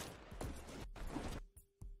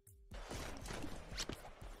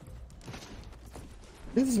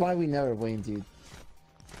 This is why we never win, dude.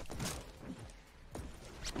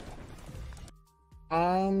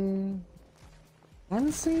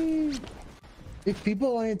 Honestly, if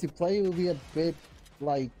people wanted to play, it would be a bit,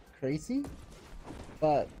 like, crazy.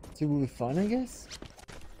 But, it would be fun, I guess.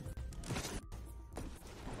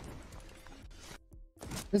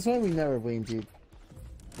 That's why we never win, dude.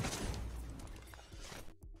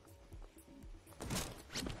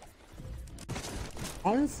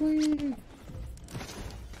 Honestly,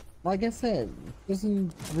 like I said, it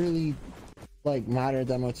doesn't really, like, matter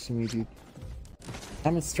that much to me, dude.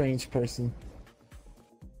 I'm a strange person.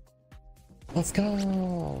 Let's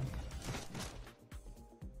go!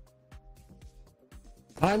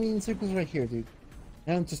 I mean, circle's right here, dude.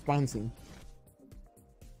 And I'm just bouncing.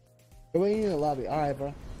 We're waiting in the lobby. Alright,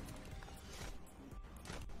 bro.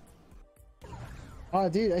 Oh,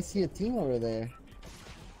 dude, I see a team over there.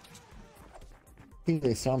 I think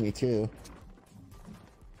they saw me, too.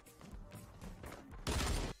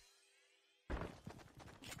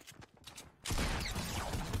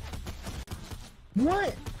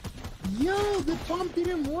 What? Yo, the bomb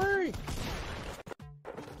didn't work!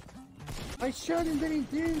 I shot and then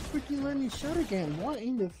it didn't freaking let me shot again. What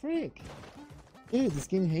in the frick? Dude, this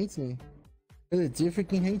game hates me. It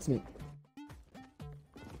freaking hates me.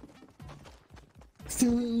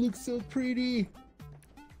 Still, it looks so pretty.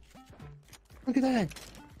 Look at that.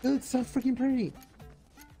 It looks so freaking pretty.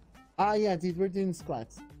 Ah, yeah, dude, we're doing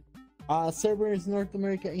squats. Server is North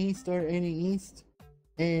America East or any East.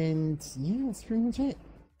 And yeah, that's pretty much it.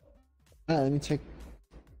 Let me check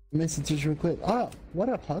messages real quick. Oh, what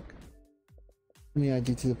up, Huck? Let me add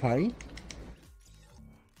you to the party.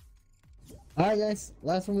 Alright, guys,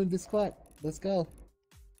 last one with the squat. Let's go.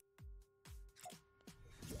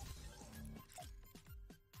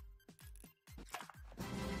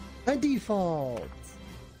 By default.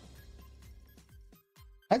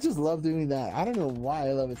 I just love doing that. I don't know why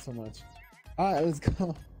I love it so much. Alright, let's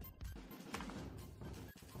go.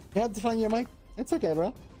 You have to find your mic. It's okay,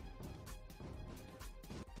 bro.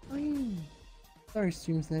 Sorry,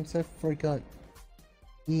 stream snipes. I forgot.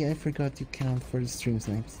 Yeah, I forgot to count for the stream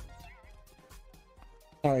snipes.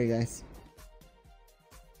 Sorry, guys.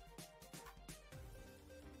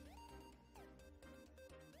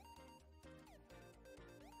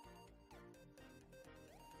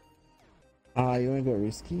 You wanna go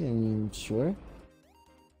risky? I mean, sure.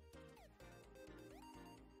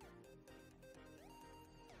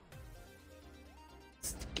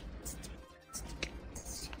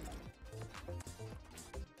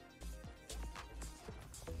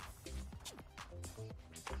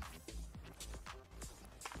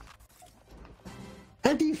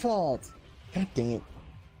 By default! God dang it.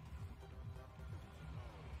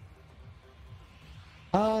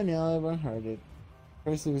 Oh no, everyone heard it.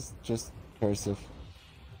 Cursive is just cursive.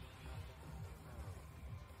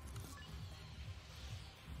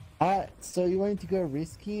 So you want to go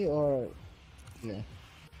risky or... Yeah.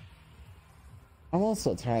 I'm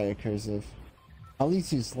also tired, cursive. At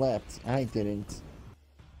least you slept. I didn't.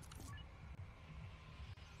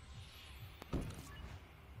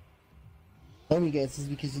 Let me guess, it's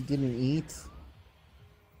because you didn't eat?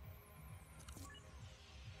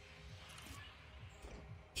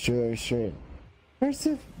 Sure, sure.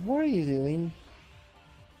 Cursive, what are you doing?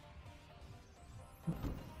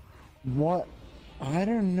 What? I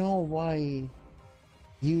don't know why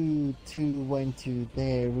you two went to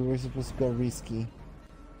there. We were supposed to go risky.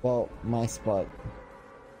 Well, my spot.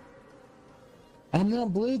 I'm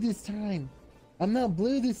not blue this time. I'm not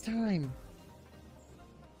blue this time.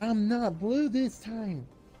 I'm not blue this time.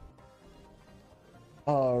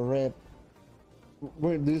 Oh, rip.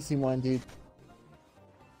 We're losing one, dude.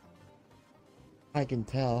 I can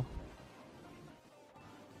tell.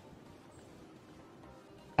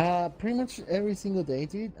 Pretty much every single day,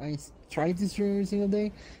 dude. I try to stream every single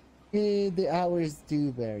day. The hours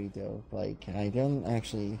do vary, though. Like, I don't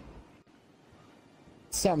actually.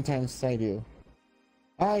 Sometimes I do.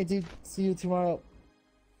 Alright, dude. See you tomorrow.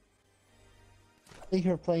 Thank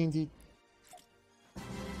you for playing, dude.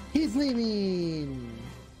 He's leaving!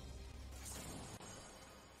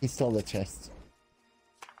 He stole the chest.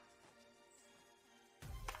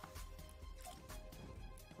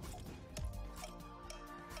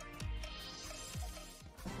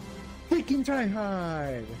 Freaking try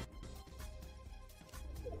hard!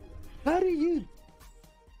 How do you...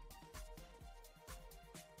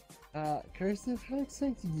 Cursive, how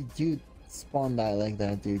excited did you spawn die like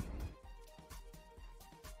that, dude?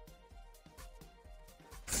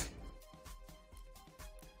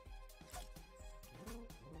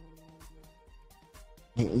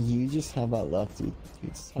 You just have about luck, dude. You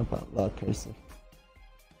just have about luck, Cursive.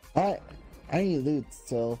 I need loot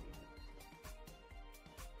still.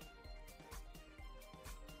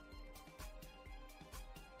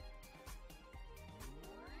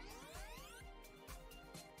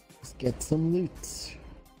 Let's get some loot.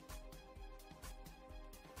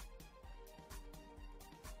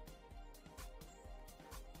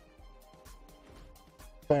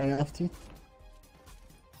 Fair enough, dude.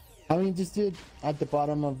 I mean, just do it at the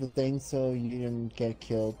bottom of the thing so you didn't get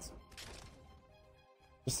killed.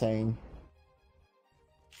 Just saying.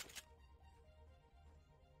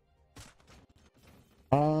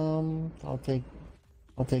 I'll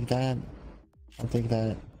take that. I'll take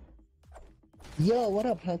that. Yo, what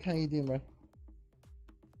up? How you doing, bro?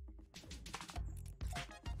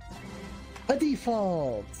 A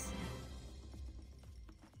default.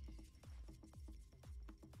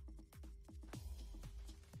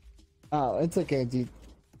 Oh, it's okay, dude.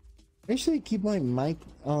 I usually keep my mic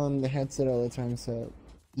on the headset all the time, so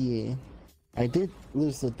yeah. I did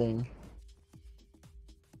lose the thing.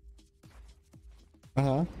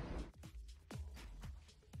 Uh-huh.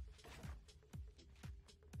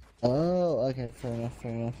 Oh, okay, fair enough,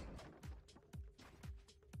 fair enough.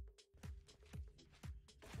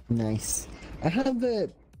 Nice. I have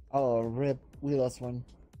the... Oh, rip. We lost one.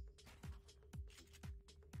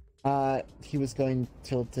 He was going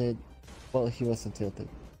tilted. Well, he wasn't tilted.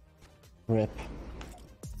 Rip.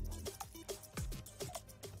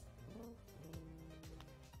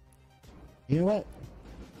 You know what?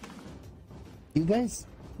 You guys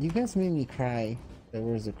made me cry.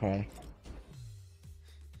 Where's the cry?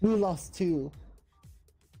 We lost two.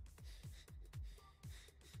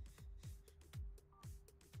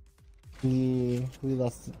 We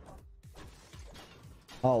lost.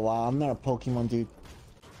 Oh wow, I'm not a Pokemon dude.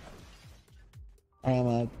 I am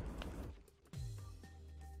a...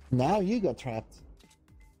 Now you got trapped.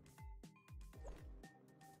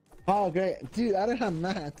 Oh great, dude! I don't have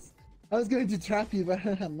mats. I was going to trap you, but I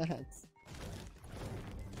don't have mats.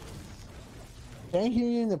 Can I hear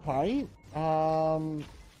you in the party?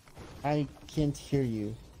 I can't hear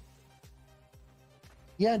you.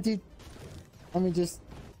 Yeah, dude. Let me just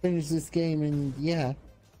finish this game and yeah.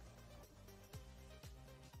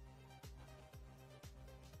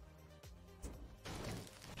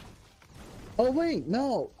 Oh wait,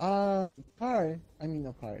 no. Par. I mean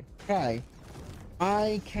no par. Cry.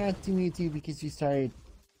 I can't mute you because you started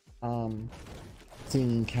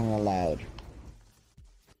singing kinda loud.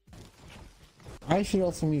 I should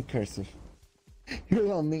also mute Cursive. You're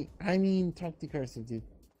lonely. I mean talk to Cursive, dude.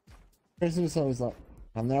 Cursive is always like,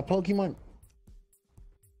 I'm not a Pokemon.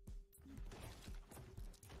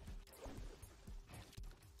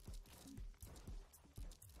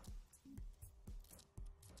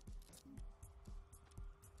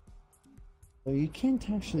 Well, you can't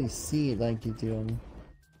actually see it like you do.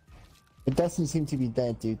 It doesn't seem to be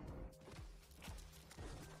dead, dude.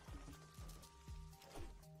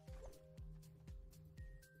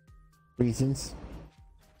 Reasons?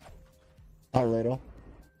 A little.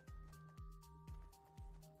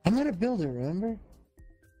 I'm not a builder, remember?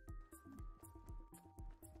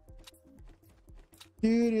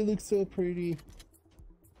 Dude, it looks so pretty.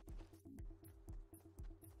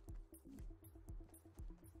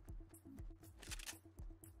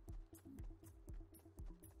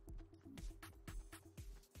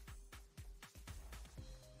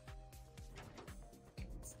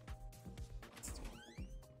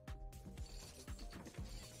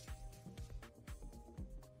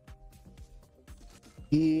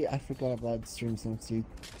 Yeah, I forgot about stream since dude.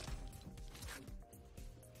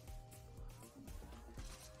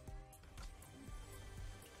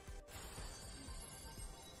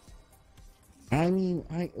 I mean,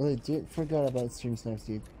 I legit forgot about stream snaps,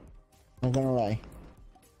 dude. I'm gonna lie.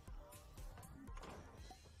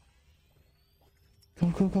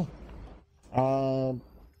 Go.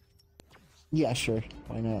 Yeah, sure.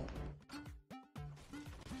 Why not?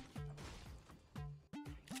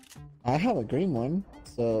 I have a green one,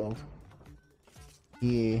 so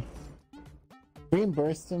yeah.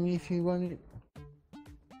 Reimburse to me if you want it.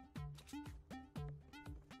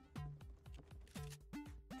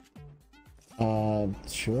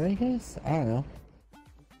 Sure, I guess? I don't know.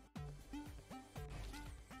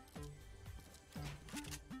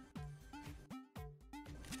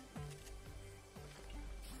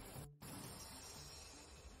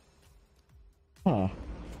 Huh.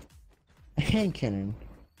 A hand cannon.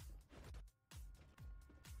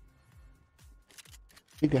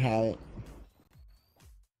 You could have it.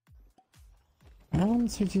 I'm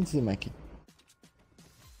switching to the mic.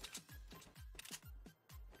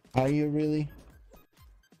 Are you really?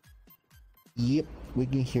 Yep, we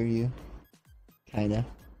can hear you. Kinda.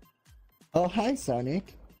 Oh, hi,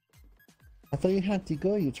 Sonic. I thought you had to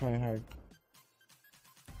go, you try hard.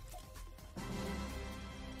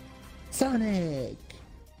 Sonic!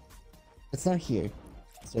 It's not here.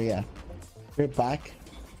 So yeah. We're back.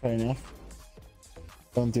 Fair enough.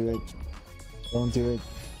 Don't do it. Don't do it.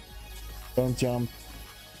 Don't jump.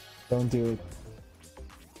 Don't do it.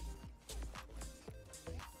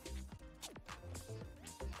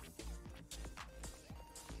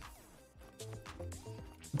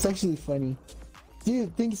 It's actually funny.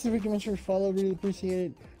 Dude, thank you so very much for follow, really appreciate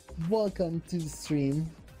it. Welcome to the stream.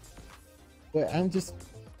 But I'm just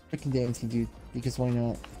freaking dancing, dude, because why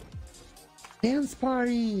not? Dance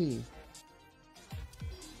party!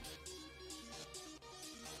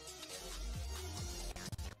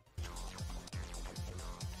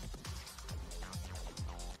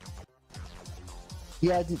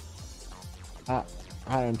 Yeah, dude. I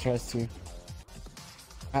don't trust you.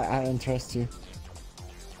 I don't trust you.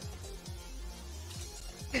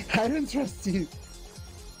 I don't trust you.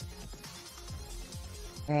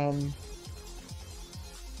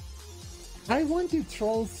 I want to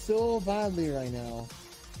troll so badly right now.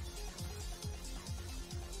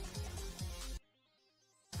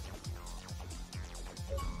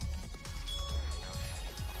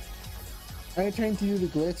 Are you trying to do the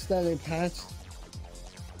glitch that they patched?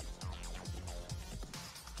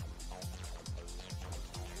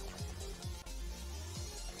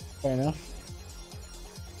 Fair enough.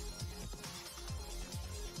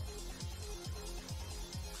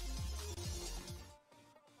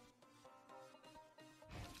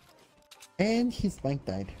 And his bike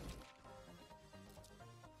died.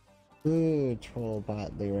 Ooh, troll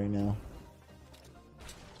badly right now.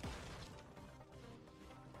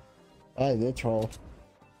 I did troll.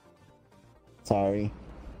 Sorry.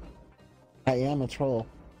 I am a troll.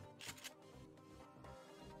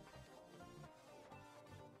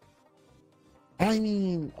 I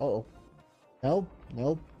mean, oh. Nope.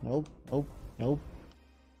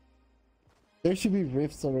 There should be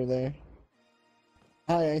rifts over there.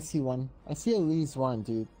 I see one. I see at least one,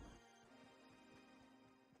 dude.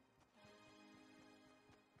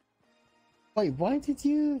 Wait, why did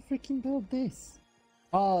you freaking build this?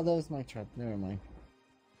 Oh, that was my trap. Never mind.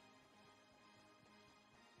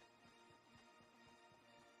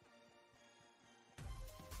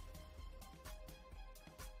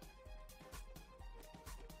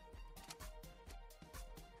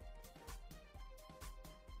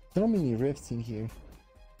 So many rifts in here.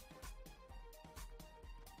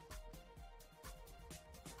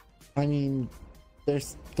 I mean,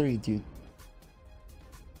 there's 3, dude.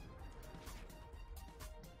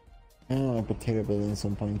 I don't know, potato building at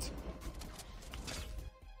some point.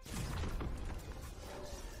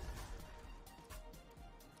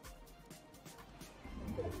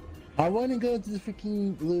 I want to go to the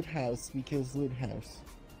freaking loot house because loot house.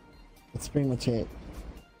 That's pretty much it.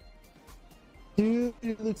 Dude,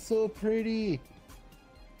 it looks so pretty.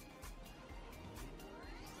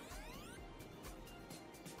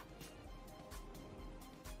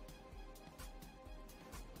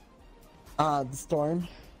 The storm.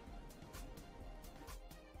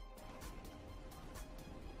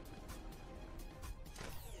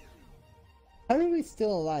 How are we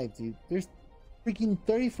still alive, dude? There's freaking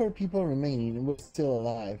 34 people remaining and we're still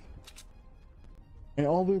alive. And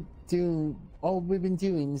all we've been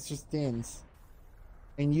doing is just dance.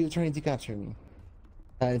 And you trying to capture me.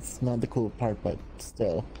 That's not the cool part, but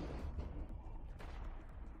still.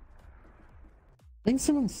 I think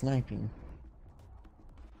someone's sniping.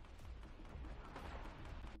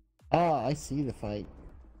 Ah, I see the fight.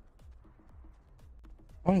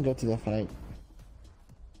 I wanna go to the fight.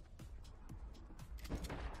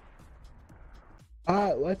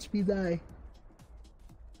 Alright, watch me die.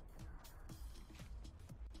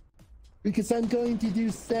 Because I'm going to do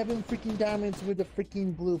 7 freaking damage with a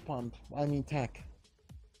freaking blue pump. I mean tech.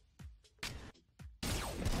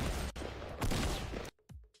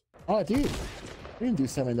 Oh dude, I didn't do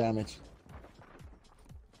 7 damage.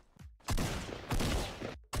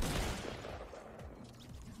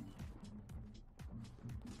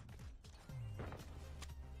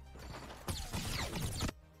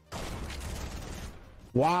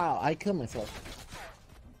 Wow, I killed myself.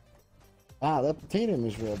 Wow, that potato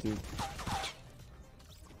is real, dude.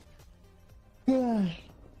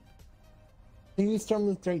 New Storm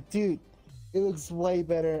looks great, dude. It looks way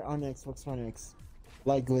better on Xbox One X,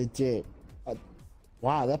 like legit.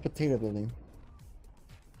 Wow, that potato building.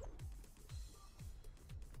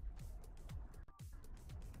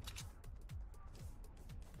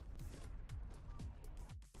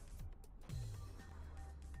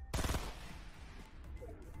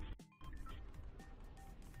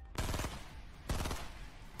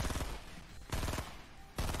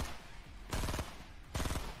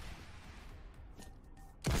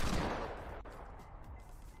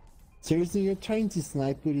 Seriously, you're trying to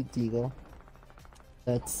snipe with a deagle?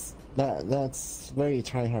 That's very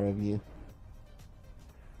tryhard of you.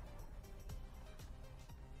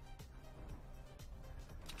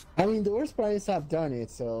 I mean, the worst part is I've done it,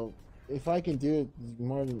 so if I can do it,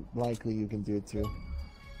 more than likely you can do it too.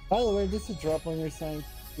 By the way, there's a drop on your side.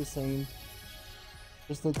 Just saying.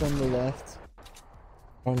 Just look on the left.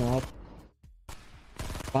 Or not.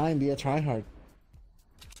 Fine, be a tryhard.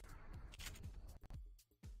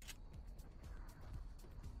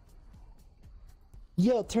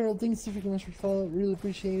 Yo, Turtle, thanks so freaking much for follow. Really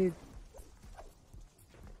appreciate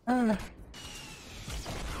it.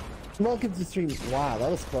 Welcome to the stream. Wow, that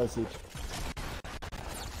was close, dude.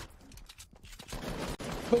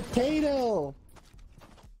 Potato!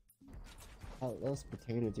 Oh, that was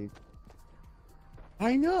potato, dude.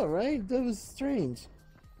 I know, right? That was strange.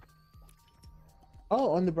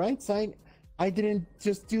 Oh, on the bright side, I didn't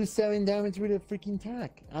just do 7 damage with a freaking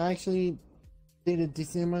tack. I actually did a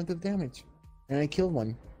decent amount of damage. And I killed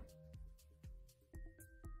one.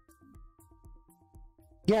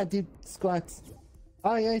 Yeah, dude, squats.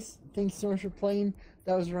 Alright guys, thanks so much for playing.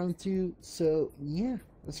 That was round 2, so yeah,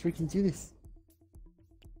 let's freaking do this.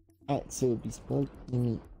 Alright, so bespoke, let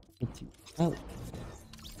me get you out.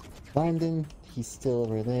 Brandon, he's still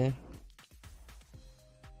over there.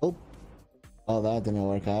 Oh, that didn't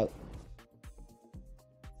work out.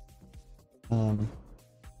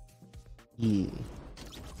 Yeah.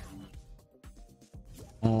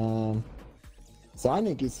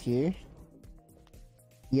 Sonic is here.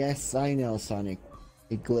 Yes, I know, Sonic.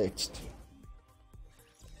 It glitched.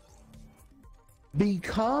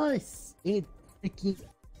 Because it freaking...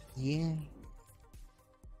 Yeah.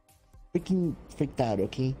 Freaking freaked out,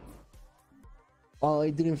 okay? Oh,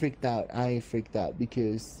 I didn't freak out. I freaked out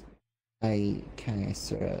because I kinda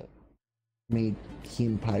sorta made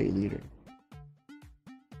him party leader.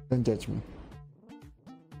 Don't judge me.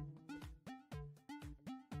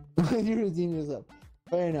 You redeem yourself.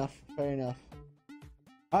 Fair enough, fair enough.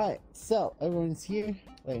 Alright, so everyone's here.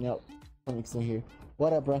 Wait, no. Sonic's not here.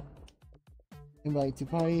 What up, bro? Invite to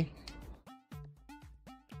party.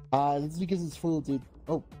 That's because it's full, dude.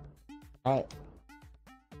 Oh. Alright.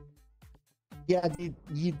 Yeah, dude,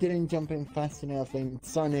 you didn't jump in fast enough, and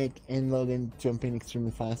Sonic and Logan jump in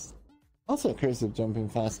extremely fast. Also, Cursive jumping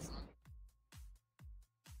fast.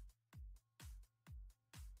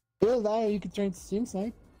 Either that, or you could try to stream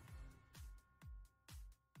snipe.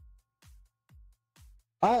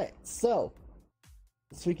 Alright, so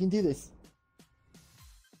we can do this.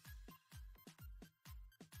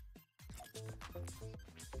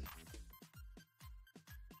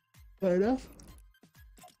 Fair enough.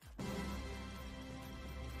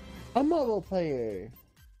 A mobile player.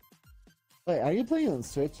 Wait, are you playing on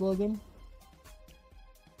Switch, Logan?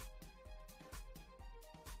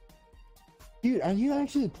 Dude, are you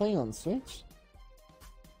actually playing on Switch?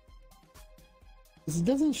 It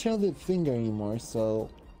doesn't show the finger anymore, so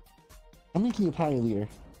I'm making you party leader.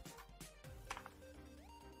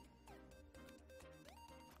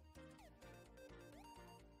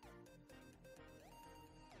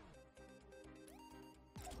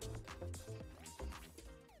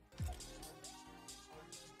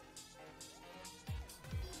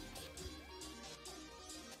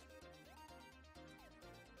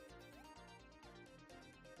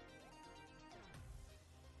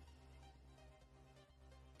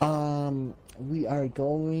 We are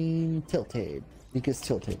going tilted, because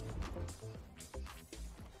tilted.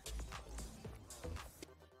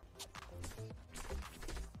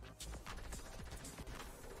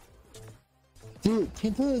 Dude,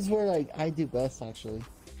 Tinto is where like I do best actually.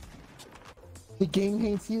 The game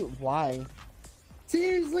hates you? Why?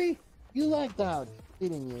 Seriously? You lagged out,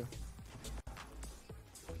 didn't you?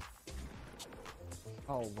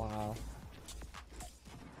 Oh wow.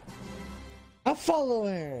 A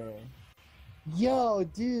follower! Yo,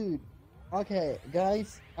 dude! Okay,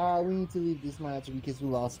 guys, we need to leave this match because we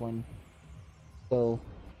lost one. So,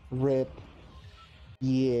 rip.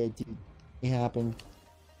 Yeah, dude. It happened.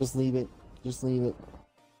 Just leave it. Just leave it.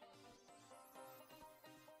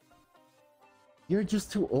 You're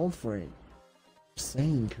just too old for it. Just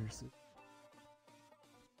saying, cursive.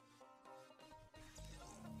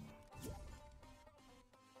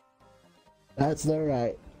 That's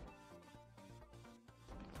alright.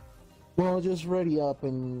 Well, just ready up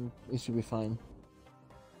and it should be fine.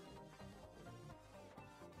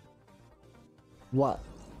 What?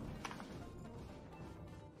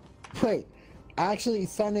 Wait, actually,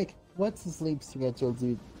 Sonic, what's the sleep schedule,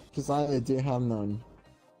 dude? Because I do have none.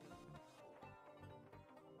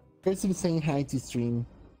 First of saying hi to stream.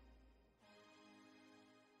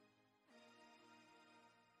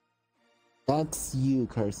 That's you,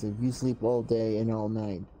 Cursive. You sleep all day and all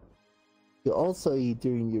night. You also eat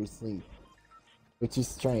during your sleep, which is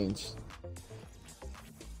strange.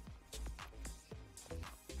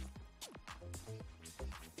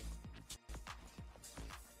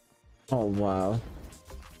 Oh wow.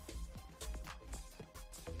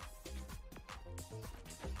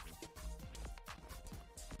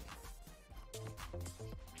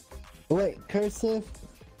 Wait, Cursive?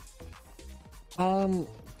 Do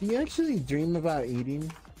you actually dream about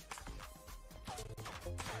eating?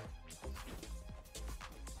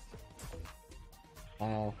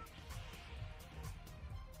 Wow.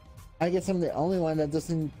 I guess I'm the only one that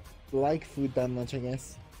doesn't like food that much, I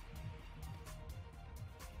guess.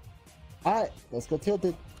 Alright, let's go tilt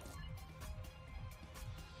it.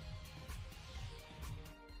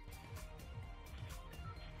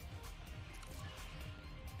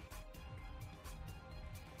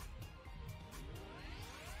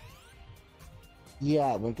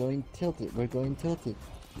 Yeah, we're going tilted. We're going tilted.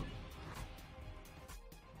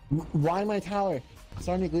 Why my tower?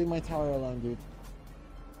 Sonic, leave my tower alone, dude.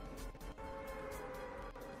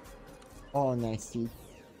 Oh, nice, dude.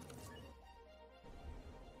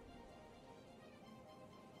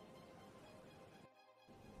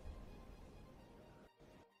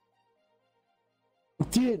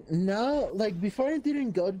 Dude, now, like, before I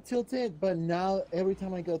didn't go to Tilted, but now every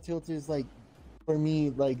time I go Tilted is, like, for me,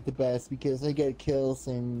 like, the best because I get kills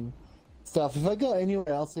and stuff. If I go anywhere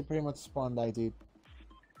else, I pretty much spawn die, dude.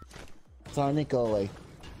 Sonic, go away.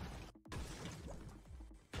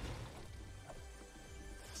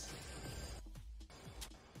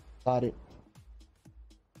 Got it.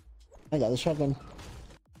 I got the shotgun.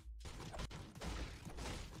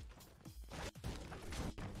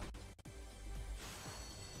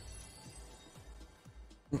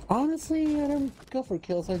 Honestly, I don't go for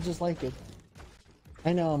kills, I just like it.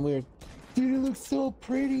 I know I'm weird. Dude, it looks so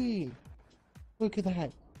pretty! Look at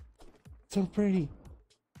that. So pretty.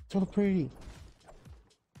 So pretty.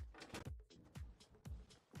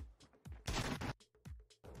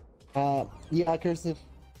 Yeah, Cursive.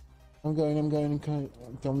 I'm going.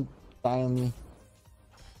 Don't die on me.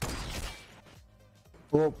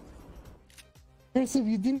 Well, Cursive,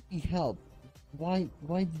 you didn't need help. Why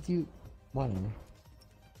did you... Whatever.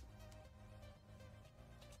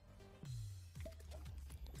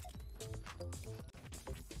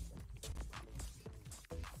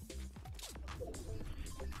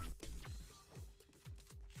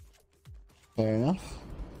 Fair enough.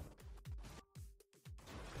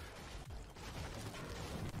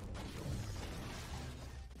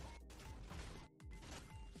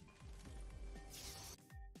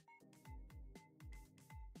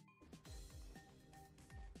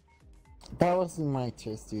 That wasn't my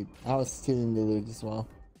chest, dude. I was still in the loot as well.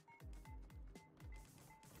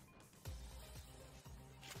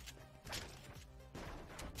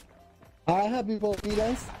 Hi, happy birthday,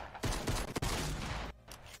 guys.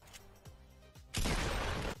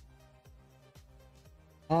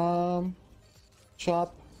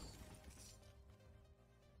 Shop.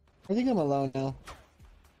 I think I'm alone now.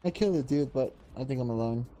 I killed a dude, but I think I'm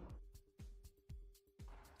alone.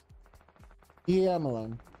 Yeah, I'm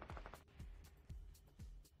alone.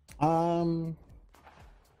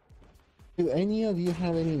 Do any of you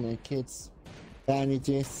have any medkits,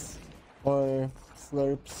 bandages, or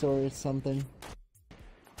slurps or something?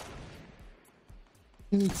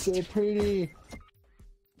 It's so pretty.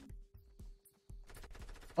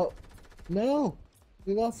 Oh, no!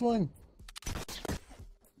 We lost one.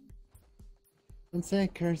 One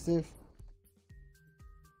sec, Cursive.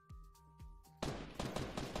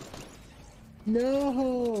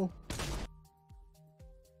 No!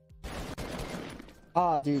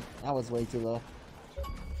 Oh, dude, that was way too low.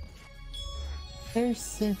 There's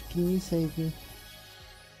Sif, can you save me?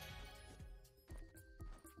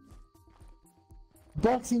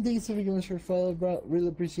 Boxing, thanks so very much for follow, bro. Really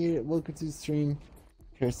appreciate it. Welcome to the stream.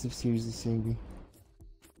 Cursive seriously save me.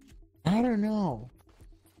 I don't know.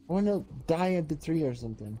 I wanna die at the tree or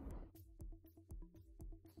something.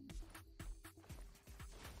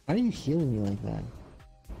 Why are you healing me like that?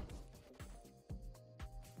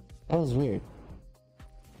 That was weird.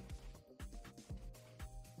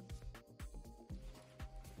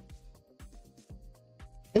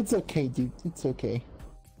 It's okay, dude. It's okay.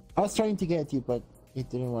 I was trying to get you, but it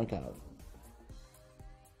didn't work out.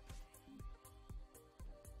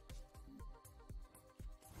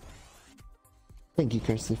 Thank you,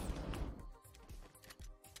 Cursive.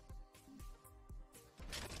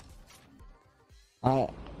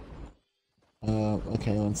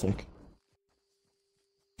 Okay, one sec.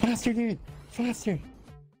 Faster, dude! Faster!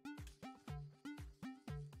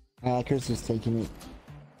 Cursive's taking it.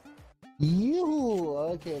 You!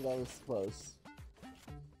 Okay, that was close.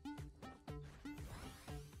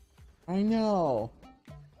 I know!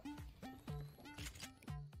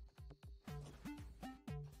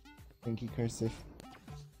 Thank you, Cursive.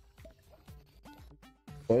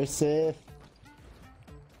 Cursive!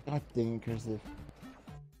 God dang it, Cursive.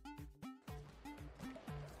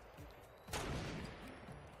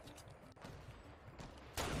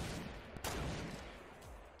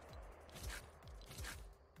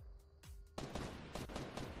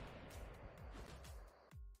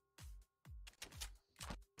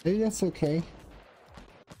 Maybe that's okay.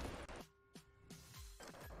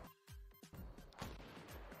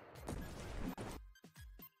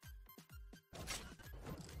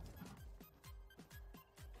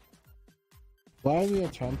 Why are we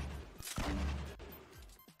at Trump?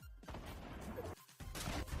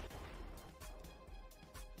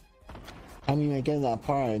 I mean, I get that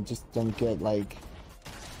part, I just don't get like...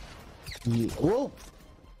 Whoa!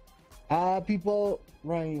 People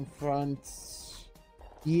right in front.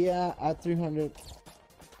 Yeah, at 300.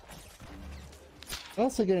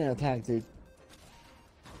 Also getting attacked, dude.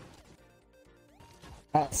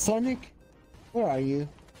 Sonic? Where are you?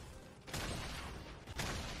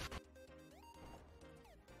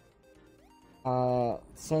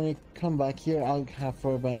 Sonic, come back here. I'll have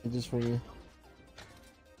 4 bandages for you.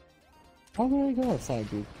 How do I go outside,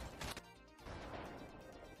 dude?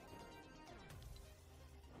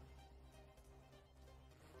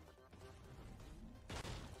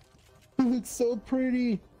 It looks so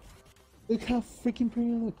pretty. Look how freaking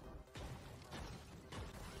pretty it looks.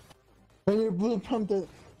 When your blue pumped it,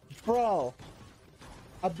 bro.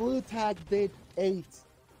 A blue tag did 8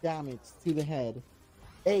 damage to the head.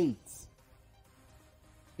 8.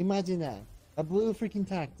 Imagine that. A blue freaking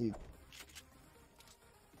tag, dude.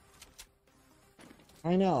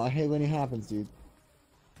 I know, I hate when it happens, dude.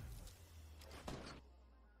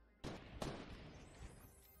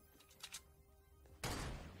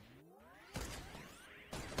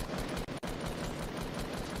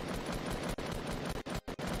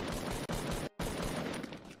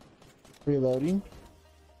 Reloading.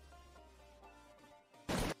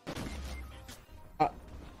 I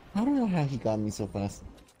don't know how he got me so fast.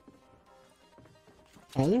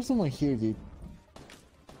 There's someone here, dude.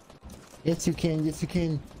 Yes, you can. Yes, you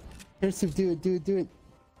can. Cursive, do it. Do it. Do it.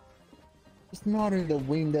 Just not in the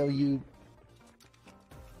window, you.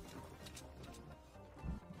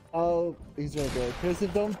 Oh, he's right there.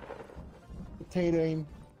 Cursive, don't potato him.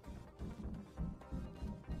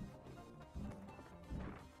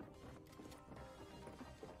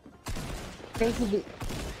 Cursive.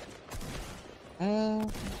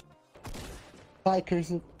 Bye,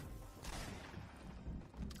 Cursive.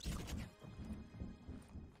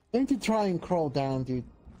 Going to try and crawl down, dude.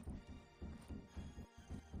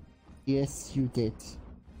 Yes, you did.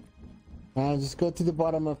 Now just go to the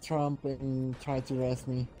bottom of Trump and try to rest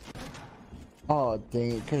me. Oh,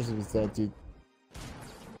 dang it. Cursive is dead, dude.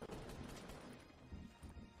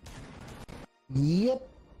 Yep.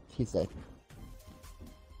 He's dead.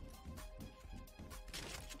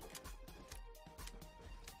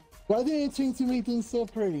 Why did it change to make things so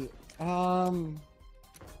pretty?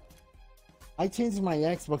 I changed my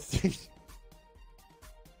Xbox.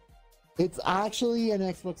 It's actually an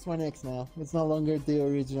Xbox One X now. It's no longer the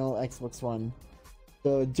original Xbox One.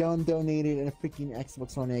 So John donated a freaking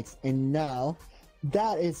Xbox One X, and now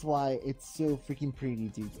that is why it's so freaking pretty,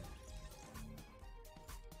 dude.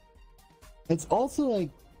 It's also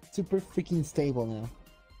like super freaking stable now.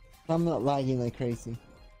 I'm not lagging like crazy.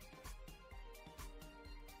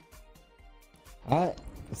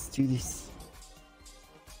 Let's do this.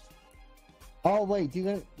 Oh wait,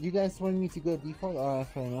 do you guys want me to go default? Alright,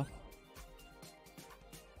 fair enough.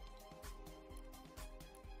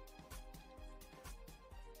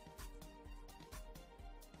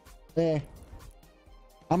 There.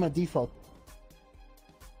 I'm a default.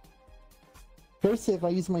 First if I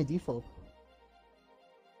use my default.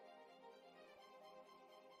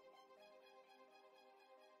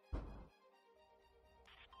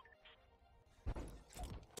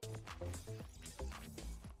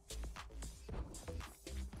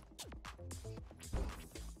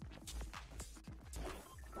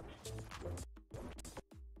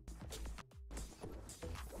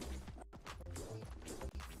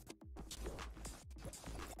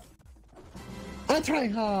 I try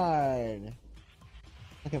hard!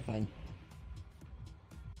 Okay, fine.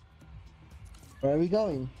 Where are we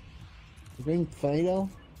going? We're going Fatal?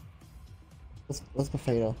 Let's go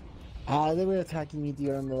Fatal. Ah, they were attacking me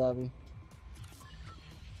during the lobby.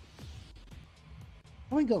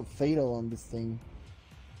 I want to go Fatal on this thing.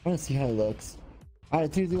 I want to see how it looks.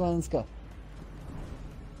 Alright, 3, 2, 1, let's go.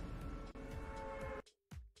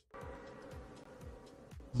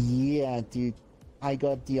 Yeah, dude. I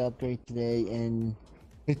got the upgrade today and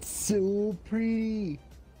it's so pretty.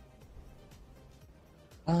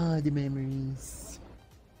 Ah, the memories.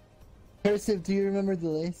 Cursive, do you remember the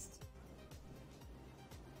list?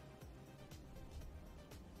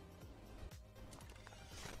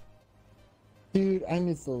 Dude, I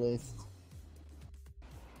miss the list.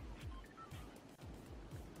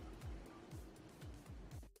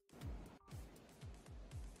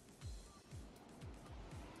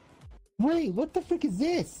 Wait, what the frick is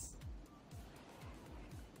this?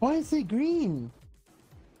 Why is it green?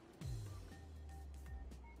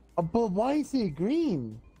 But why is it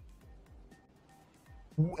green?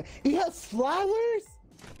 It has flowers?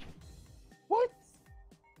 What?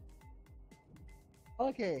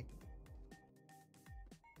 Okay.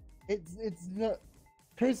 It's the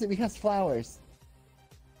cursive, it has flowers.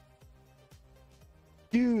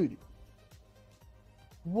 Dude.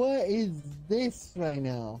 What is this right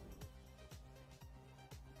now?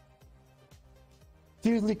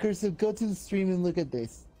 Seriously, cursive, go to the stream and look at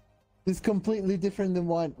this. It's completely different than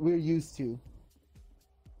what we're used to.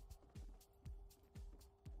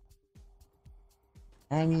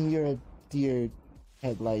 I mean, you're a deer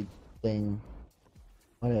headlight thing.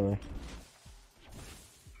 Whatever.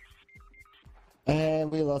 And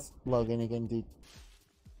we lost Logan again, dude.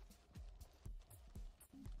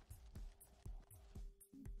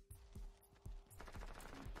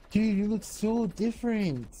 Dude, you look so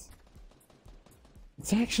different.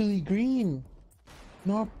 It's actually green,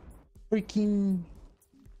 not freaking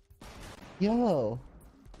yellow,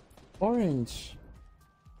 orange,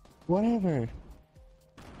 whatever.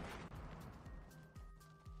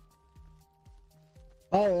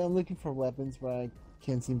 Oh, I'm looking for weapons, but I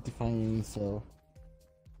can't seem to find any, so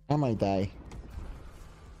I might die.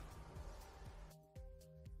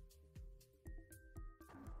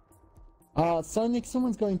 Sonic,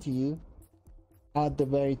 someone's going to you at the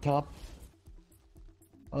very top.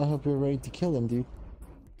 I hope you're ready to kill him, dude.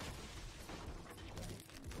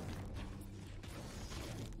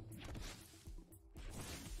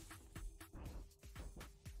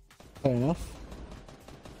 Fair enough.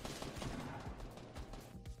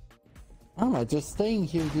 I'm not just staying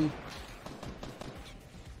here, dude.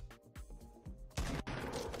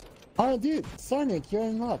 Oh, dude, Sonic, you're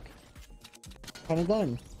in luck. Kinda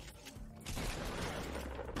gun.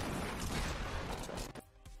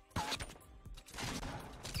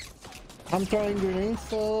 I'm throwing grenades,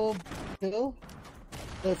 so Phil,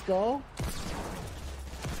 let's go.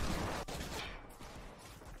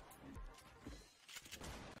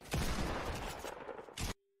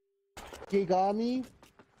 He got me.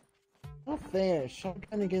 Not fair.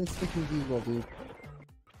 Shotgun against freaking people, dude.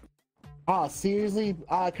 Ah, seriously?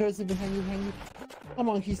 Ah, Cursive behind you. Come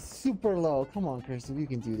on, he's super low. Come on, Cursive, you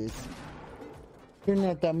can do this. You're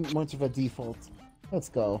not that much of a default. Let's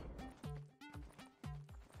go.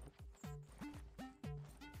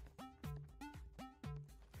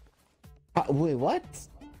 Wait, what?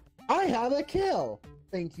 I have a kill!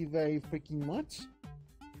 Thank you very freaking much.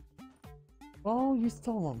 Oh, you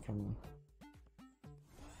stole one from me.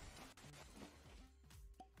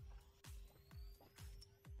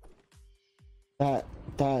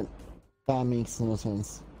 That makes no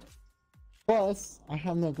sense. Plus, I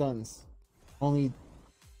have no guns. Only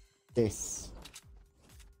this.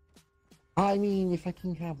 I mean, if I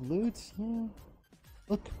can have loot, yeah.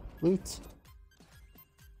 Look, loot.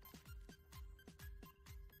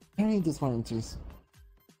 I need this one, jeez.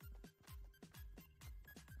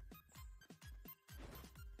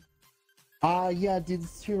 Yeah, dude,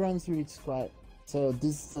 it's 2 rounds for each squad. So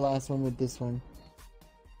this is the last one with this one.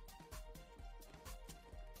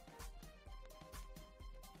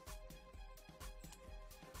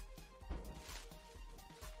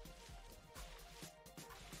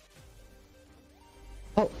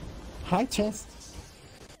 Oh, hi, chest.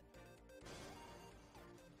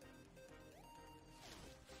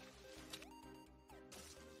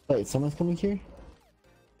 Wait, someone's coming here?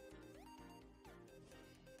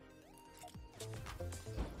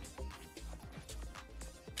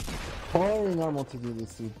 Totally normal to do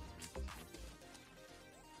this, dude.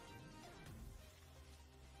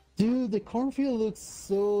 Dude, the cornfield looks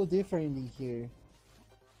so different in here.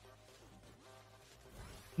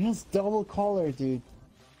 It has double color, dude.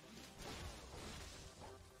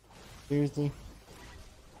 Seriously?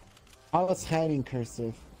 I was hiding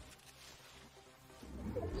cursive.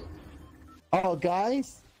 Oh,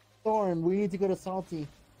 guys? Storm, we need to go to Salty.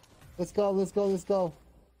 Let's go, let's go, let's go.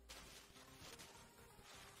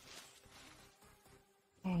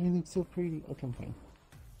 Oh, he looks so pretty. Okay, I'm fine.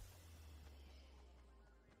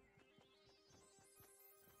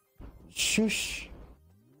 Shush.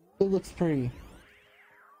 It looks pretty.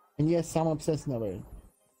 And yes, I'm obsessed over it.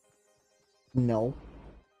 No.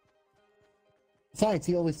 Besides,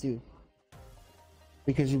 you always do.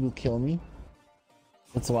 Because you will kill me.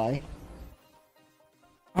 That's why.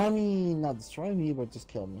 I mean, not destroy me, but just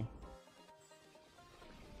kill me.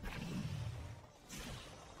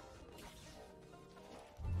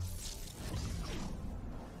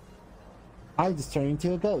 I just turned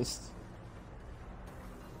into a ghost.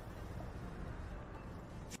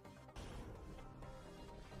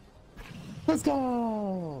 Let's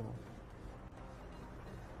go!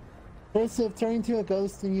 First, turn into a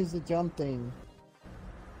ghost and use the jump thing.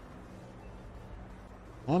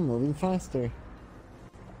 I'm moving faster.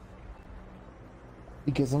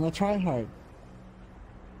 Because I'm a tryhard.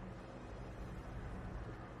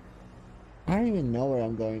 I don't even know where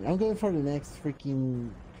I'm going. I'm going for the next freaking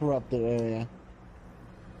corrupted area.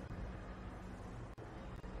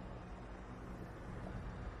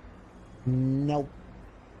 Nope.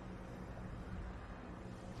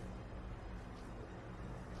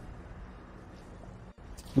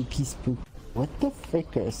 Spooky spook. What the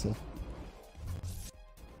frick is it?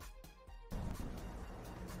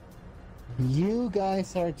 You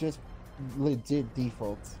guys are just legit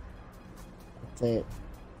defaults. That's it.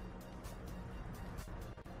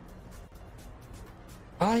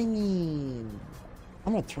 I mean,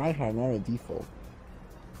 I'm a tryhard, not a default.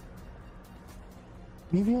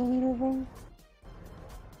 Maybe a little wrong?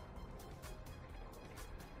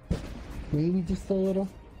 Maybe just a little?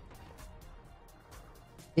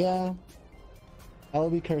 Yeah. I will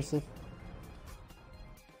be cursive.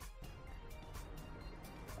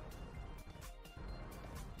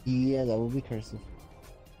 Yeah, that will be cursive.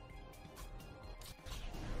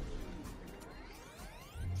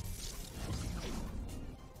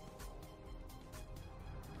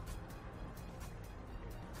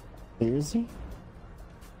 Seriously?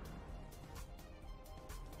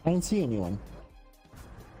 I don't see anyone.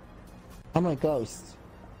 I'm a ghost.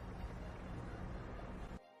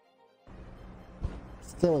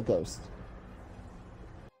 Still a ghost.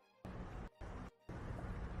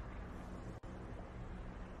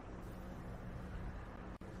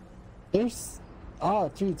 There's... Oh,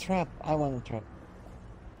 dude, trap. I want a trap.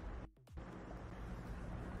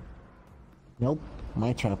 Nope,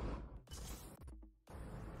 my trap.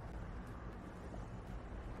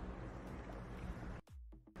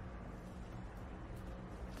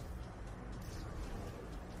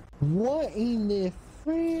 What in the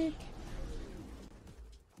frick?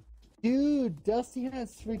 Dude, Dusty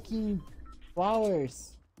has freaking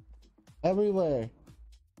flowers everywhere.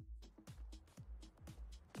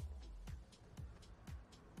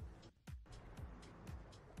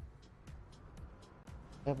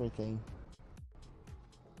 Everything.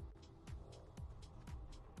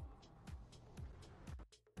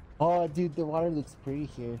 Oh, dude, the water looks pretty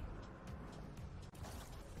here.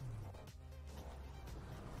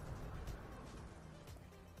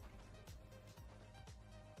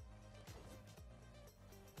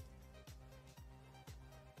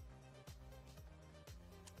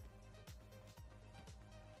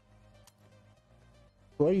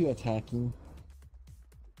 Who are you attacking?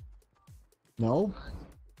 No?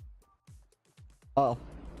 Oh.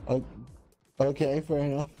 Okay, fair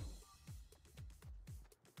enough.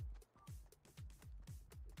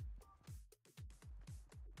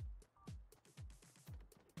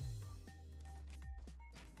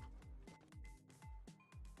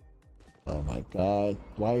 Oh my god,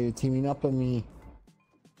 why are you teaming up on me?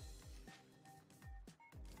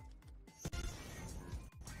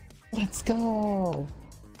 go!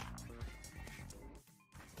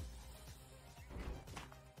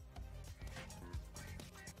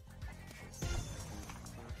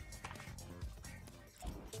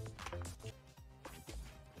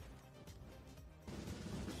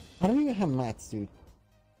 I don't even have mats, dude.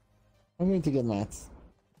 I'm going to get mats.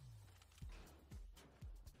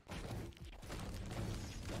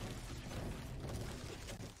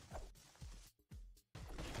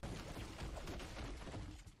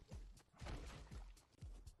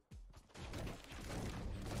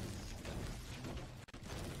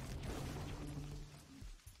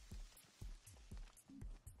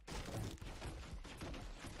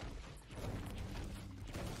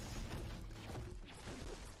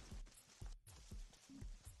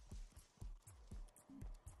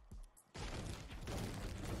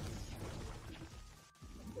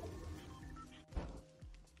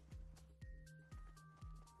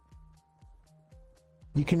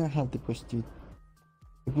 You cannot have the push, dude.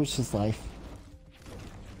 The push is life.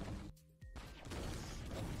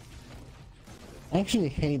 I actually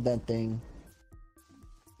hate that thing.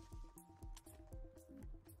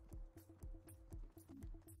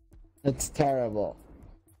 It's terrible.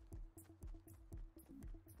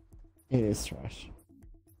 It is trash.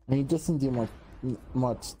 And it doesn't do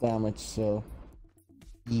much damage, so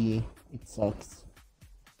yeah, it sucks.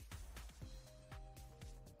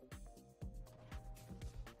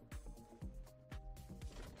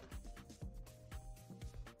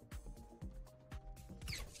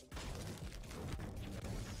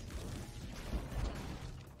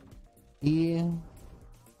 Yeah.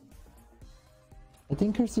 I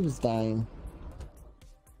think Cursive is dying.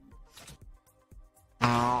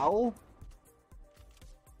 Ow!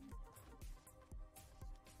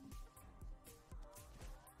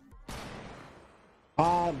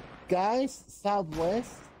 Guys,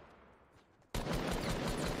 southwest.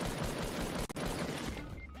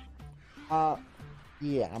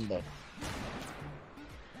 Yeah, I'm dead.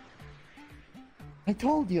 I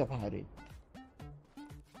told you about it.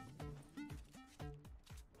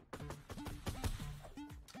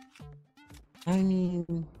 I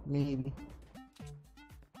mean, maybe.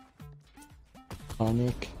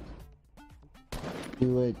 Sonic.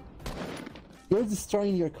 Do it. You're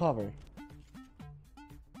destroying your cover.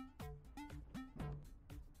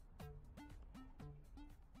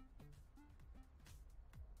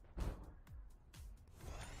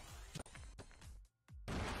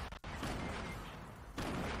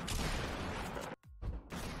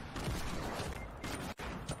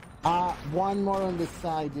 One more on the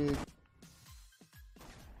side, dude.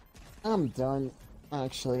 I'm done,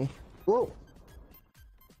 actually. Whoa!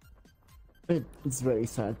 It's very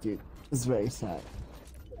sad, dude. It's very sad.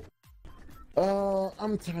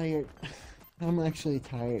 I'm tired. I'm actually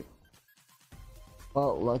tired.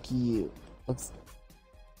 Oh, lucky you.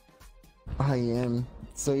 I am.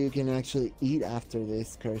 So you can actually eat after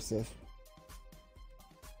this, Cursive.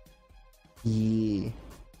 Yeah.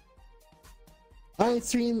 Alright,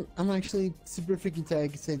 stream. I'm actually super freaking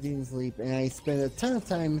tired because I didn't sleep and I spent a ton of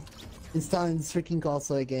time installing this freaking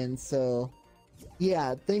console again, so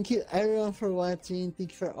yeah, thank you everyone for watching.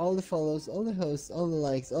 Thank you for all the follows, all the hosts, all the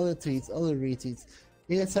likes, all the tweets, all the retweets.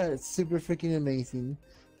 You guys are super freaking amazing.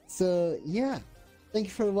 So yeah, thank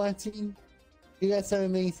you for watching. You guys are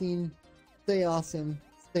amazing. Stay awesome,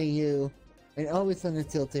 stay you, and always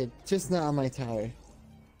untilted, just not on my tower.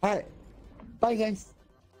 Alright, bye guys.